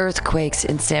 Today's earthquakes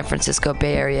in San Francisco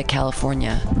Bay Area,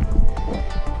 California.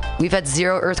 We've had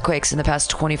 0 earthquakes in the past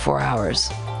 24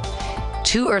 hours.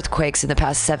 2 earthquakes in the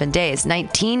past 7 days.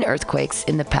 19 earthquakes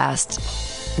in the past.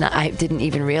 No, I didn't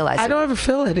even realize. I don't ever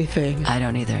feel anything. I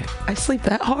don't either. I sleep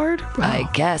that hard? Wow. I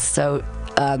guess so.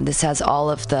 This has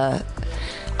all of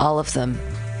them.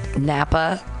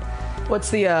 Napa.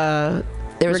 What's the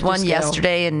there was one scale?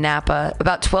 yesterday in Napa,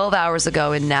 about 12 hours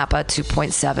ago in Napa,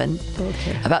 2.7.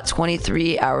 Okay. About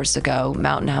 23 hours ago,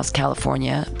 Mountain House,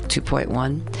 California,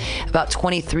 2.1. About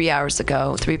 23 hours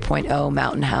ago, 3.0,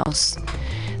 Mountain House.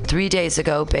 3 days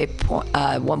ago,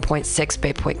 1.6,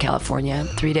 Bay Point, California.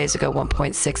 3 days ago,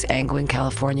 1.6, Angwin,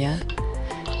 California.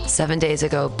 7 days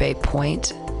ago, Bay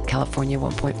Point, California,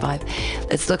 1.5.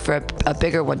 Let's look for a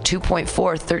bigger one,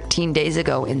 2.4, 13 days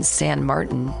ago in San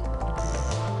Martin.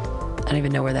 I don't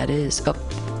even know where that is. Oh,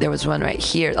 there was one right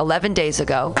here. 11 days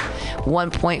ago,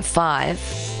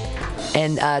 1.5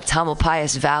 in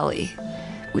Tamalpais Valley,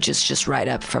 which is just right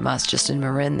up from us, just in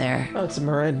Marin there. Oh, it's a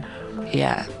Marin.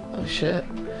 Yeah. Oh, shit.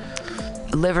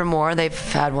 Livermore, they've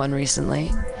had one recently.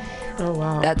 Oh,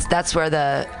 wow. That's where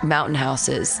the Mountain House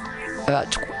is.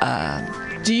 About.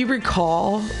 Do you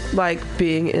recall, like,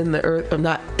 being in the earth,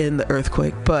 not in the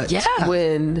earthquake, but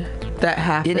when that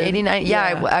happened? In 89,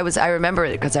 I remember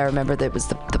it because I remember that it was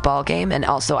the ball game, and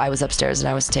also I was upstairs and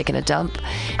I was taking a dump,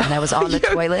 and I was on the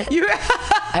toilet.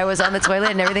 I was on the toilet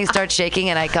and everything started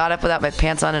shaking, and I got up without my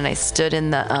pants on and I stood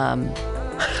in the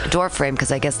door frame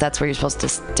because I guess that's where you're supposed to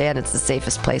stand. It's the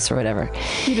safest place or whatever.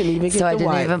 You didn't even get so to I didn't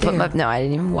wipe. even put no, I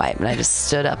didn't even wipe, and I just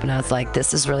stood up and I was like,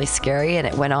 this is really scary, and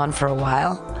it went on for a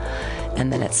while. And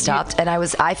then it stopped, and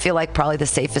I feel like probably the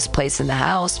safest place in the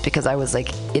house because I was like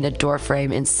in a door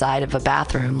frame inside of a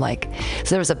bathroom. Like, so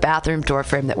there was a bathroom door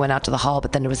frame that went out to the hall,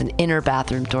 but then there was an inner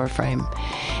bathroom door frame,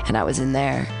 and I was in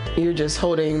there. You're just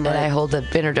holding. And I hold the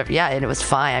inner door, and it was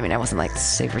fine. I mean, I wasn't like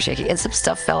super shaky, and some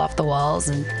stuff fell off the walls,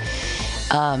 and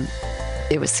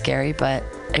it was scary, but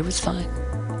it was fine.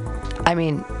 I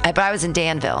mean, but I was in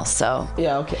Danville, so.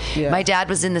 Yeah, okay. Yeah. My dad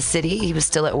was in the city. He was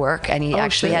still at work, and he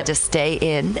actually had to stay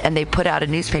in, and they put out a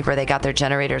newspaper. They got their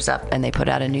generators up, and they put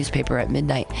out a newspaper at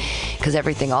midnight because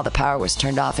all the power was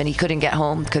turned off, and he couldn't get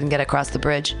home, couldn't get across the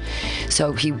bridge.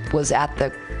 So he was at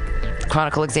the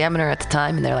Chronicle Examiner at the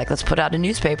time, and they're like, let's put out a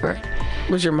newspaper.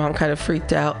 Was your mom kind of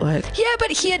freaked out? Like? Yeah,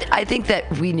 but I think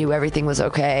that we knew everything was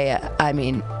okay. I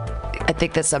mean, I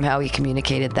think that somehow he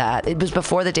communicated that. It was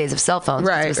before the days of cell phones.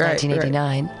 Right, it was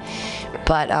 1989. Right.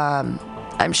 But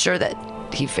I'm sure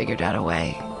that he figured out a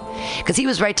way. Because he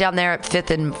was right down there at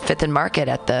Fifth and Market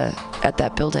at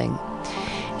that building.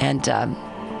 And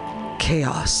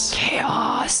chaos.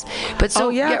 But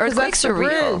so earthquakes are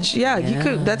real. Yeah, you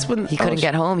could. That's when he couldn't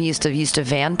get home. He used to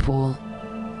van pool.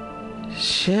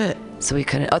 Shit. So he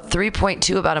couldn't.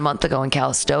 3.2 about a month ago in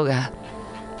Calistoga.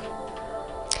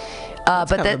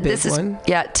 But this is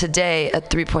today at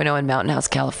 3.0 in Mountain House,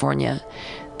 California.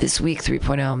 This week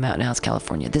 3.0 in Mountain House,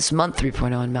 California. This month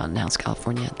 3.0 in Mountain House,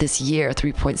 California. This year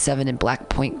 3.7 in Black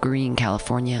Point Green,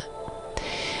 California.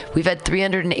 We've had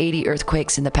 380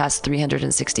 earthquakes in the past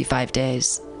 365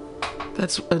 days.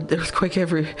 That's an earthquake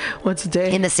once a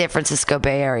day in the San Francisco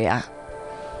Bay Area.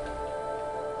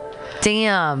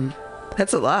 Damn.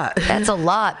 That's a lot. That's a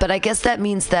lot. But I guess that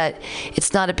means that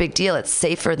it's not a big deal. It's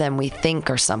safer than we think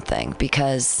or something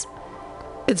because...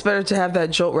 It's better to have that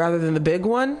jolt rather than the big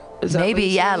one? Is that maybe,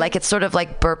 yeah. Like it's sort of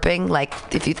like burping. Like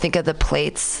if you think of the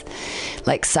plates,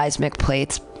 like seismic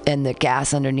plates and the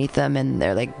gas underneath them and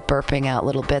they're like burping out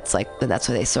little bits. Like that's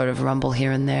why they sort of rumble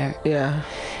here and there. Yeah.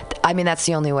 I mean, that's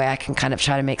the only way I can kind of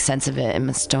try to make sense of it in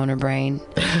my stoner brain.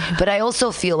 But I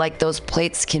also feel like those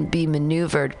plates can be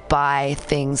maneuvered by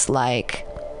things like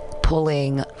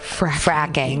pulling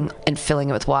fracking and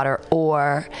filling it with water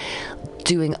or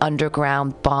doing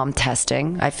underground bomb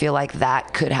testing. I feel like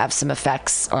that could have some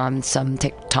effects on some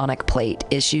tectonic plate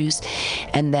issues.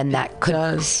 And then that could...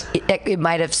 It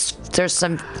might have... There's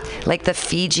some... Like the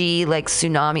Fiji, like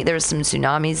tsunami... There was some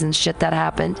tsunamis and shit that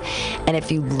happened. And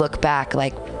if you look back,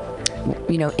 like...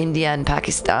 You know, India and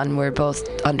Pakistan were both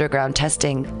underground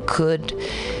testing could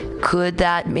Could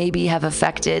that maybe have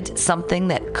affected something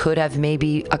that could have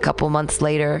maybe a couple months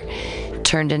later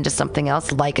turned into something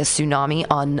else, like a tsunami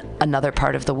on another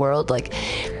part of the world? Like,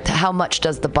 how much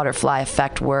does the butterfly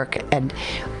effect work, and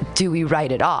do we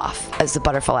write it off as the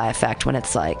butterfly effect when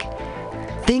it's like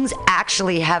things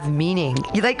actually have meaning?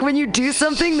 Like when you do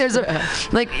something, there's a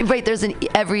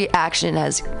every action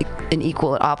has an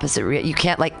equal and opposite you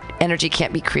can't, like, energy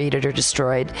can't be created or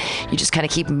destroyed. You just kind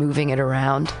of keep moving it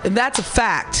around, and that's a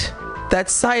fact.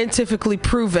 That's scientifically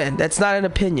proven. That's not an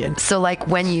opinion. So like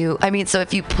so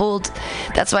if you pulled,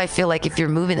 that's why I feel like if you're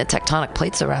moving the tectonic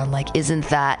plates around, like, isn't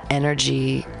that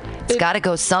energy? It's got to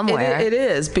go somewhere. It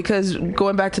is, because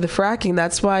going back to the fracking,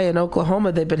 that's why in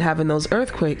Oklahoma they've been having those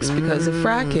earthquakes because of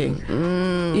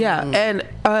fracking. Yeah, and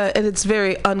it's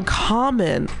very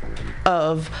uncommon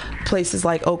of places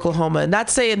like Oklahoma. Not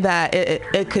saying that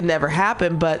it could never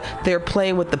happen, but they're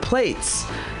playing with the plates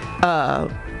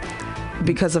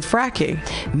because of fracking.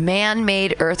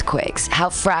 Man-made earthquakes. How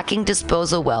fracking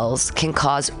disposal wells can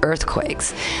cause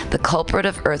earthquakes. The culprit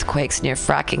of earthquakes near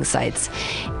fracking sites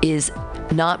is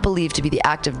not believed to be the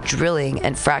act of drilling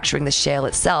and fracturing the shale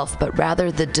itself, but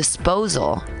rather the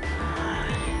disposal.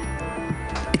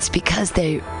 It's because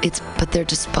they're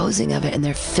disposing of it, and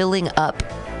they're filling up.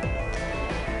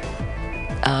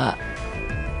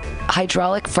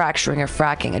 Hydraulic fracturing or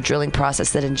fracking, a drilling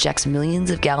process that injects millions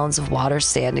of gallons of water,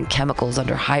 sand, and chemicals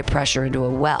under high pressure into a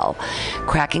well,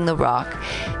 cracking the rock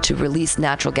to release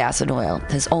natural gas and oil,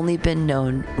 has only been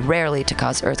known rarely to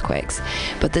cause earthquakes.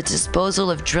 But the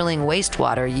disposal of drilling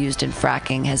wastewater used in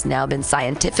fracking has now been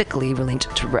scientifically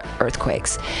linked to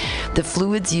earthquakes. The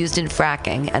fluids used in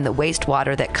fracking and the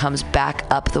wastewater that comes back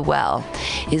up the well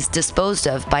is disposed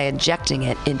of by injecting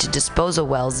it into disposal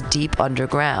wells deep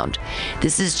underground.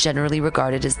 This is generally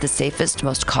regarded as the safest,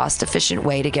 most cost-efficient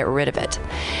way to get rid of it.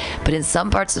 But in some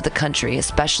parts of the country,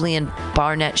 especially in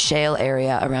Barnett Shale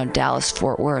area around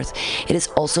Dallas-Fort Worth, it has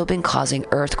also been causing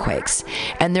earthquakes,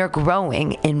 and they're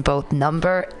growing in both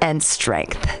number and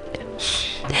strength.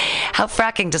 How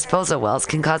fracking disposal wells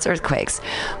can cause earthquakes.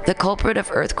 The culprit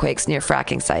of earthquakes near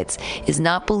fracking sites is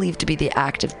not believed to be the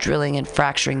act of drilling and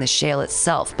fracturing the shale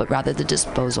itself, but rather the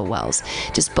disposal wells.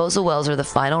 Disposal wells are the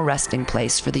final resting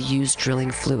place for the used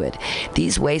drilling fluid.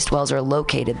 These waste wells are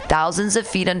located thousands of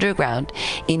feet underground,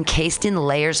 encased in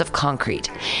layers of concrete.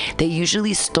 They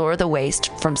usually store the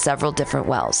waste from several different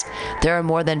wells. There are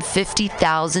more than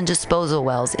 50,000 disposal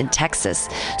wells in Texas,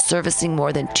 servicing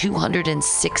more than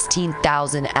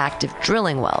 216,000 active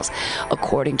drilling wells,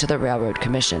 according to the Railroad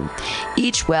Commission.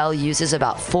 Each well uses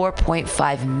about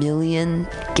 4.5 million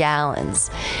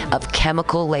gallons of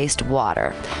chemical-laced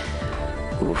water.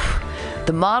 Oof.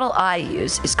 The model I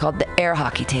use is called the air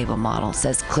hockey table model,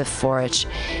 says Cliff Forich,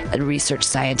 a research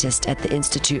scientist at the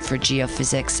Institute for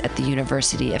Geophysics at the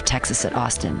University of Texas at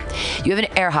Austin. You have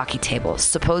an air hockey table.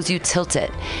 Suppose you tilt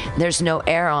it. There's no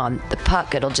air on the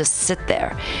puck. It'll just sit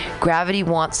there. Gravity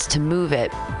wants to move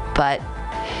it, but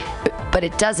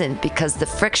it doesn't because the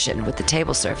friction with the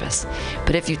table surface.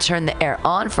 But if you turn the air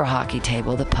on for a hockey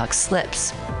table, the puck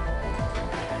slips.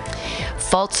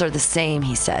 Faults are the same,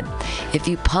 he said. If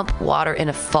you pump water in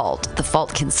a fault, the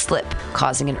fault can slip,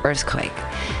 causing an earthquake.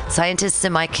 Scientists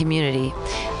in my community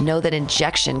know that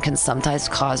injection can sometimes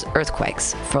cause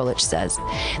earthquakes, Froelich says.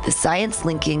 The science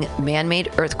linking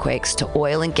man-made earthquakes to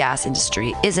oil and gas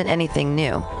industry isn't anything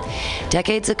new.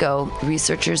 Decades ago,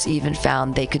 researchers even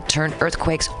found they could turn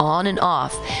earthquakes on and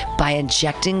off by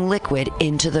injecting liquid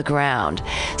into the ground,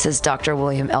 says Dr.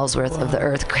 William Ellsworth of the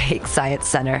Earthquake Science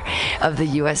Center of the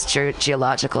U.S.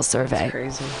 Geological Survey. That's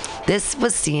crazy. This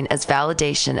was seen as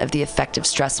validation of the effective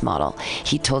stress model,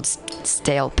 he told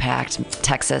Stale Pact,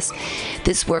 Texas.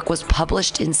 This work was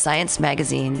published in Science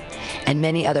magazine and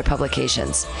many other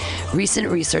publications. Recent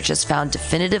research has found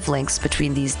definitive links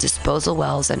between these disposal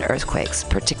wells and earthquakes,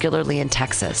 particularly in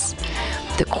Texas.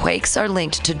 The quakes are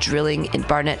linked to drilling in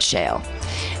Barnett Shale.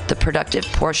 The productive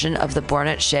portion of the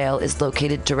Barnett Shale is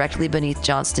located directly beneath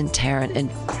Johnston, Tarrant,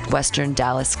 and western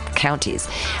Dallas counties,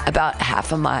 about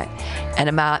half a mile and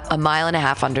a mile and a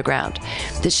half underground.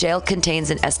 The shale contains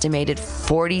an estimated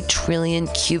 40 trillion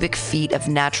cubic feet of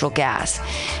natural gas,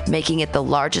 making it the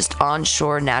largest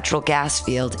onshore natural gas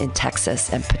field in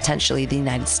Texas and potentially the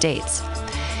United States.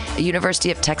 A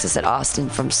University of Texas at Austin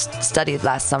study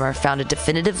last summer found a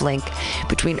definitive link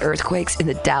between earthquakes in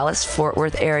the Dallas-Fort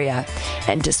Worth area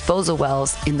and disposal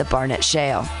wells in the Barnett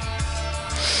Shale.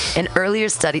 An earlier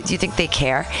study, do you think they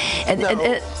care?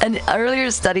 An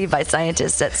earlier study by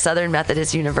scientists at Southern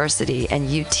Methodist University and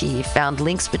UT found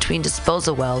links between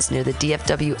disposal wells near the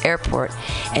DFW airport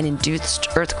and induced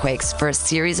earthquakes for a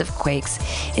series of quakes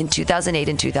in 2008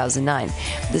 and 2009.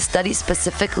 The study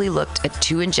specifically looked at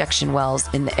 2 injection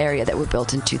wells in the area that were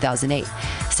built in 2008.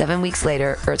 7 weeks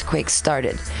later, earthquakes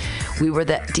started. Were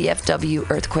the DFW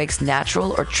earthquakes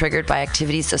natural or triggered by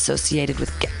activities associated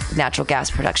with natural gas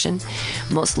production?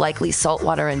 Most likely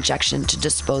saltwater injection to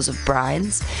dispose of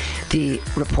brines, the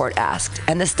report asked.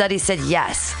 And the study said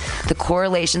yes, the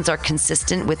correlations are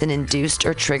consistent with an induced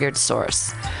or triggered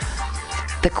source.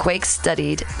 The quakes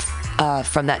studied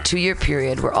from that 2-year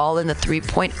period were all in the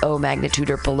 3.0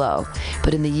 magnitude or below.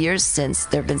 But in the years since,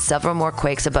 there have been several more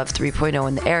quakes above 3.0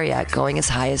 in the area, going as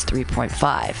high as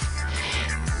 3.5.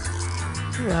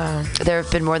 Wow. There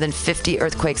have been more than 50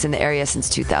 earthquakes in the area since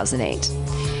 2008.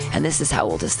 And this is, how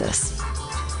old is this?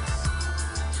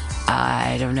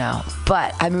 I don't know.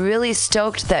 But I'm really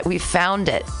stoked that we found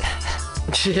it.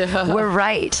 Yeah. We're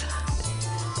right.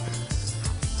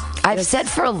 I've said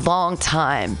for a long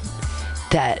time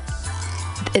that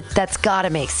that's got to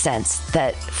make sense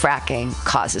that fracking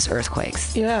causes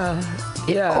earthquakes. Yeah.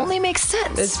 It only makes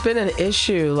sense. It's been an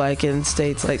issue, like in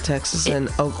states like Texas and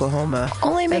Oklahoma.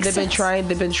 Only makes sense. They've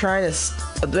been trying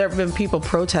to. There have been people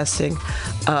protesting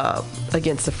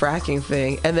against the fracking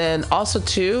thing, and then also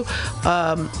too,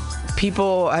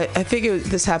 people. I think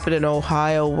this happened in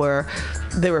Ohio where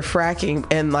they were fracking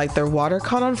and like their water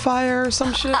caught on fire or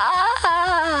some shit.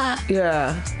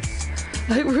 Yeah.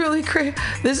 Like really crazy.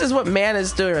 This is what man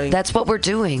is doing. That's what we're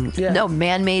doing. Yeah. No,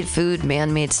 man-made food,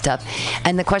 man-made stuff.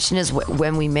 And the question is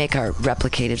when we make our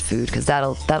replicated food, because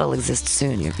that'll exist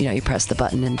soon. You press the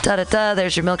button and da-da-da,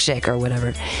 there's your milkshake or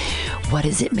whatever. What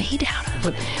is it made out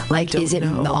of? Like, is it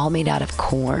all made out of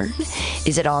corn?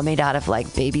 Is it all made out of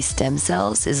like baby stem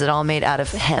cells? Is it all made out of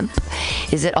hemp?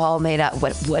 Is it all made out?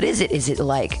 What is it? Is it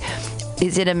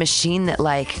a machine that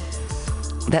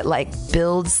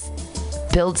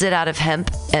builds it out of hemp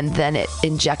and then it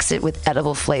injects it with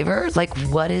edible flavor? Like,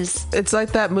 what is... It's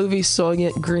like that movie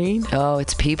Soylent Green. Oh,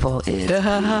 it's people.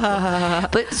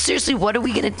 But seriously, what are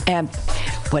we gonna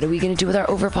do with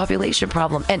our overpopulation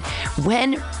problem? And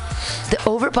when the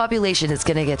overpopulation is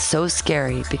gonna get so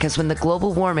scary, because when the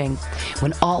global warming,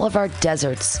 when all of our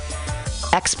deserts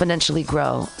exponentially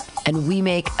grow and we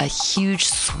make a huge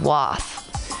swath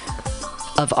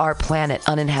of our planet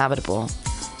uninhabitable,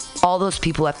 all those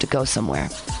people have to go somewhere.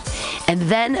 And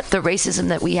then the racism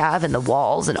that we have and the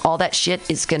walls and all that shit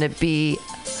is going to be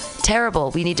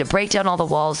terrible. We need to break down all the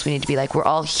walls. We need to be like, we're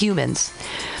all humans.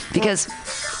 Because,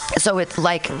 so it's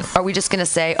like, are we just going to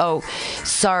say, oh,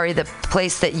 sorry, the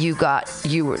place that you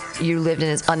lived in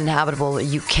is uninhabitable.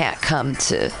 You can't come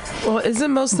to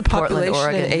isn't most of the population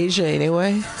Portland, in Asia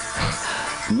anyway?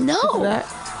 No.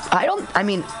 I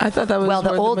thought that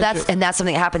was that's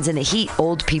something that happens in the heat.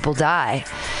 Old people die.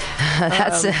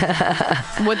 That's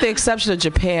with the exception of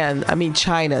Japan.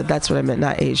 China. That's what I meant,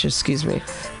 not Asia. Excuse me.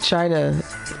 China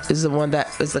is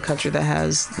the country that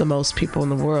has the most people in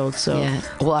the world. So, yeah.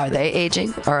 Well, are they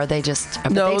aging, or are they just?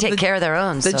 No, they take care of their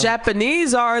own. The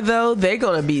Japanese are though. They're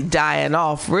gonna be dying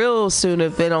off real soon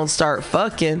if they don't start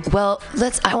fucking. Well,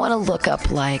 I want to look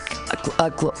up like a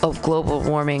global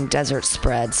warming desert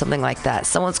spread, something like that.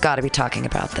 Someone's got to be talking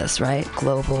about this, right?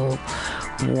 Global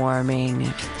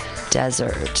warming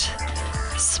desert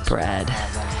spread,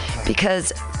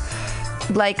 because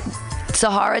like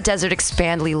Sahara Desert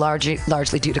expandly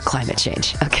largely due to climate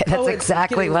change. Okay, that's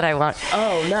exactly what I want.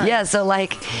 Oh, nice. Yeah, so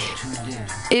like,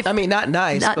 not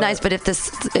nice, but if the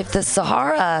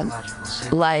Sahara,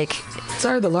 like, it's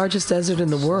the largest desert in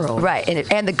the world, right?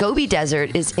 And the Gobi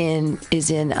Desert is in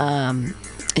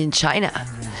China,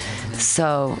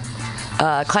 so.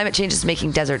 Climate change is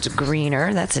making deserts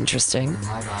greener. That's interesting.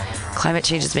 Climate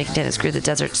change is making deserts greener. The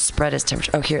desert spread its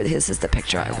temperature. Oh, here, this is the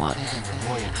picture I want.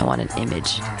 I want an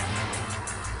image.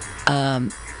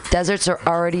 Deserts are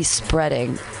already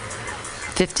spreading.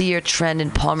 50-year trend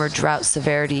in Palmer Drought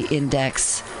Severity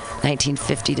Index,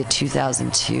 1950 to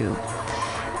 2002.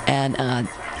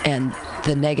 And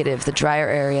the negative, the drier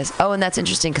areas. Oh, and that's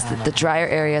interesting because the drier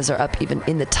areas are up even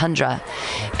in the tundra.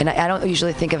 And I don't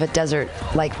usually think of a desert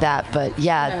like that, but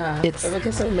yeah, I guess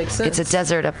that makes sense. It's a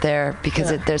desert up there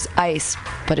because there's ice,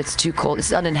 but it's too cold.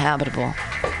 It's uninhabitable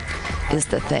is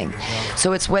the thing.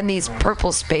 So it's when these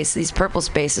purple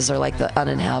spaces are like the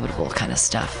uninhabitable kind of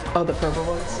stuff. Oh, the purple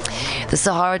ones? The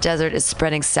Sahara Desert is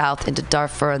spreading south into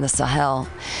Darfur and the Sahel.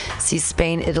 See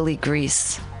Spain, Italy,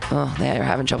 Greece. Oh, they are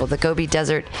having trouble. The Gobi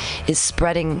Desert is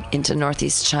spreading into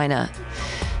northeast China.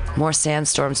 More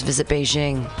sandstorms. Visit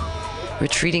Beijing.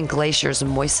 Retreating glaciers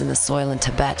moisten the soil in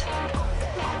Tibet.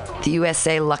 The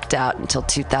USA lucked out until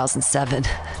 2007.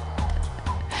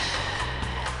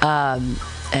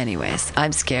 Anyways,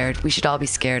 I'm scared. We should all be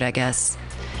scared, I guess.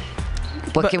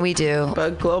 What can we do?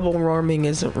 But global warming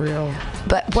isn't real.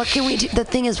 But what can we do? The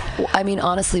thing is, I mean,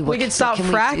 honestly, we can stop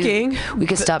fracking. We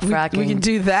can stop fracking. We can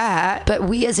do that. But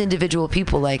we as individual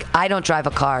people, like, I don't drive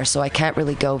a car, so I can't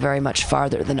really go very much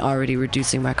farther than already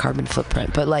reducing my carbon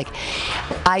footprint. But, like,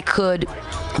 I could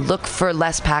look for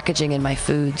less packaging in my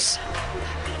foods.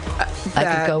 I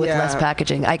could go with less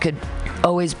packaging. I could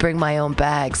always bring my own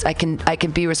bags. I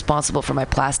can be responsible for my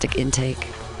plastic intake.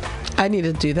 I need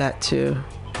to do that too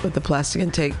with the plastic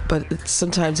intake, but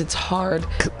sometimes it's hard,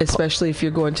 especially if you're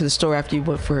going to the store after you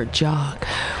went for a jog.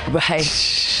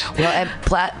 Right. Well, and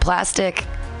plastic,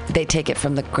 they take it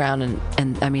from the ground,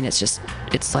 and I mean,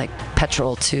 it's like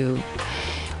petrol too.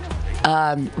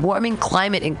 Warming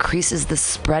climate increases the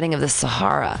spreading of the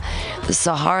Sahara. The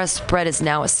Sahara spread is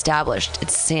now established.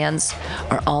 Its sands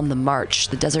are on the march.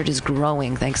 The desert is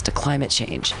growing thanks to climate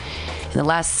change. In the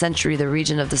last century, the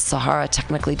region of the Sahara,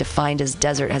 technically defined as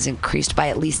desert, has increased by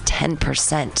at least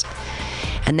 10%.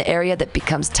 And the area that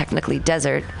becomes technically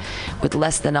desert, with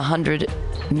less than 100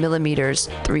 millimeters,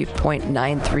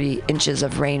 3.93 inches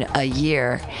of rain a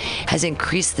year, has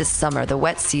increased this summer, the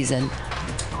wet season,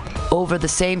 over the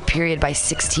same period by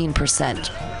 16%.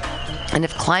 And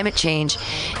if climate change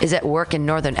is at work in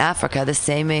northern Africa, the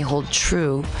same may hold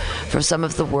true for some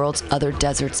of the world's other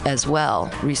deserts as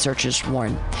well, researchers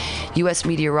warn. U.S.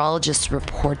 meteorologists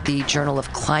report the Journal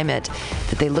of Climate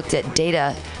that they looked at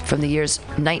data from the years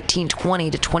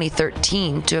 1920 to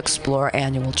 2013 to explore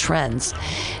annual trends.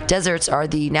 Deserts are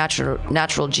the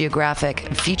natural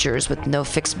geographic features with no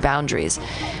fixed boundaries.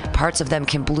 Parts of them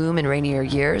can bloom in rainier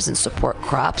years and support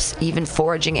crops, even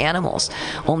foraging animals,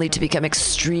 only to become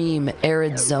extreme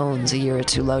arid zones a year or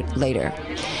two later.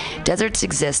 Deserts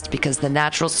exist because the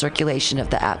natural circulation of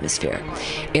the atmosphere.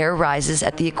 Air rises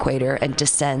at the equator and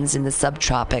descends in the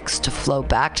subtropics to flow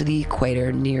back to the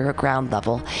equator near ground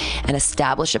level and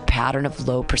establish a pattern of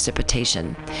low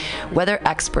precipitation. Weather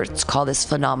experts call this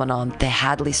phenomenon the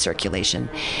Hadley circulation,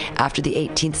 after the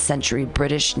 18th century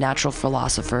British natural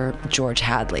philosopher George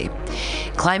Hadley.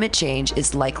 Climate change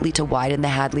is likely to widen the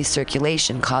Hadley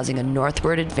circulation, causing a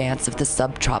northward advance of the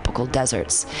subtropical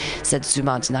deserts, said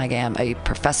Sumant Nagam, a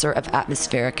professor of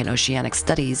atmospheric and oceanic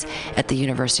studies at the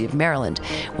University of Maryland,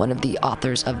 one of the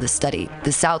authors of the study.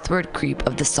 The southward creep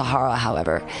of the Sahara,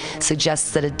 however,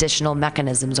 suggests that additional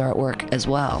mechanisms are at work as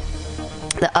well.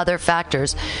 The other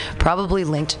factors probably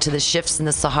linked to the shifts in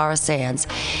the Sahara sands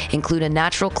include a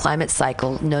natural climate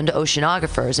cycle known to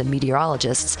oceanographers and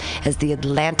meteorologists as the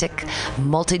Atlantic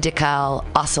multidecadal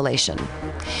oscillation.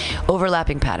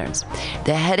 Overlapping patterns.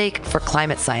 The headache for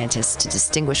climate scientists to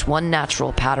distinguish one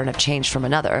natural pattern of change from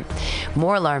another.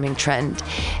 More alarming trend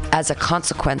as a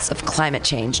consequence of climate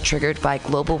change triggered by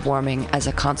global warming as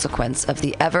a consequence of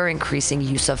the ever-increasing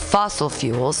use of fossil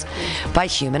fuels by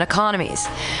human economies.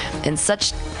 And such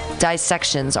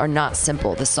dissections are not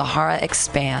simple. The Sahara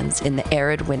expands in the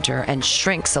arid winter and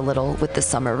shrinks a little with the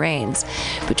summer rains.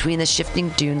 Between the shifting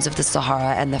dunes of the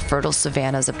Sahara and the fertile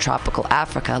savannas of tropical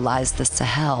Africa lies the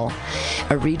Sahel,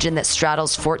 a region that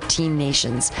straddles 14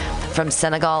 nations, from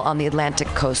Senegal on the Atlantic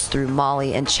coast through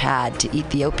Mali and Chad to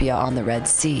Ethiopia on the Red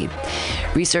Sea.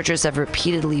 Researchers have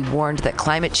repeatedly warned that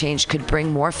climate change could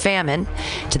bring more famine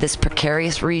to this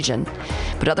precarious region,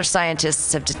 but other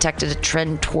scientists have detected a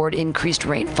trend toward increased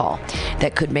rainfall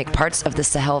that could make parts of the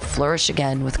Sahel flourish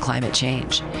again with climate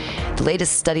change. The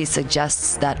latest study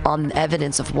suggests that on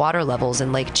evidence of water levels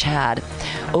in Lake Chad,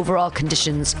 overall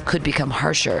conditions could become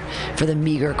harsher for the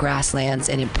meager grasslands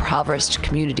and impoverished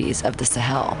communities of the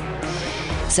Sahel.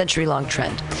 Century-long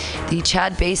trend. The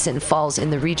Chad Basin falls in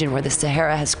the region where the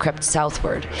Sahara has crept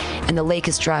southward, and the lake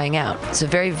is drying out. It's a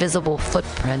very visible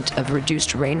footprint of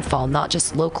reduced rainfall, not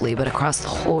just locally, but across the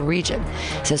whole region,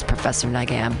 says Professor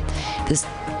Nagam.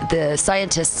 The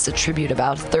scientists attribute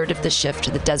about a third of the shift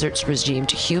to the desert's regime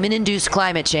to human-induced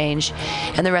climate change,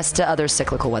 and the rest to other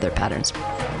cyclical weather patterns.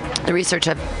 The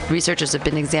researchers have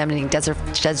been examining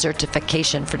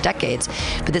desertification for decades,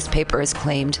 but this paper is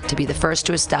claimed to be the first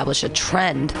to establish a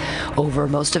trend over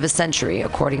most of a century,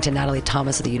 according to Natalie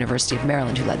Thomas of the University of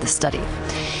Maryland, who led the study.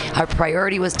 Our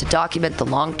priority was to document the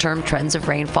long-term trends of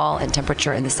rainfall and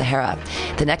temperature in the Sahara.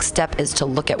 The next step is to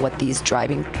look at what is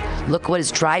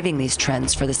driving these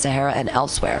trends for the Sahara and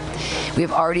elsewhere. We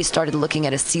have already started looking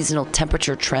at a seasonal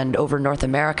temperature trend over North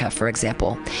America, for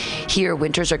example. Here,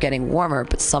 winters are getting warmer,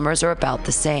 but summers summers are about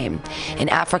the same. In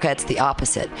Africa, it's the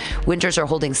opposite. Winters are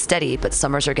holding steady, but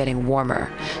summers are getting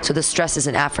warmer. So the stresses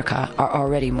in Africa are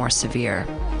already more severe.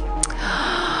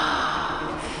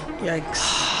 Yikes.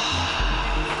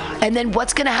 And then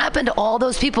what's going to happen to all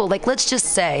those people? Like, let's just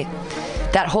say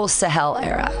that whole Sahel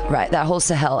era, right? That whole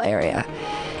Sahel area.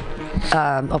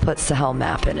 I'll put Sahel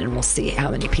map in and we'll see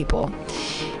how many people.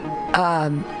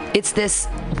 It's this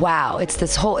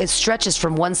whole, it stretches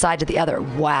from one side to the other.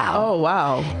 Wow. Oh,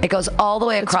 wow. It goes all the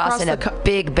way across in a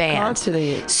big band.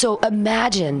 Continent. So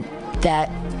imagine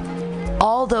that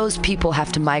all those people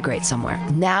have to migrate somewhere.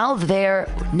 Now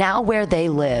where they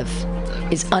live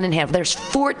is uninhabitable. There's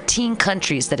 14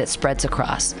 countries that it spreads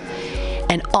across.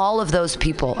 And all of those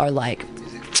people are like,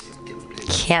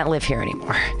 can't live here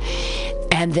anymore.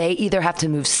 And they either have to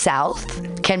move south,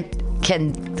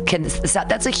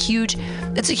 that's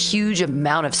a huge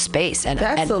amount of space. And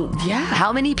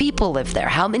how many people live there?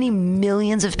 How many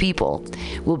millions of people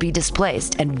will be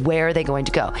displaced, and where are they going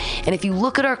to go? And if you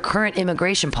look at our current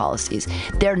immigration policies,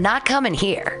 they're not coming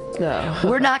here. No.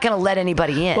 We're not going to let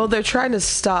anybody in. Well, they're trying to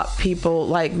stop people,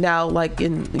 like now, like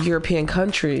in European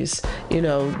countries,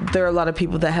 there are a lot of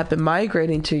people that have been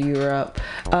migrating to Europe,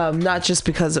 not just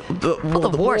because of the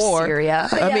war, Syria.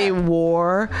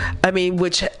 War.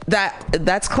 Which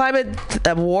that's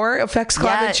war affects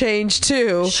climate change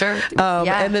too. Sure.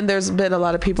 And then there's been a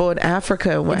lot of people in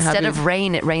Africa. Instead of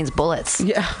rain, it rains bullets.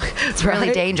 Yeah. It's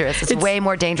really dangerous. It's way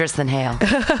more dangerous than hail.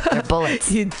 They're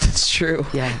bullets. It's true.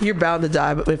 Yeah. You're bound to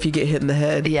die if you get hit in the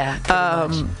head. Yeah.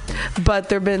 But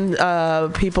there have been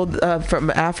people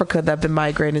from Africa that have been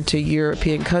migrating to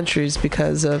European countries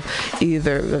because of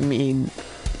either,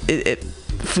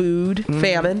 food,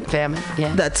 famine,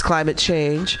 yeah. That's climate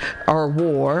change, or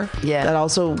war. Yeah. That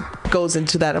also goes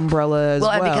into that umbrella as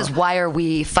well. Well, because why are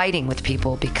we fighting with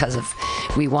people? Because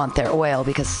we want their oil,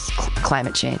 because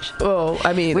climate change. Well,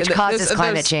 which causes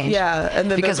climate change. Yeah, and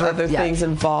then there's other things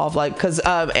involved, like because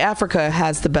Africa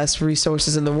has the best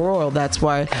resources in the world. That's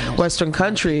why Western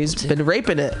countries been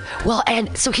raping it. Well,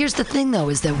 and so here's the thing, though,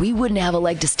 is that we wouldn't have a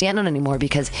leg to stand on anymore,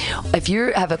 because if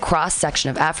you have a cross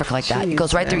section of Africa like that, it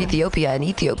goes right through Ethiopia,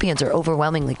 and Ethiopians are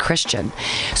overwhelmingly Christian.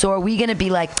 So are we going to be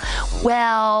like,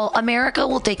 well, America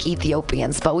will take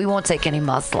Ethiopians, but we won't take any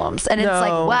Muslims? And it's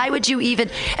like, why would you even?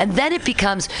 And then it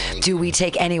becomes, do we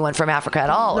take anyone from Africa at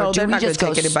all? No, or do we just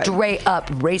go straight up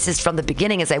racist from the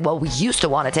beginning and say, well, we used to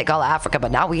want to take all of Africa, but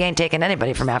now we ain't taking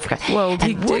anybody from Africa? Well,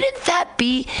 and wouldn't that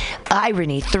be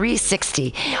irony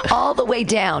 360 all the way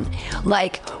down?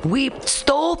 Like, we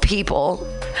stole people,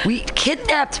 we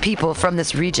kidnapped people from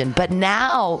this region, but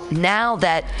now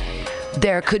that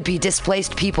there could be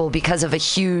displaced people because of a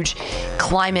huge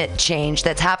climate change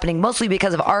that's happening, mostly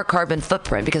because of our carbon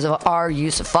footprint, because of our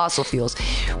use of fossil fuels,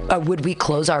 would we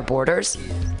close our borders?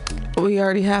 We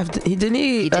already have. Didn't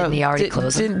he already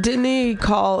close them? Didn't he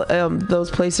call those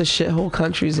places shithole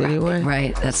countries anyway?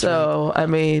 Right. That's so,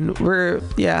 right.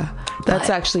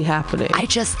 That's actually happening. I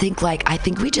just think I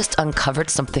think we just uncovered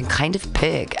something kind of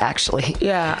big, actually.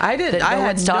 Yeah, I didn't. I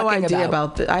had no idea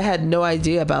about that. I had no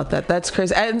idea about that. That's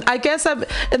crazy. And I guess and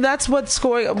that's what's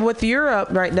going on with Europe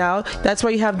right now. That's why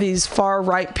you have these far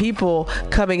right people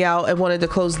coming out and wanting to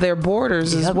close their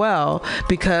borders as well,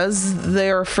 because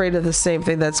they're afraid of the same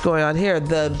thing that's going on here,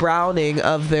 the browning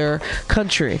of their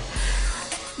country.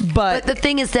 But the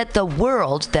thing is that the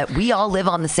world, that we all live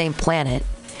on the same planet,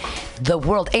 the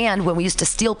world, and when we used to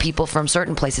steal people from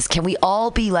certain places, can we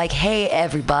all be like, hey,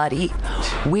 everybody,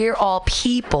 we're all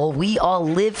people, we all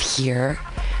live here,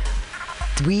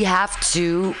 we have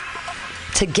to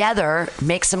together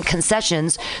make some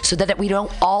concessions so that we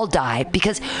don't all die?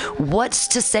 Because what's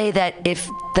to say that if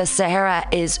the Sahara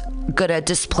is gonna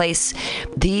displace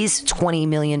these 20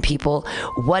 million people,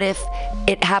 what if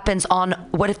it happens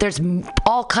what if there's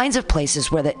all kinds of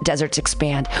places where the deserts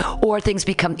expand, or things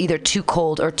become either too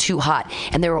cold or too hot,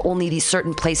 and there are only these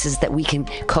certain places that we can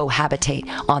cohabitate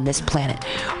on this planet?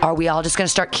 Are we all just gonna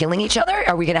start killing each other?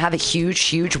 Are we gonna have a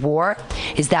huge war?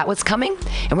 Is that what's coming?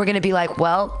 And we're gonna be like,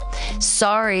 well,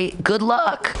 sorry, good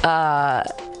luck.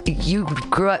 You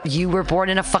grew up, you were born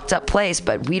in a fucked up place,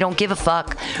 but we don't give a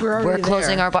fuck. We're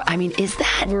closing our is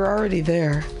that? We're already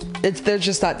there. They're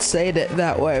just not saying it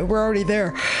that way. We're already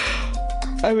there.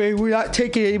 We're not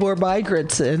taking any more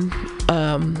migrants in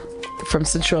from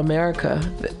Central America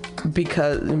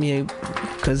because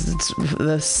it's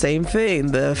the same thing,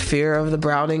 the fear of the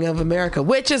browning of America,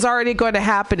 which is already going to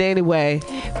happen anyway.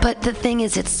 But the thing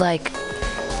is, it's like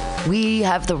we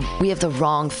have the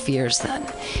wrong fears then.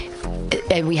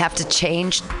 And we have to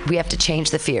change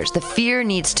the fears. The fear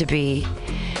needs to be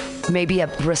maybe a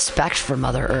respect for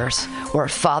Mother Earth or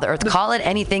Father Earth. Call it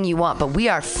anything you want, but we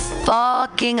are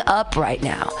fucking up right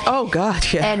now. Oh God,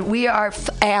 yeah. And we are,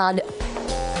 and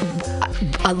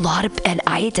a lot of, and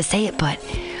I hate to say it, but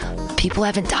people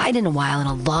haven't died in a while, and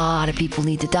a lot of people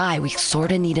need to die. We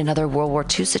sort of need another World War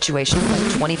II situation with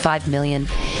like 25 million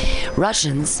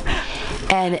Russians.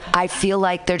 And I feel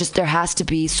like there has to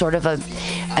be sort of I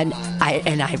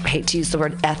hate to use the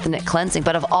word ethnic cleansing,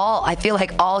 but I feel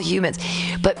like all humans,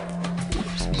 but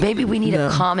maybe we need a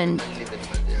common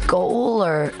goal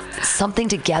or something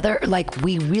together. Like,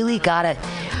 we really gotta,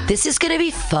 this is gonna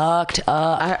be fucked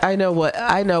up. I know what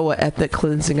ethnic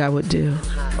cleansing I would do.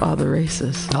 All the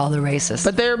races.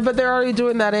 But they're already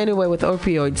doing that anyway with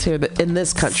opioids here in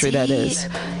this country. That is.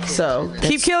 So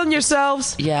keep killing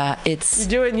yourselves. Yeah,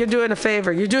 you're doing a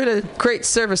favor. You're doing a great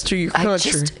service to your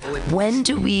country. When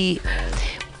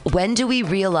do we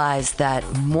realize that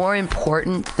more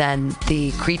important than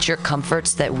the creature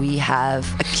comforts that we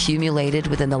have accumulated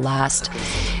within the last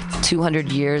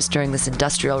 200 years during this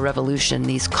industrial revolution,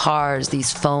 these cars,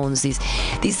 these phones, these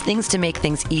things to make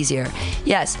things easier?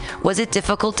 Yes. Was it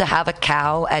difficult to have a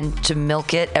cow and to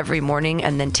milk it every morning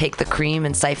and then take the cream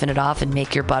and siphon it off and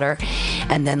make your butter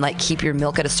and then like keep your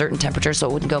milk at a certain temperature so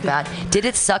it wouldn't go bad? Did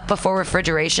it suck before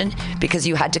refrigeration because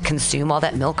you had to consume all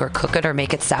that milk or cook it or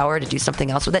make it sour to do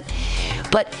something else with it?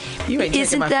 But you ain't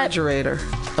taking my refrigerator.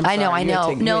 I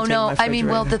know. No. I mean,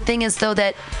 well, the thing is though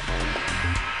that,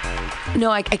 no,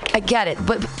 I get it.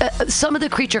 But some of the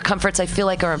creature comforts I feel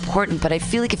like are important, but I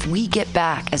feel like if we get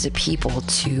back as a people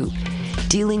to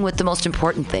dealing with the most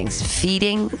important things,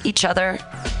 feeding each other,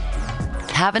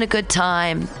 having a good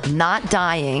time, not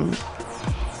dying,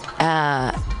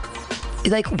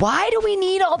 like, why do we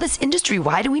need all this industry?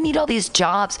 Why do we need all these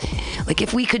jobs? Like,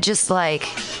 if we could just like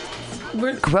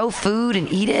grow food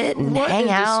and eat it and hang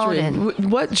out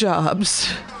and what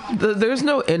jobs? There's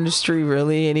no industry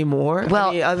really anymore. Well,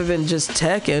 I mean, other than just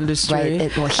tech industry.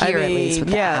 Right. Here at least with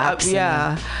the apps.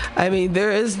 I mean,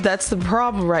 that's the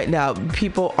problem right now.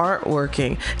 People aren't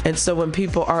working, and so when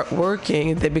people aren't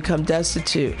working, they become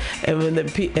destitute,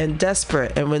 and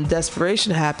desperate. And when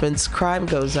desperation happens, crime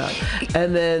goes up,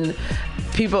 and then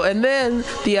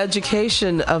the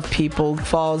education of people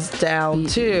falls down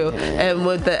too. And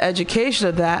with the education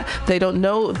of that, they don't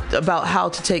know about how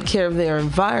to take care of their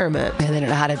environment. And they don't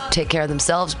know how to take care of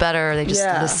themselves better. They just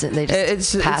listen. They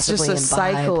just passively it's just a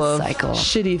cycle of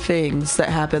shitty things that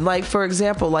happen. Like, for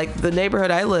example, like the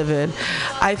neighborhood I live in,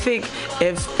 I think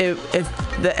if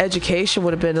the education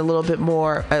would have been a little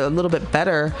bit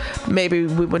better, maybe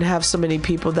we wouldn't have so many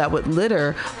people that would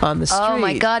litter on the street. Oh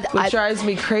my God. Which drives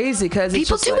me crazy because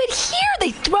people do it here.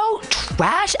 They throw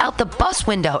trash out the bus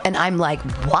window, and I'm like,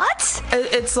 what?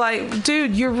 It's like,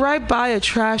 dude, you're right by a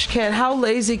trash can. How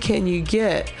lazy can you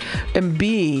get and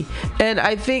be? And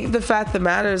I think the fact of the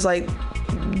matter is, like,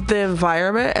 the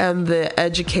environment and the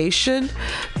education,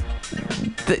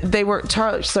 they weren't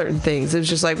taught certain things. It was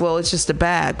just like, well, it's just a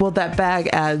bag. Well, that bag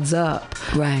adds up.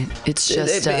 Right. It's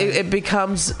just it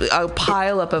becomes a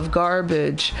pileup of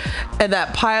garbage, and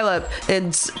that pileup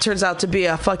turns out to be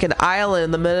a fucking island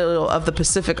in the middle of the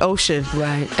Pacific Ocean.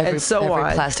 Right. Every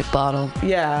plastic bottle.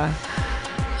 Yeah.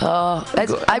 I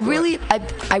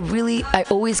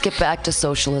always get back to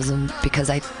socialism because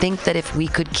I think that if we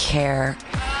could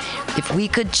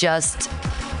just,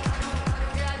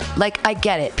 like, I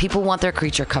get it. People want their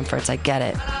creature comforts. I get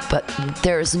it. But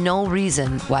there's no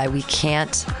reason why we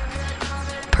can't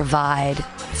provide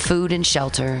food and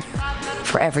shelter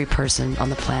for every person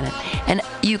on the planet. And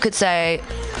you could say,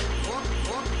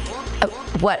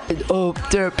 what? Oh,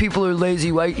 people are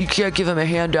lazy. Why you can't give them a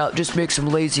handout? Just makes them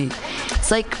lazy. It's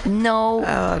like,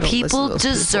 no. People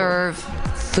deserve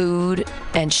food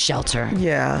and shelter.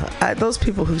 Yeah, those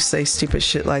people who say stupid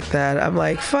shit like that, I'm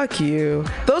like, fuck you.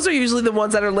 Those are usually the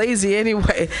ones that are lazy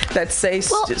anyway, that say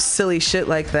silly shit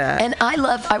like that. And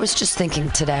I was just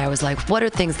thinking today, I was like, what are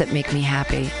things that make me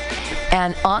happy?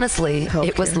 And honestly,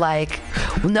 It was like,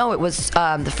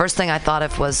 the first thing I thought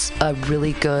of was a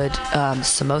really good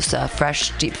samosa,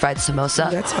 fresh deep fried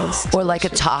samosa. That sounds or like a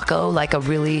taco, like a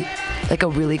really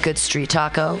good street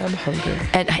taco. I'm hungry.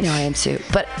 And I know I am too.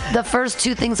 But the first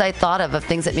two things I thought of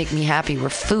things that make me happy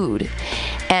were food.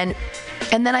 And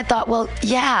then I thought, well,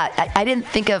 yeah, I didn't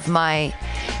think of my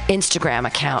Instagram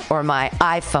account or my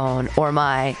iPhone or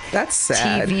my That's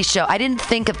sad. TV show. I didn't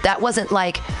think of that. Wasn't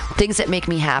like things that make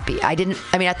me happy. I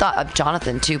thought of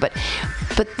Jonathan too, but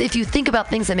if you think about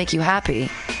things that make you happy,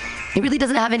 it really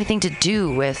doesn't have anything to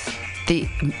do with the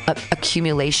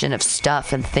accumulation of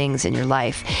stuff and things in your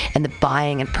life and the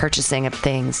buying and purchasing of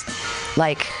things.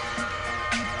 Like,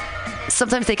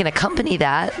 sometimes they can accompany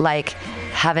that, like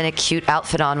having a cute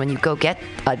outfit on when you go get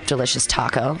a delicious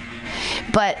taco.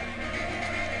 But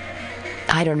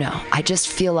I don't know. I just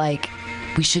feel like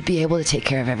we should be able to take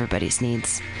care of everybody's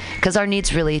needs. Because our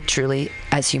needs really, truly,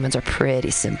 as humans, are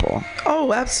pretty simple.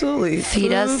 Oh, absolutely. Feed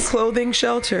Food, us. clothing,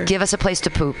 shelter. Give us a place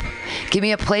to poop. Give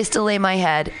me a place to lay my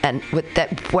head, and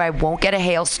where I won't get a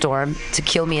hailstorm to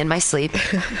kill me in my sleep.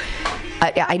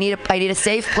 I need a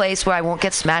safe place where I won't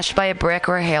get smashed by a brick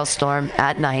or a hailstorm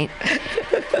at night.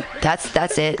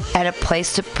 That's it. And a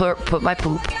place to put my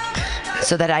poop,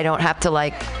 so that I don't have to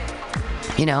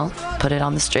put it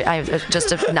on the street.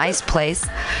 Just a nice place,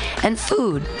 and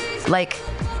food,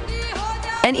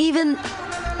 and even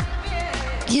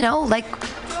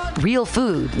real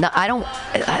food. No,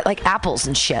 I like apples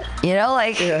and shit.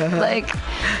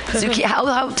 Zucchini.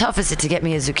 How tough is it to get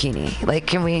me a zucchini?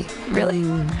 Can we really?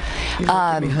 You're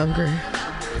making me hungry.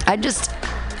 I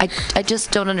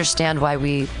just don't understand why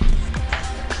we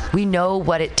know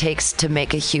what it takes to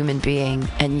make a human being,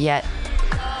 and yet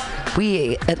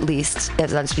we, at least,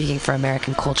 as I'm speaking for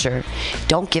American culture,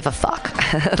 don't give a fuck.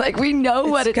 We know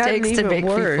what it takes to make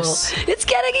worse. People. It's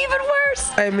getting even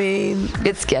worse. I mean,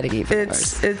 it's getting even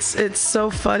worse. It's so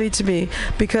funny to me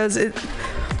because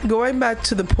going back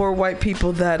to the poor white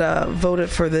people that voted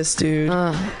for this dude,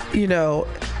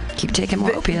 keep taking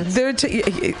more opiates.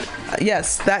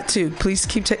 Yes, that too. Please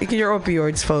keep taking your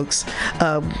opioids, folks.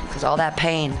 Because all that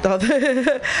pain. But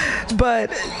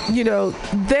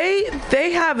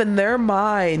they have in their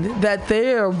mind that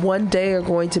they are one day are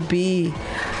going to be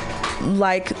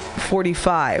like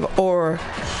 45 or.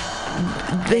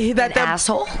 An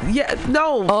asshole? Yeah,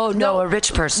 no. Oh, no, a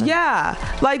rich person. Yeah.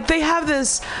 They have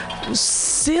this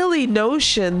silly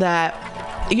notion that,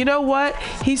 you know what?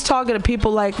 He's talking to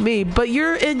people like me, but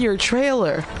you're in your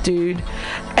trailer, dude.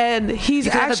 And he's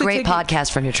you have a great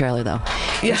podcast from your trailer, though.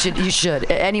 Yeah. You should.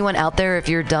 Anyone out there, if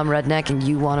you're a dumb redneck and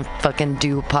you want to fucking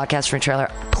do a podcast from your trailer,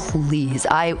 please.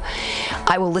 I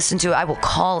will listen to it. I will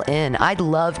call in. I'd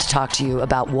love to talk to you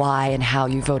about why and how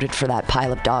you voted for that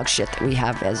pile of dog shit that we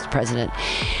have as president.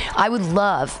 I would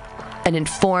love an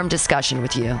informed discussion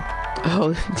with you.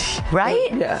 Oh,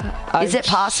 right? Yeah. Is it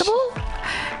possible?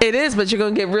 It is, but you're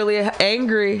gonna get really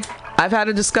angry. I've had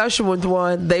a discussion with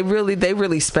one. They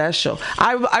really special.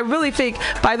 I really think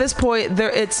by this point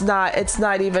it's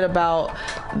not even about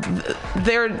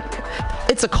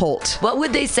it's a cult. What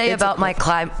would they say about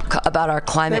our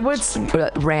climate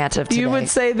rant of today? You would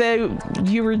say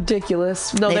you're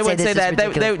ridiculous. No, they wouldn't say that.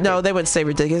 They wouldn't say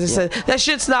ridiculous. They said that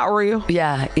shit's not real.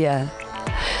 Yeah.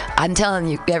 I'm telling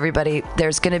you, everybody,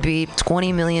 there's going to be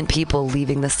 20 million people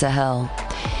leaving the Sahel,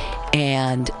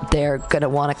 and they're going to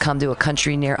want to come to a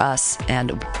country near us.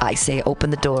 And I say, open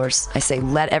the doors. I say,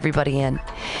 let everybody in.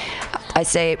 I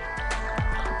say,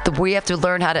 we have to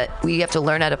learn how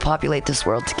to populate this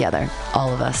world together,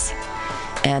 all of us.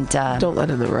 And don't let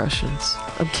in the Russians.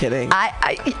 I'm kidding.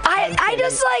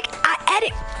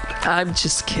 I'm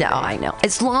just kidding. No, I know.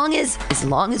 As long as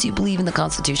you believe in the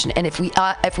Constitution, and if we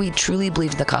truly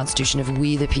believe in the Constitution of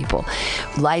we the people,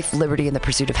 life, liberty, and the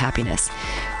pursuit of happiness.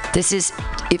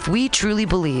 If we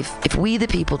the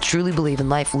people truly believe in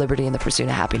life, liberty, and the pursuit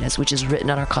of happiness, which is written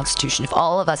on our Constitution, if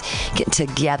all of us get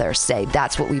together say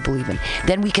that's what we believe in,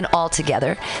 then we can all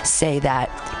together say that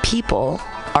people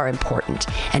are important,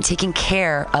 and taking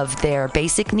care of their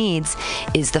basic needs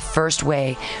is the first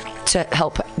way to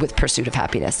help with pursuit of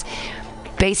happiness.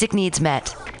 Basic needs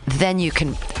met, then you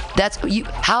can.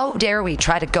 How dare we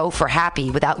try to go for happy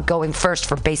without going first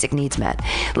for basic needs met?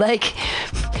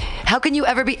 How can you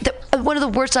ever be? One of the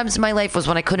worst times in my life was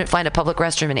when I couldn't find a public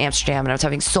restroom in Amsterdam, and I was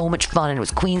having so much fun, and it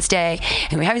was Queen's Day,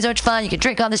 and we were having so much fun. You could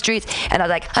drink on the streets, and I was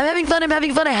like, I'm having fun. I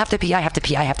have to pee.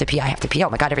 Oh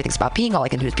my God, everything's about peeing. All I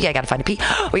can do is pee. I gotta find a pee.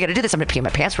 We gotta do this. I'm gonna pee in my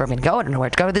pants. Where I'm gonna go? I don't know where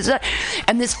to go.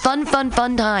 And this fun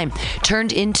time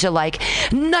turned into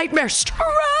nightmare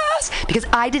stress because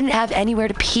I didn't have anywhere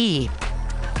to pee.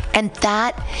 And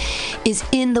that is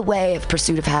in the way of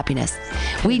pursuit of happiness.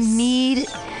 We need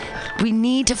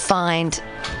to find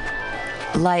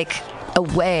a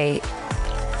way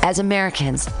as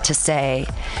Americans to say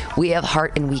we have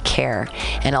heart and we care.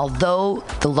 And although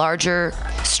the larger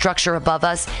structure above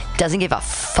us doesn't give a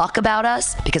fuck about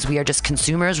us because we are just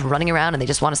consumers running around and they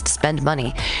just want us to spend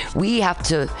money, we have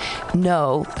to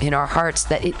know in our hearts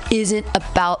that it isn't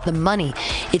about the money.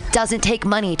 It doesn't take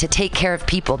money to take care of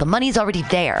people. The money's already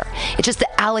there. It's just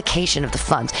the allocation of the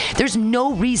funds. There's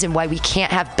no reason why we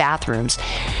can't have bathrooms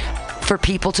for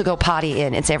people to go potty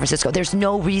in San Francisco. There's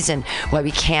no reason why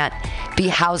we can't be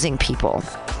housing people.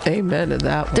 Amen to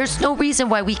that one. There's no reason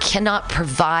why we cannot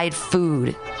provide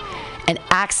food and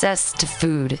access to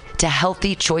food, to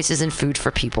healthy choices in food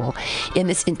for people in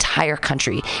this entire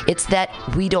country. It's that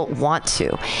we don't want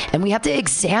to. And we have to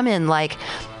examine, like,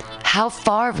 how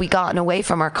far have we gotten away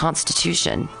from our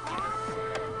Constitution?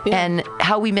 Yeah. And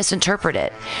how we misinterpret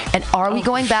it. And are we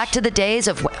going back to the days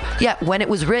of, when it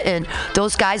was written,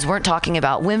 those guys weren't talking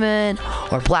about women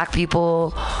or black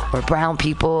people or brown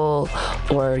people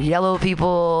or yellow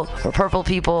people or purple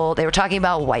people. They were talking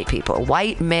about white people,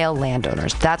 white male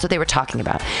landowners. That's what they were talking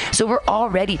about. So we're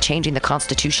already changing the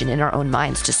Constitution in our own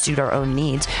minds to suit our own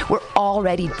needs. We're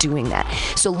already doing that.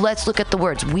 So let's look at the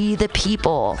words. We the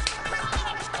people.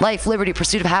 Life, liberty,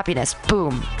 pursuit of happiness.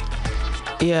 Boom.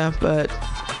 Yeah, but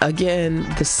again,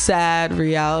 the sad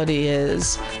reality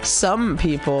is some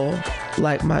people,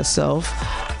 like myself,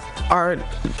 aren't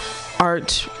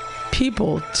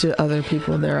people to other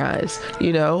people in their eyes.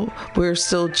 You know, we're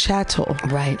still chattel,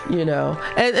 right? You know,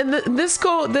 and this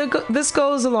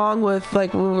goes along with,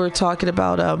 like, when we were talking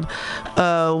about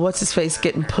what's his face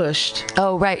getting pushed.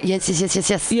 Oh, right.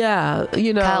 Yes. Yeah,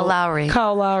 you know,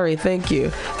 Kyle Lowry. Thank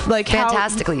you. Like,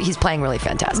 fantastically, he's playing really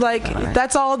fantastic. Like,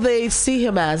 that's all they see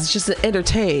him as, just to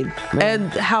entertain. Right.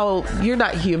 And how you're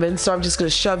not human, so I'm just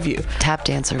gonna shove you. Tap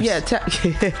dancers. Yeah.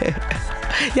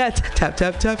 Yeah, tap,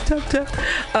 tap, tap, tap, tap.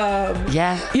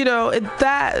 You know,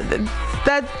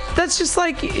 that's just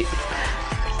like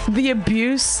the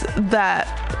abuse, that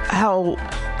how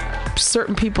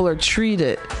certain people are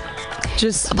treated.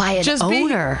 Just by an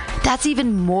owner. That's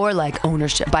even more like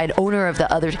ownership. By an owner of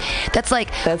the other. That's like,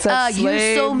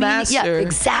 you're so master. Yeah,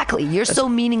 exactly. You're so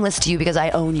meaningless to you because I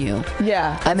own you.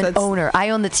 Yeah. I'm an owner. I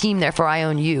own the team, therefore I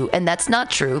own you. And that's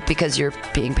not true, because you're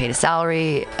being paid a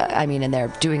salary. And they're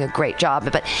doing a great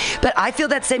job. But I feel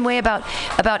that same way about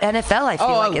NFL. I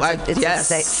feel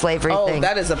it's a slavery thing. Oh,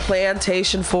 that is a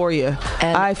plantation for you.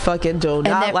 And I fucking do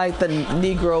not like the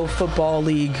Negro Football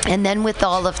League. And then with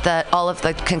all of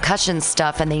the concussion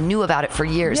stuff, and they knew about it for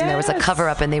years, and there was a cover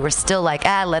up, and they were still like,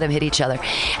 let them hit each other.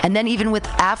 And then even with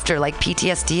after, like,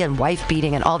 PTSD and wife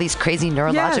beating and all these crazy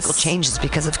neurological changes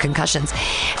because of concussions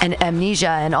and amnesia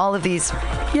and all of these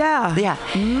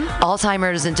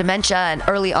Alzheimer's and dementia and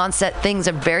early onset things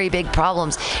are very big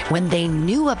problems. When they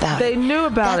knew about it,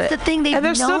 that's the thing. And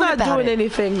they're still not doing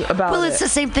anything about it. Well, it's the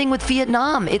same thing with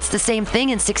Vietnam. It's the same thing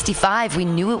in '65. We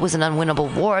knew it was an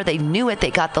unwinnable war. They knew it.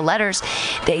 They got the letters.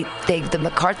 They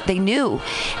knew.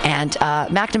 And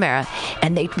McNamara,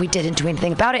 and we didn't do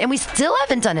anything about it, and we still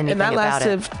haven't done anything about it.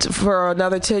 And that lasted for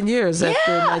another 10 years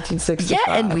after 1965.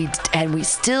 Yeah, and we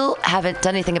still haven't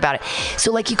done anything about it.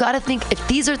 So, like, you got to think, if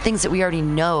these are things that we already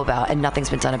know about and nothing's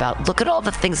been done about, look at all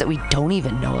the things that we don't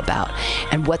even know about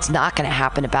and what's not going to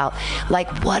happen about.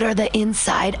 Like, what are the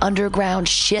inside underground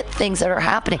shit things that are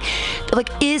happening? Like,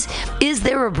 is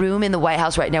there a room in the White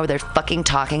House right now where they're fucking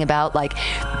talking about, like,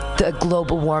 the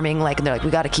global warming, like, and they're like,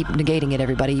 we got to keep negating it,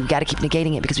 everybody. You've got to keep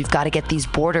negating it because we've got to get these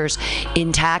borders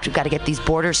intact. We've got to get these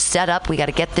borders set up. We got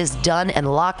to get this done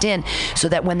and locked in so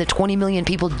that when the 20 million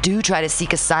people do try to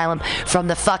seek asylum from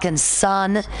the fucking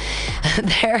sun,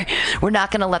 we're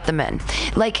not going to let them in.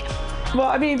 Like, well,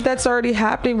 I mean, that's already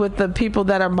happening with the people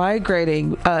that are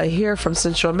migrating here from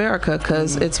Central America,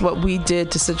 because it's what we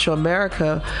did to Central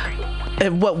America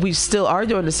and what we still are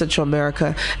doing to Central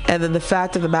America. And then the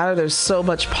fact of the matter, there's so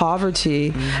much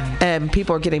poverty and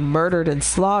people are getting murdered and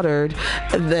slaughtered.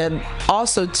 And then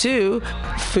also, too,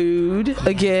 food.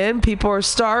 Again, people are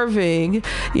starving,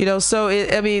 you know, so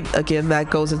again,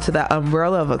 that goes into that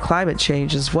umbrella of a climate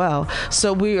change as well.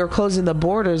 So we are closing the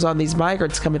borders on these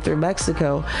migrants coming through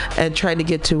Mexico and trying to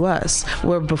get to us,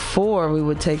 where before we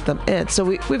would take them in. So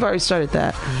we've already started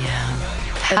that. Yeah.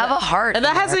 Have a heart. And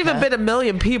that hasn't even been 1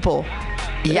 million people.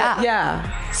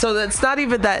 Yeah. So that's not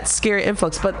even that scary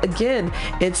influx. But again,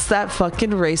 it's that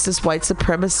fucking racist white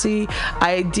supremacy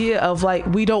idea of, like,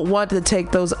 we don't want to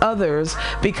take those others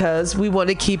because we want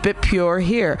to keep it pure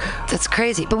here. That's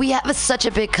crazy. But we have such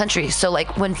a big country. So,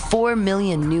 like, when 4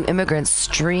 million new immigrants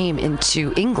stream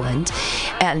into England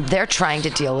and they're trying to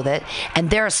deal with it, and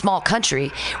they're a small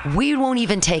country, we won't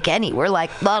even take any. We're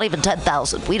like, not even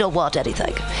 10,000. We don't want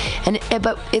anything.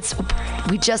 But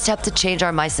we just have to change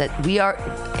our mindset. We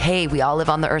all live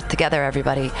on the earth together,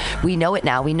 everybody. We know it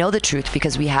now. We know the truth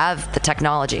because we have the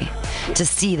technology to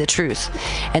see the truth.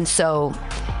 And so,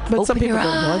 but some people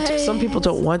don't want to. Some people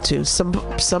don't want to.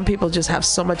 Some people just have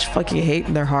so much fucking hate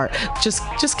in their heart.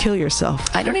 Just kill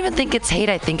yourself. I don't even think it's hate.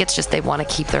 I think it's just they want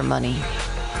to keep their money.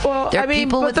 Well, there are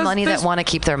people with money that want to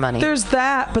keep their money. There's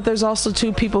that, but there's also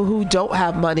two people who don't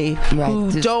have money,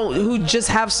 who just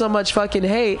have so much fucking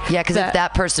hate. Yeah, because if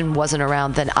that person wasn't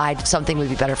around, then something would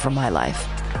be better for my life.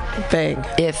 Bang.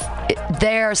 If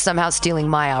they're somehow stealing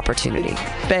my opportunity.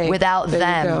 Bang. Without There you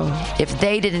them, go. if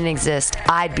they didn't exist,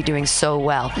 I'd be doing so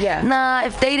well. Yeah. Nah,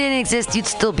 if they didn't exist, you'd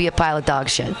still be a pile of dog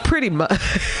shit. Pretty much.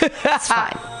 It's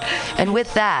fine. And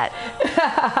with that,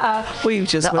 we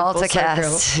just the went full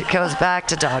AltaCast goes back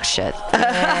to dog shit.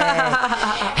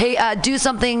 Hey, do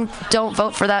something. Don't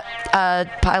vote for that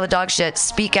pile of dog shit.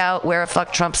 Speak out. Wear a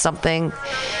fuck Trump something.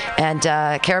 And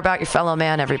care about your fellow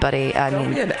man, everybody.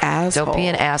 Don't be an asshole. Don't be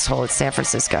an asshole. It's San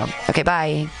Francisco. Okay,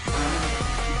 bye.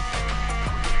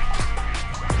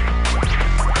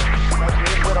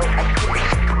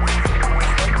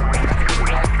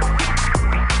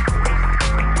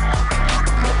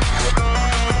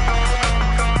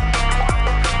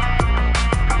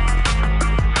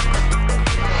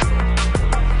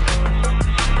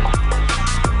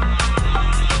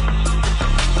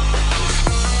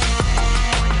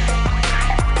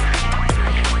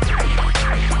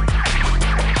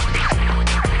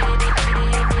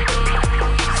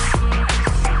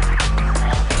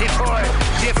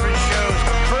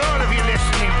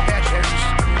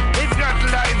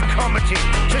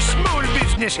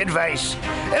 Advice.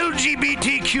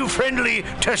 LGBTQ friendly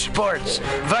to sports.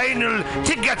 Vinyl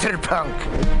to gutter punk.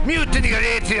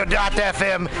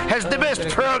 MutinyRadio.fm has the best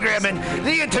programming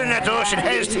the internet ocean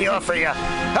has to offer you.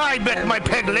 I bet my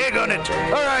peg leg on it,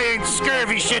 or I ain't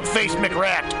scurvy shit-faced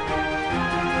McRat.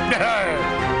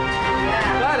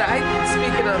 But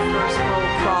speaking of first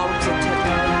world problems and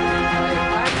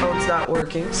technology, my iPhone's not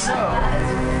working, so...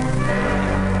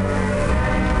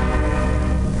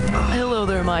 Hello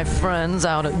there, my friends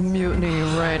out at Mutiny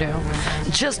Radio.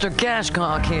 Chester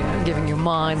Cashcock here, giving you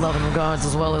my love and regards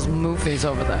as well as Moofy's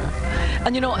over there.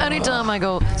 And you know, anytime I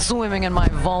go swimming in my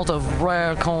vault of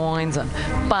rare coins and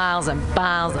piles of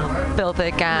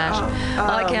filthy cash,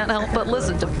 I can't help but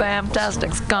listen to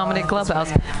Bamtastic's Comedy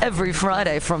Clubhouse every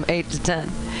Friday from 8 to 10.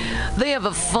 They have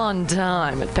a fun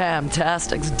time at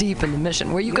Bamtastic's Deep in the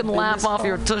Mission, where you can laugh off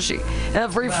your tushy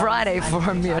every Friday for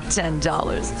a mere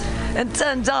 $10. And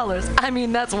 $10, I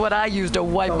mean, that's what I use to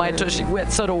wipe my tushy with,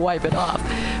 so to wipe it off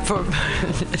for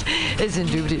it's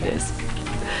indubitious.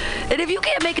 And if you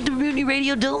can't make it to Mutiny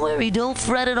Radio, don't worry, don't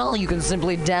fret at all. You can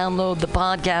simply download the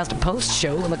podcast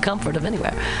post-show in the comfort of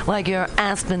anywhere, like your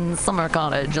Aspen summer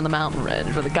cottage on the mountain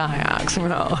ridge with the kayaks.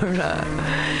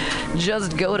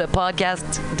 Just go to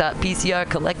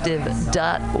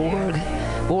podcast.pcrcollective.org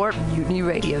or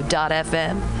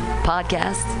mutinyradio.fm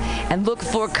podcasts and look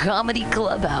for Comedy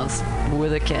Clubhouse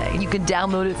with a K. You can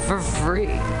download it for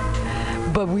free.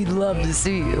 But we'd love to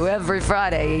see you every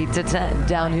Friday, 8 to 10,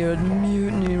 down here at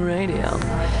Mutiny Radio.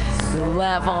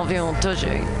 Laugh off your tushy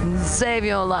and save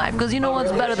your life. Because you know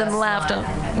what's better than laughter?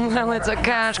 Well, it's a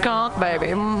cash cock,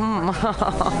 baby.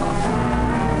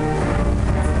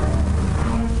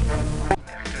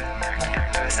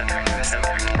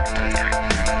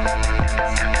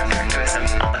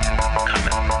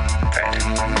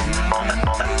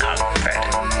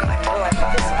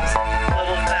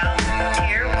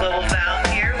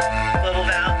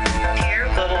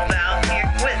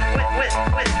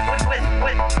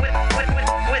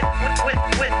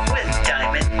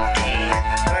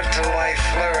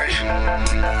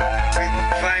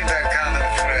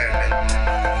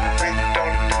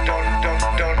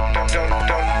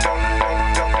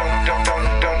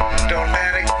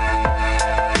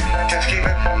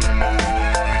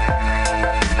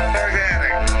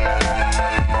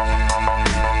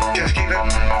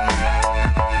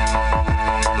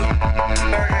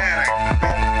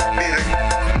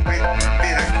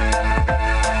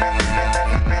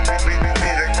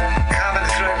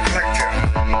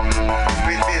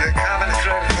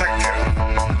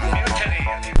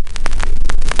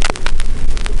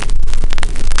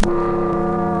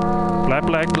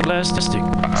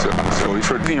 So if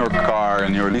you're in your car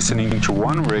and you're listening to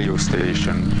one radio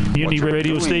station,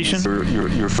 radio station,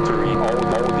 you're filtering all the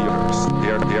others. They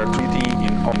are treating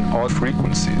on all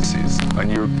frequencies,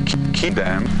 and you keep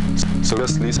them. So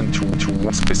just listen to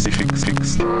one specific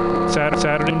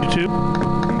Saturday to 2.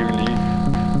 Really,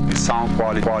 the sound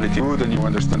quality good, and you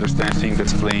understand things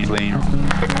that's playing.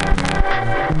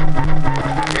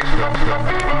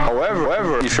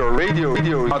 However, if your radio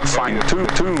is not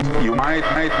fine-tuned, you might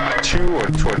two or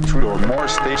three or more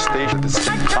stations at the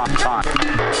same time.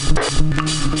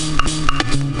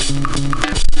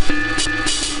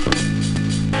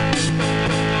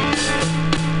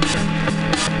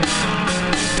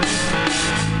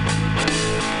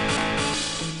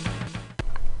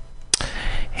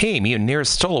 Hey Hey, Mutineer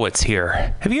Stolowitz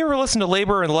here. Have you ever listened to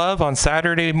Labor and Love on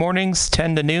Saturday mornings,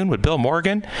 10 to noon with Bill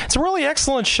Morgan? It's a really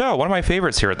excellent show, one of my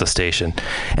favorites here at the station.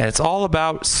 And it's all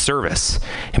about service.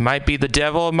 It might be the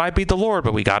devil, it might be the Lord,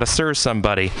 but we gotta serve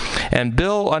somebody. And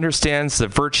Bill understands the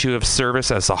virtue of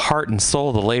service as the heart and soul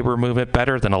of the labor movement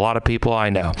better than a lot of people I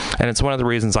know. And it's one of the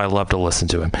reasons I love to listen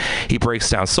to him. He breaks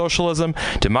down socialism,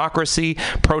 democracy,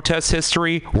 protest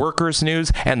history, workers'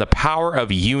 news, and the power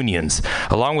of unions.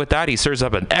 Along with that, he serves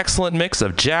up an excellent mix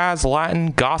of jazz,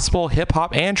 Latin, gospel,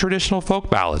 hip-hop, and traditional folk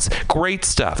ballads. Great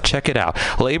stuff. Check it out.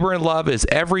 Labor and Love is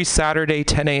every Saturday,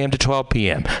 10 a.m. to 12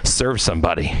 p.m. Serve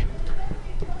somebody.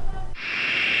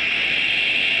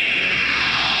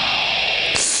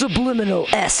 Subliminal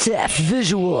SF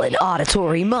visual and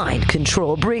auditory mind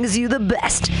control brings you the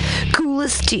best,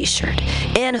 coolest t-shirt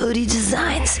and hoodie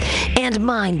designs and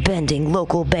mind-bending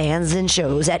local bands and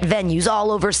shows at venues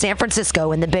all over San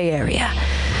Francisco and the Bay Area.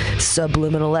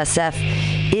 Subliminal SF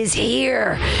is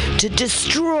here to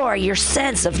destroy your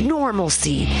sense of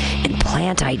normalcy and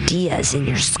plant ideas in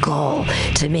your skull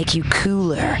to make you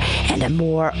cooler and a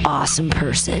more awesome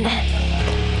person.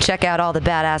 Check out all the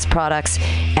badass products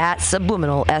at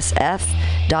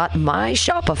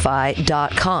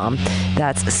subliminalsf.myshopify.com.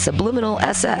 That's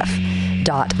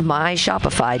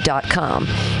subliminalsf.myshopify.com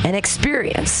and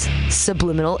experience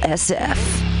Subliminal SF.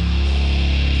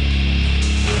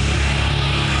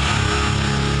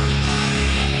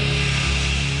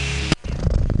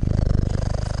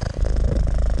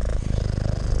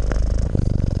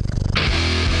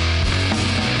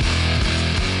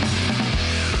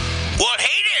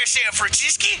 San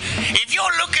Francisco. If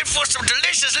you're looking for some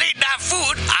delicious late-night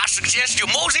food, I suggest you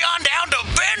mosey on down to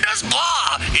Bender's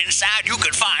Bar. Inside, you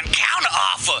can find counter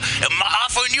offer,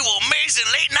 offering you amazing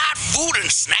late-night food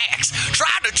and snacks.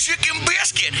 Try the chicken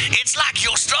biscuit. It's like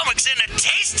your stomach's in a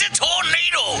tasty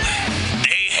tornado.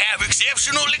 They have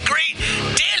exceptionally great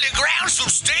daily ground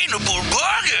sustainable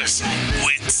burgers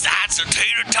with sides of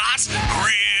tater tots,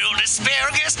 grilled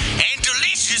asparagus, and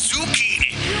delicious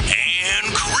zucchini,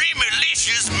 and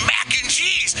creamy-licious mac and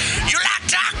cheese. You like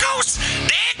tacos?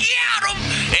 They got them.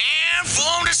 And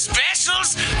from the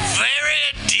specials,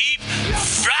 very deep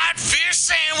fried fish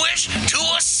sandwich to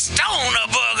a stoner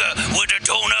burger with a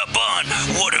donut bun.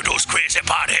 What are those crazy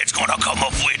potheads gonna come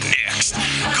up with next?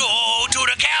 Go to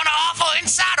the counter offer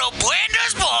inside of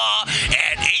Bender's Bar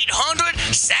at 800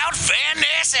 South Van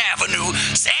Ness Avenue,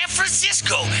 San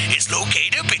Francisco. It's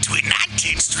located between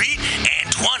 19th Street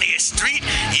and 20th Street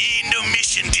in the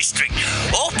Mission District.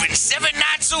 Open 7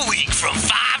 nights a week from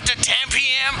 5 to 10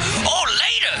 p.m. or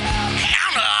later.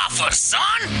 Counter offer,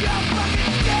 son.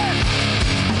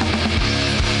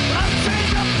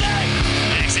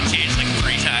 Accent changed like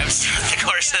 3 times throughout the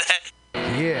course of that.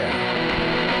 Yeah.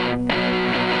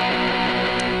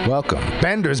 Welcome.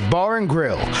 Bender's Bar and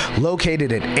Grill,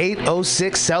 located at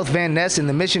 806 South Van Ness in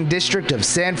the Mission District of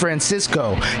San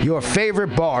Francisco. Your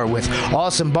favorite bar with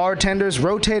awesome bartenders,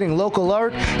 rotating local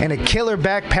art, and a killer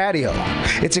back patio.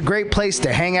 It's a great place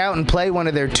to hang out and play one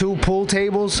of their 2 pool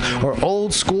tables or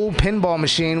old school pinball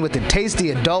machine with a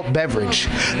tasty adult beverage.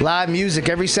 Live music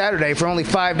every Saturday for only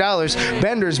 $5.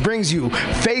 Bender's brings you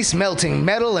face-melting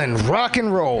metal and rock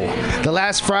and roll. The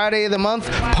last Friday of the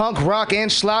month, punk, rock, and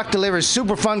schlock delivers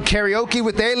super fun karaoke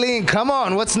with Aileen. Come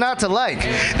on, what's not to like?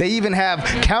 They even have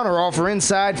counteroffer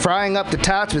inside, frying up the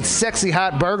tots with sexy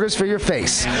hot burgers for your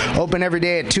face. Open every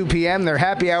day at 2 p.m. Their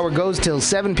happy hour goes till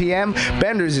 7 p.m.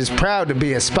 Bender's is proud to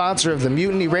be a sponsor of the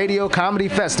Mutiny Radio Comedy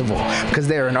Festival because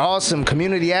they're an awesome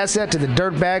community asset to the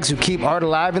dirtbags who keep art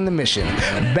alive in the Mission.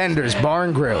 Bender's Bar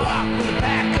and Grill. Hey,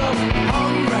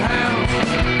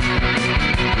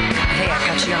 I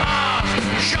got you on.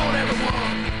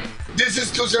 This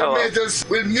is Tushar Matters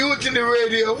with Mutiny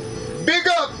Radio. Big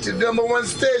up to the #1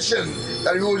 station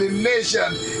that rules the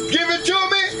nation. Give it to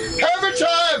me every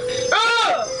time.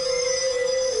 Ah!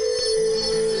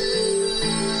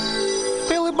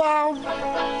 Billy Bob,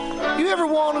 you ever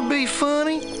want to be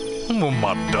funny? Well,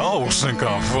 my dogs think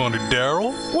I'm funny,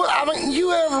 Daryl. Well, I mean,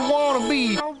 you ever want to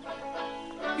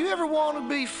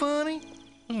be funny?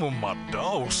 Well, my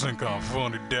dogs think I'm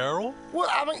funny, Daryl. Well,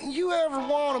 I mean, you ever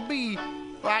want to be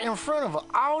like in front of an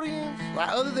audience, like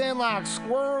other than like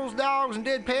squirrels, dogs, and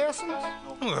dead persons?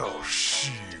 Oh,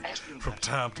 shit. From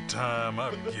time to time,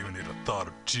 I've given it a thought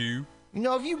or two. You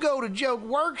know, if you go to Joke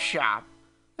Workshop,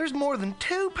 there's more than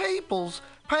 2 peoples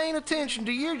paying attention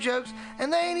to your jokes,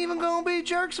 and they ain't even gonna be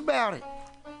jerks about it.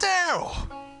 Daryl,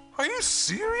 are you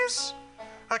serious?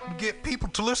 I can get people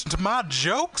to listen to my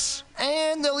jokes?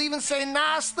 And they'll even say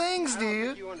nice things to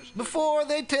you before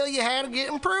they tell you how to get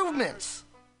improvements.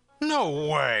 No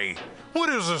way.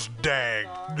 What is this dag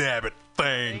nabbit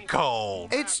thing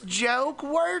called? It's Joke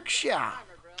Workshop.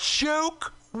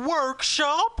 Joke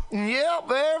Workshop?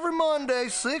 Yep, every Monday,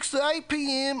 6 to 8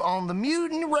 p.m. on the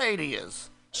MutinyRadio.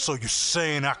 So you're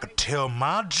saying I could tell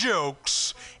my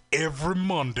jokes every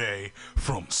Monday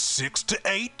from 6 to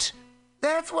 8?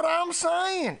 That's what I'm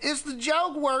saying. It's the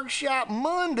Joke Workshop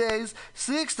Mondays,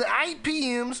 6 to 8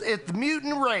 p.m. at the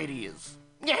MutinyRadio.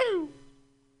 Yahoo!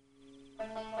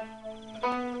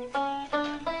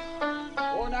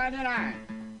 $4.99.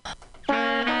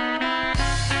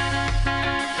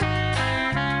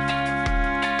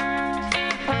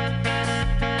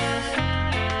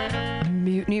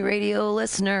 Mutiny Radio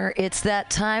listener, it's that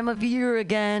time of year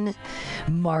again.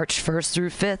 March 1st through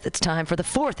 5th, it's time for the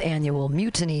 4th annual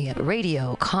Mutiny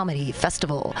Radio Comedy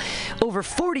Festival. Over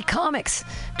 40 comics,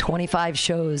 25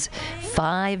 shows,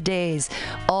 5 days,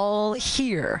 all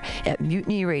here at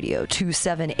Mutiny Radio,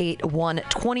 2781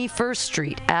 21st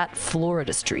Street at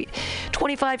Florida Street.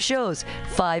 25 shows,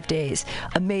 5 days,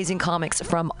 amazing comics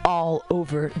from all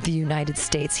over the United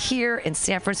States here in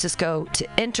San Francisco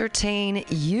to entertain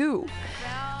you,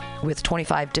 with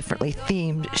 25 differently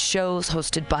themed shows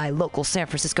hosted by local San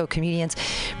Francisco comedians,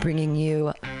 bringing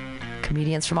you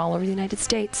comedians from all over the United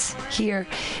States here.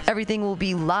 Everything will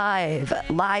be live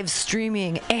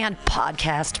streaming, and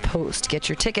podcast post. Get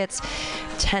your tickets,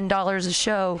 $10 a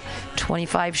show,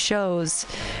 25 shows,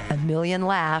 a million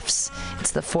laughs.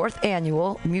 It's the 4th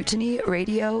annual Mutiny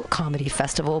Radio Comedy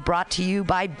Festival, brought to you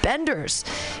by Benders,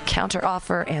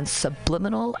 Counteroffer, and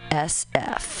Subliminal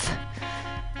SF.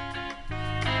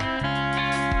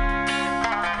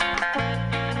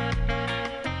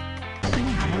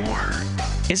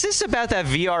 Is this about that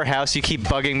VR house you keep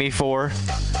bugging me for?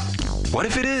 What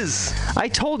if it is? I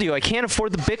told you I can't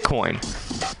afford the Bitcoin.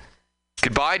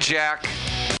 Goodbye, Jack.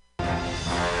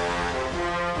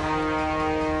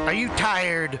 Are you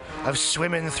tired of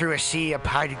swimming through a sea of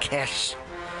podcasts?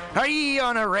 Are ye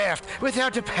on a raft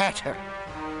without a paddle?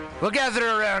 Well, gather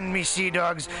around me, sea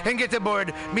dogs, and get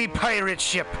aboard me pirate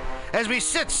ship as we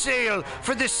set sail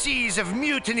for the seas of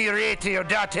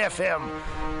MutinyRadio.fm.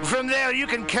 From there, you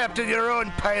can captain your own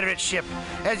pirate ship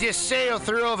as you sail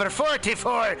through over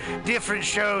 44 different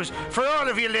shows for all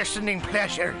of your listening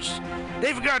pleasures.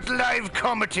 They've got live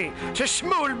comedy to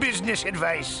small business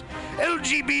advice,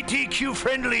 LGBTQ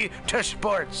friendly to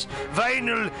sports,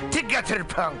 vinyl to gutter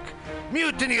punk.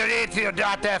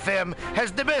 MutinyRadio.fm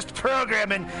has the best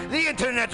programming the internet